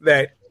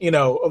that,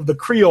 of the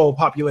Creole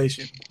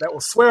population that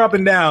will swear up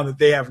and down that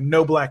they have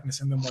no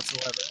blackness in them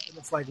whatsoever. And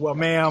it's like, well,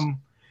 ma'am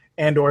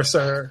and or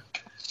sir,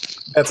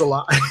 that's a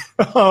lie.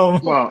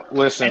 Well,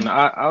 listen,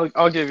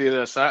 I'll give you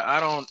this. I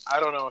don't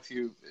know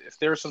if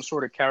there's some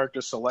sort of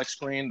character select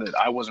screen that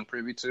I wasn't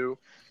privy to.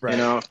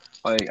 Right.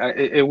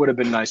 It would have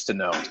been nice to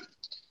know.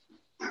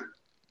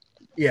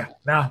 Yeah,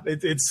 no,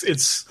 it's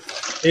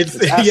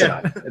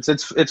yeah,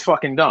 it's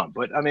fucking dumb.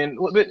 But I mean,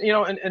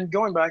 and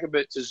going back a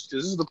bit, this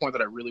is the point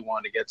that I really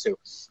wanted to get to.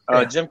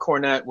 Jim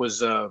Cornette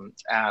was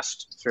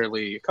asked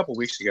a couple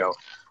weeks ago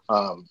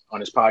on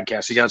his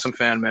podcast. He got some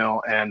fan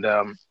mail, and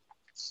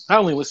I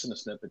only listen to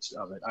snippets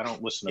of it. I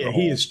don't listen to the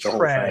whole. He is the whole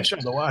trash thing.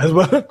 otherwise.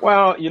 But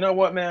Well, you know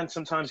what, man?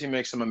 Sometimes he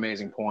makes some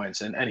amazing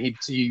points, and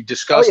he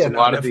discussed a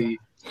lot of the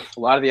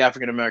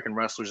African American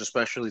wrestlers,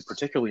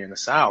 particularly in the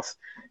South.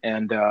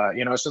 And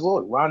so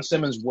look, Ron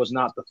Simmons was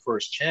not the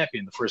first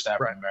champion, the first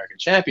African American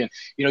champion.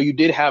 You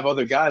did have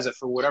other guys that,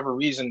 for whatever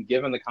reason,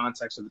 given the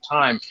context of the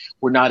time,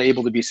 were not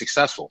able to be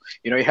successful.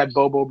 You had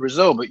Bobo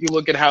Brazil, but you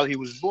look at how he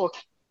was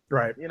booked.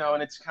 Right.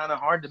 And it's kind of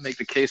hard to make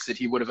the case that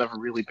he would have ever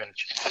really been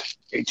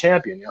a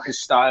champion. His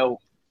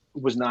style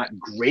was not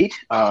great.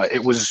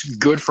 It was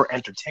good for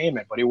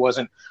entertainment, but he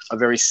wasn't a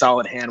very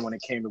solid hand when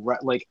it came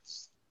to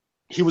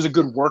he was a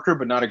good worker,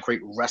 but not a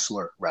great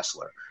wrestler.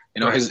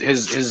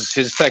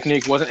 His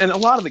technique wasn't, and a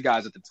lot of the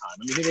guys at the time.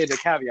 I mean, he made the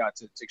caveat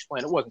to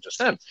explain it wasn't just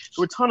him.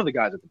 There were a ton of the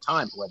guys at the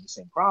time who had the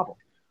same problem.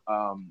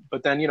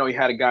 But then he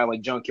had a guy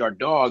like Junkyard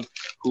Dog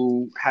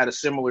who had a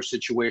similar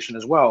situation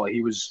as well.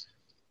 He was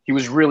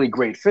really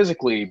great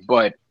physically,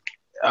 but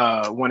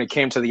when it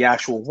came to the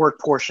actual work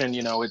portion,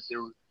 he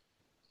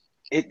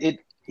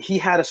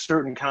had a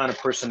certain kind of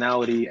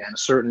personality and a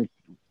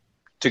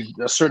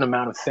certain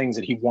amount of things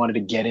that he wanted to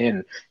get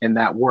in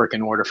that work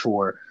in order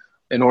for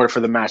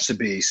the match to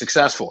be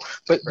successful.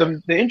 But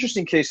the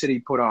interesting case that he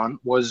put on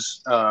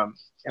was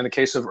in the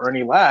case of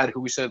Ernie Ladd,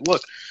 who we said,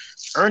 look,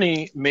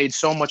 Ernie made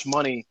so much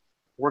money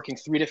working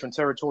 3 different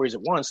territories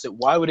at once that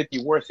why would it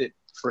be worth it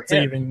for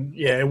him?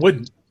 It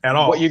wouldn't at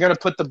all. What, you're going to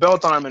put the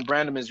belt on him and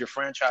brand him as your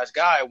franchise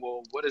guy?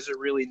 Well, what does it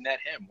really net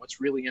him? What's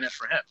really in it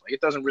for him? Like,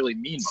 it doesn't really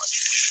mean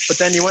much. But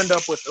then you end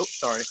up with,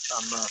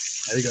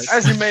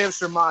 as you may have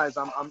surmised,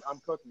 I'm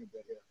cooking a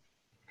bit here.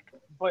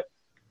 But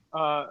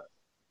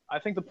I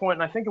think the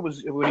point, and I think it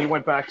was when he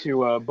went back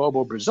to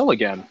Bobo Brazil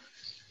again,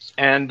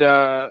 and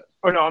it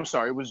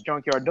was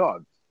Junkyard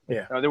Dog.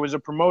 Yeah. There was a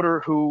promoter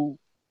who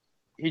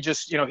he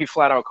just, he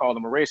flat out called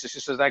him a racist. He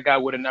says that guy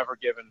would have never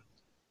given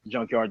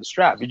Junkyard the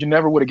strap. You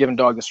never would have given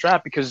Dog the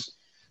strap because,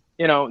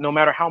 no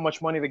matter how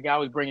much money the guy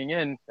was bringing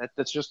in,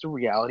 that's just the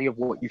reality of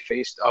what you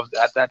faced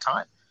at that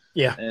time.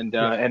 Yeah. And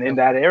in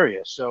that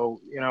area.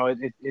 So,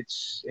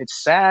 it's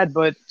sad,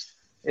 but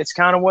it's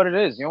kind of what it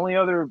is. The only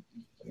other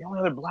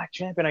black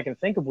champion I can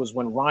think of was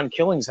when Ron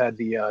Killings had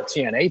the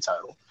TNA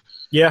title.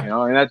 Yeah.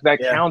 And that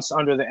counts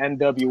under the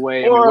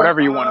NWA,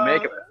 whatever you want to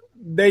make of it.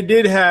 They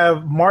did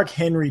have Mark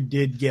Henry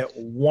did get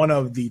one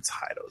of the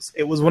titles.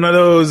 It was one of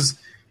those.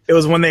 It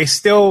was when they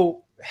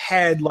still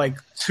had like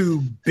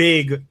 2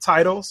 big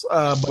titles,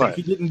 but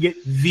he didn't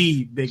get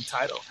the big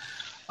title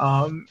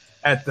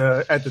at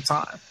the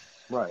time.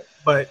 Right.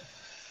 But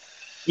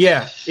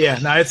yeah.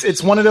 Now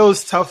it's one of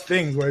those tough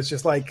things where it's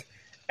just like,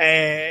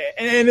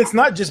 and it's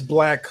not just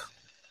black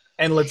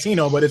and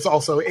Latino, but it's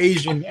also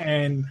Asian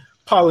and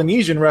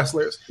Polynesian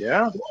wrestlers.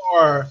 Yeah. Who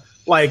are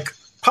like.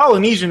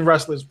 Polynesian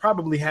wrestlers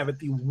probably have it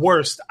the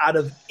worst out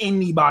of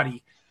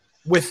anybody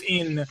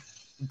within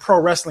pro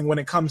wrestling when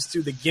it comes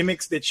to the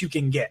gimmicks that you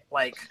can get.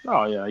 Like,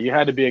 oh yeah, you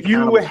had to be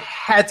accountable. You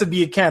had to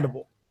be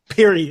accountable.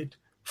 Period.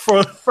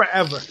 For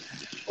forever.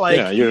 Like,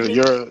 yeah,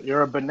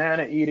 you're a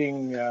banana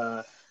eating.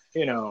 You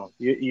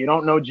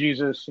don't know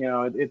Jesus.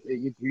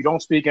 You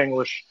don't speak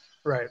English.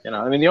 Right.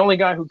 I mean, the only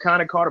guy who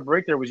kind of caught a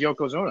break there was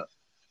Yokozuna.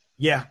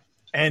 Yeah.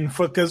 And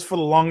because for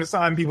the longest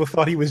time people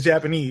thought he was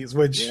Japanese,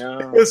 which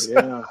was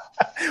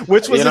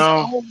his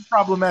own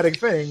problematic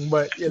thing.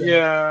 But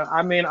yeah,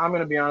 I mean, I'm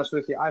going to be honest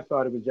with you. I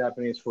thought he was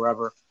Japanese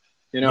forever.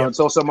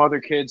 Until some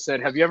other kid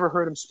said, "Have you ever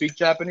heard him speak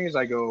Japanese?"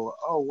 I go,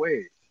 "Oh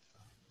wait,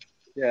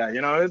 yeah,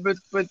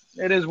 but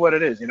it is what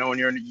it is. When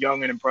you're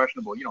young and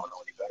impressionable, you don't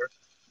know any better."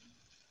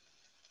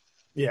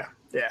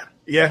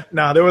 Yeah.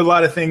 No, there were a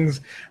lot of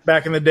things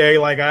back in the day.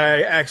 Like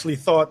I actually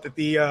thought that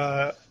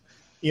the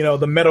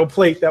the metal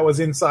plate that was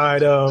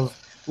inside of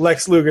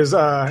Lex Luger's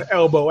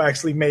elbow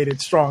actually made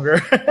it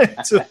stronger.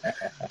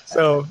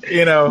 So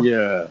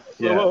there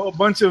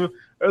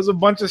was a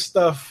bunch of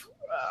stuff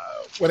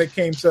when it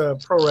came to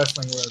pro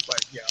wrestling where it's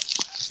like,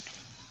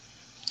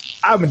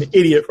 I'm an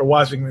idiot for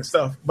watching this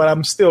stuff, but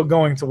I'm still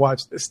going to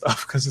watch this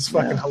stuff because it's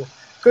fucking hilarious.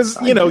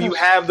 Because you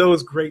have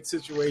those great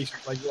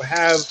situations. Like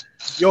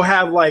you'll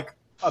have like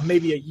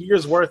maybe a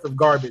year's worth of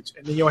garbage,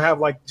 and then you'll have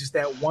like just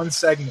that one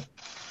segment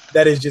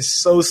that is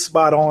just so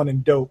spot on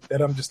and dope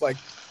that I'm just like,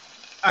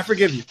 I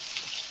forgive you.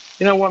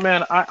 You know what,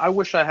 man? I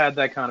wish I had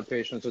that kind of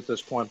patience at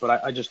this point,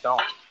 but I just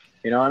don't.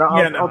 And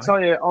I'll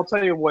tell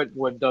you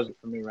what does it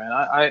for me,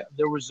 man.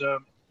 There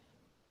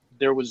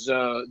was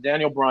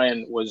Daniel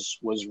Bryan was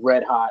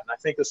red hot, and I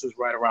think this was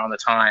right around the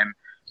time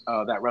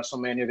that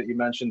WrestleMania that you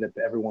mentioned that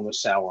everyone was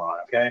sour on.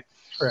 Okay,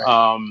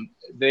 right.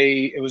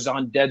 It was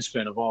on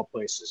Deadspin of all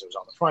places. It was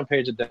on the front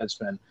page of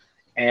Deadspin,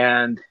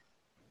 and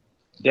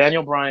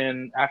Daniel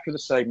Bryan, after the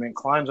segment,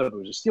 climbs up. It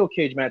was a steel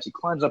cage match. He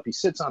climbs up. He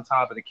sits on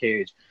top of the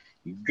cage.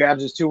 He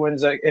grabs his 2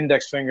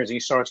 index fingers, and he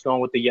starts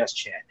going with the yes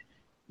chant.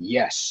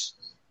 Yes,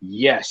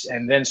 yes.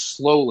 And then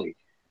slowly,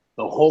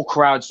 the whole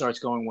crowd starts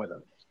going with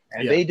him.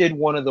 And they did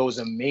one of those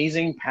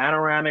amazing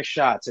panoramic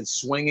shots. It's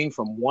swinging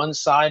from one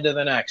side to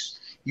the next.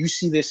 You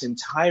see this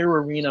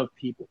entire arena of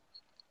people,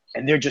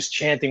 and they're just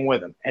chanting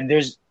with him. And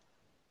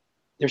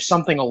there's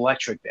something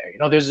electric there. You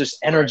know, there's this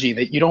energy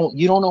that you don't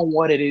know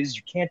what it is.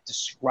 You can't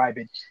describe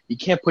it. You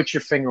can't put your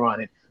finger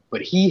on it.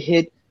 But he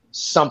hit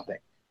something,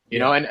 you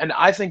know. And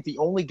I think the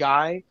only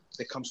guy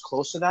that comes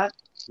close to that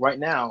right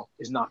now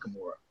is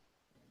Nakamura.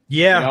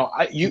 Yeah.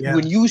 You know,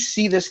 when you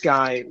see this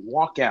guy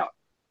walk out,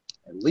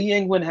 and Lee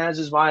England has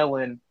his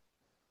violin,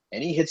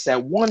 and he hits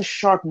that one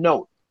sharp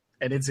note,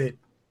 and it's it.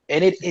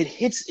 And it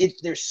hits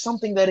it. There's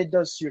something that it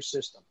does to your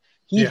system.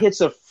 He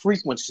hits a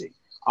frequency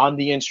on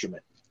the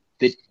instrument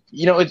that,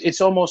 you know,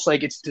 it's almost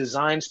like it's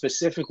designed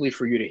specifically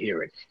for you to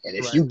hear it. And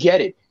if you get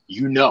it,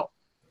 you know.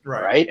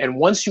 Right. And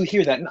once you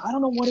hear that, and I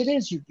don't know what it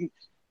is,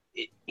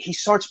 he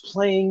starts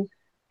playing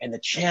and the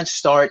chants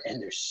start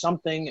and there's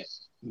something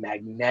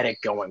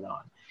magnetic going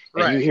on.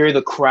 And you hear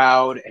the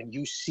crowd and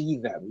you see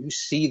them. You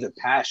see the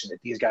passion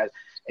that these guys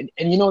 –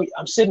 and you know,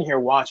 I'm sitting here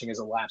watching as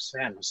a Laps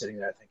fan. I'm sitting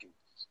there thinking,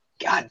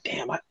 God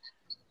damn,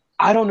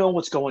 I don't know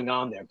what's going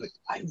on there, but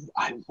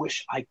I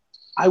wish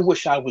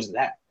I was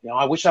that. You know,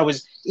 I wish I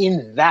was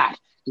in that.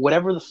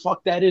 Whatever the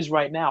fuck that is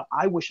right now,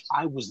 I wish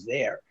I was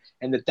there.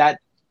 And that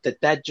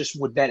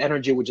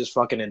energy would just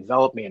fucking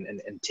envelop me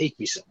and take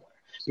me somewhere.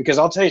 Because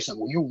I'll tell you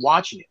something, when you're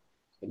watching it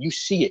and you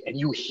see it and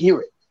you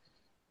hear it,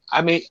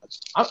 I mean,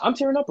 I'm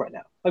tearing up right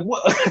now. Like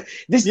what?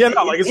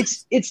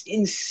 It's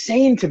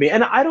insane to me.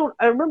 And I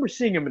remember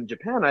seeing him in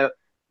Japan.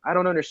 I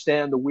don't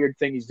understand the weird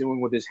thing he's doing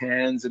with his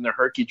hands and the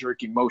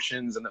herky-jerky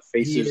motions and the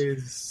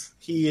faces.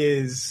 He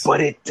is.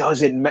 But it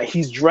doesn't matter.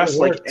 He's dressed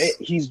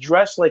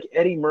like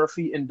Eddie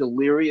Murphy in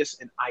Delirious,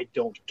 and I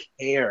don't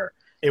care.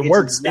 It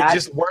works. It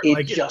just works.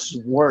 It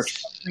just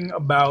works. Something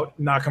about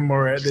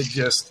Nakamura that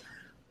just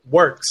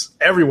works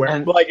everywhere.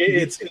 And like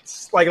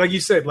it's like you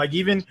said, like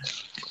even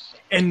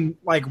and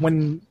like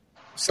when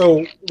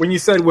you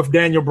said with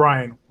Daniel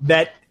Bryan,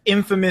 that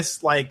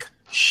infamous like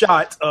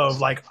shot of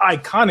like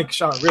iconic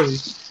shot really,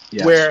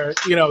 where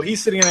you know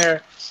he's sitting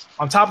there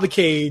on top of the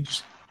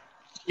cage,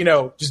 you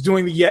know, just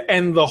doing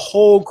and the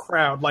whole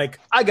crowd, like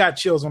I got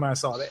chills when I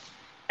saw that.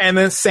 And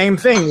then same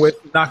thing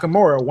with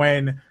Nakamura,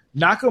 when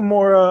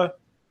Nakamura,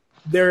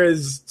 there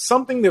is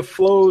something that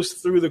flows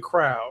through the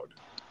crowd,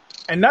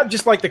 and not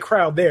just like the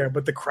crowd there,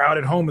 but the crowd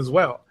at home as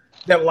well.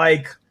 That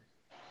like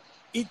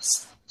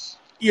it's,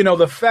 you know,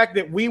 the fact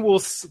that we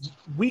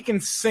can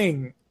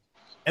sing,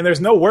 and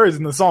there's no words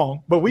in the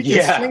song, but we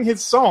can sing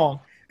his song,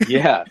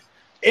 in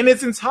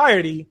its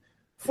entirety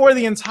for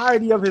the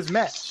entirety of his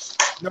match.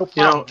 No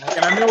problem. You know,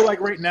 and I know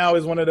like right now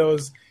is one of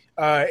those.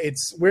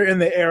 We're in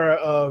the era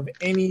of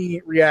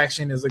any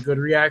reaction is a good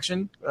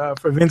reaction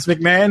for Vince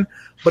McMahon,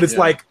 but it's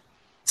like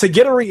to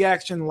get a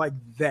reaction like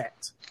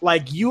that.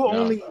 Like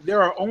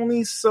there are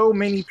only so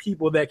many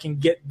people that can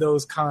get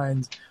those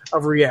kinds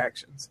of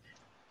reactions.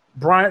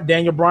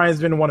 Daniel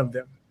Bryan's been one of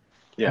them.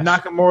 Yes.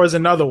 Nakamura's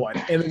another one.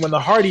 And when the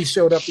Hardys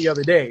showed up the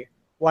other day,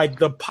 like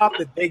the pop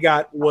that they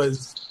got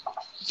was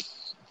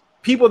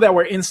people that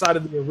were inside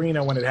of the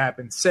arena when it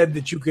happened said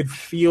that you could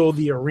feel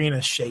the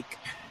arena shake.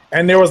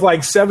 And there was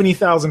like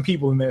 70,000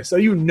 people in there. So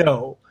it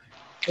was.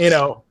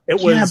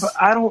 Yeah, but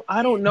I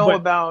don't know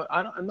about.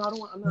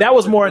 That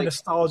was more a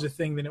nostalgia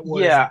thing than it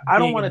was. Yeah, I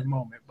don't want to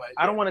moment, but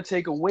I don't want to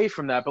take away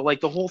from that. But like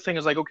the whole thing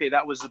is like, okay,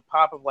 that was a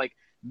pop of like,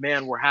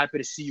 man, we're happy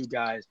to see you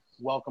guys.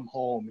 Welcome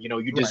home. You know,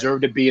 you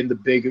deserve to be in the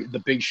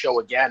big show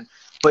again.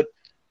 But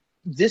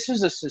this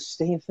is a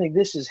sustained thing.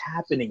 This is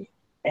happening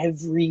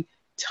every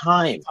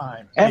time.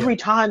 Every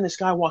time this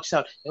guy walks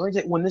out.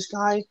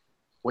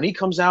 When he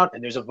comes out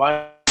and there's a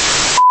vibe.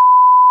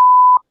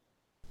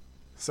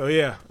 So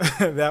yeah,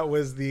 that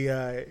was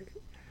the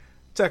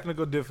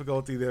technical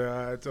difficulty that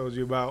I told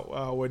you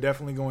about. We're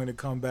definitely going to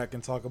come back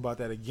and talk about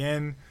that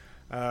again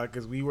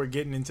because we were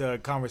getting into a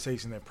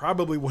conversation that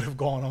probably would have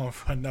gone on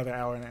for another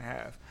hour and a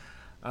half.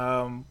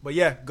 But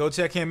yeah, go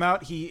check him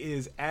out. He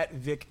is at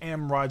Vic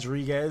M.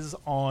 Rodriguez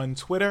on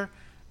Twitter,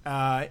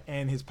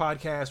 and his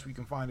podcast, we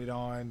can find it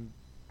on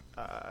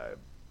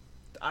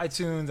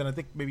iTunes and I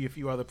think maybe a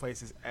few other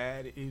places.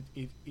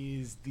 It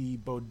is the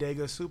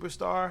Bodega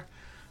Superstar.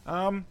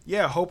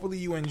 Hopefully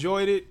you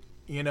enjoyed it.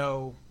 You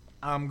know,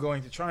 I'm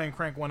going to try and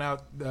crank one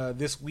out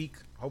this week.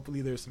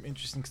 Hopefully there's some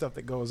interesting stuff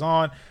that goes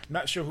on. I'm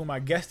not sure who my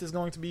guest is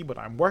going to be, but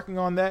I'm working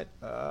on that.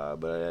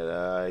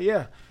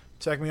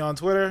 Check me on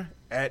Twitter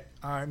at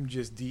I'm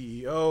just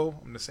DEO.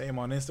 I'm the same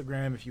on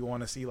Instagram if you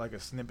want to see like a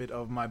snippet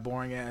of my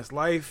boring ass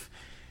life.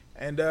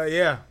 And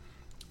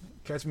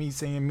catch me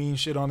saying mean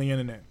shit on the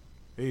internet.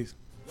 Peace.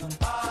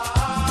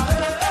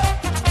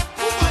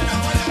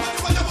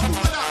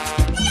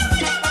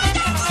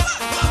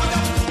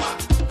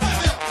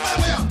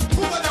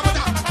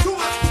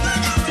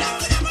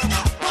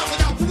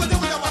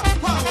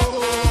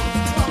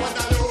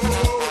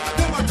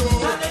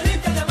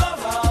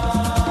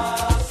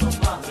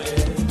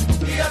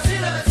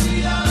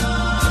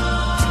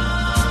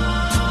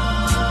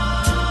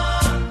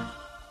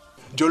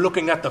 You're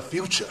looking at the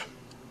future.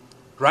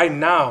 Right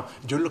now,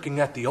 you're looking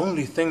at the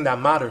only thing that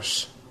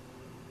matters.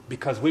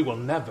 Because we will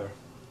never,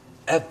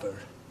 ever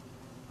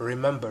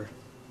remember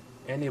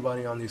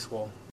anybody on this wall.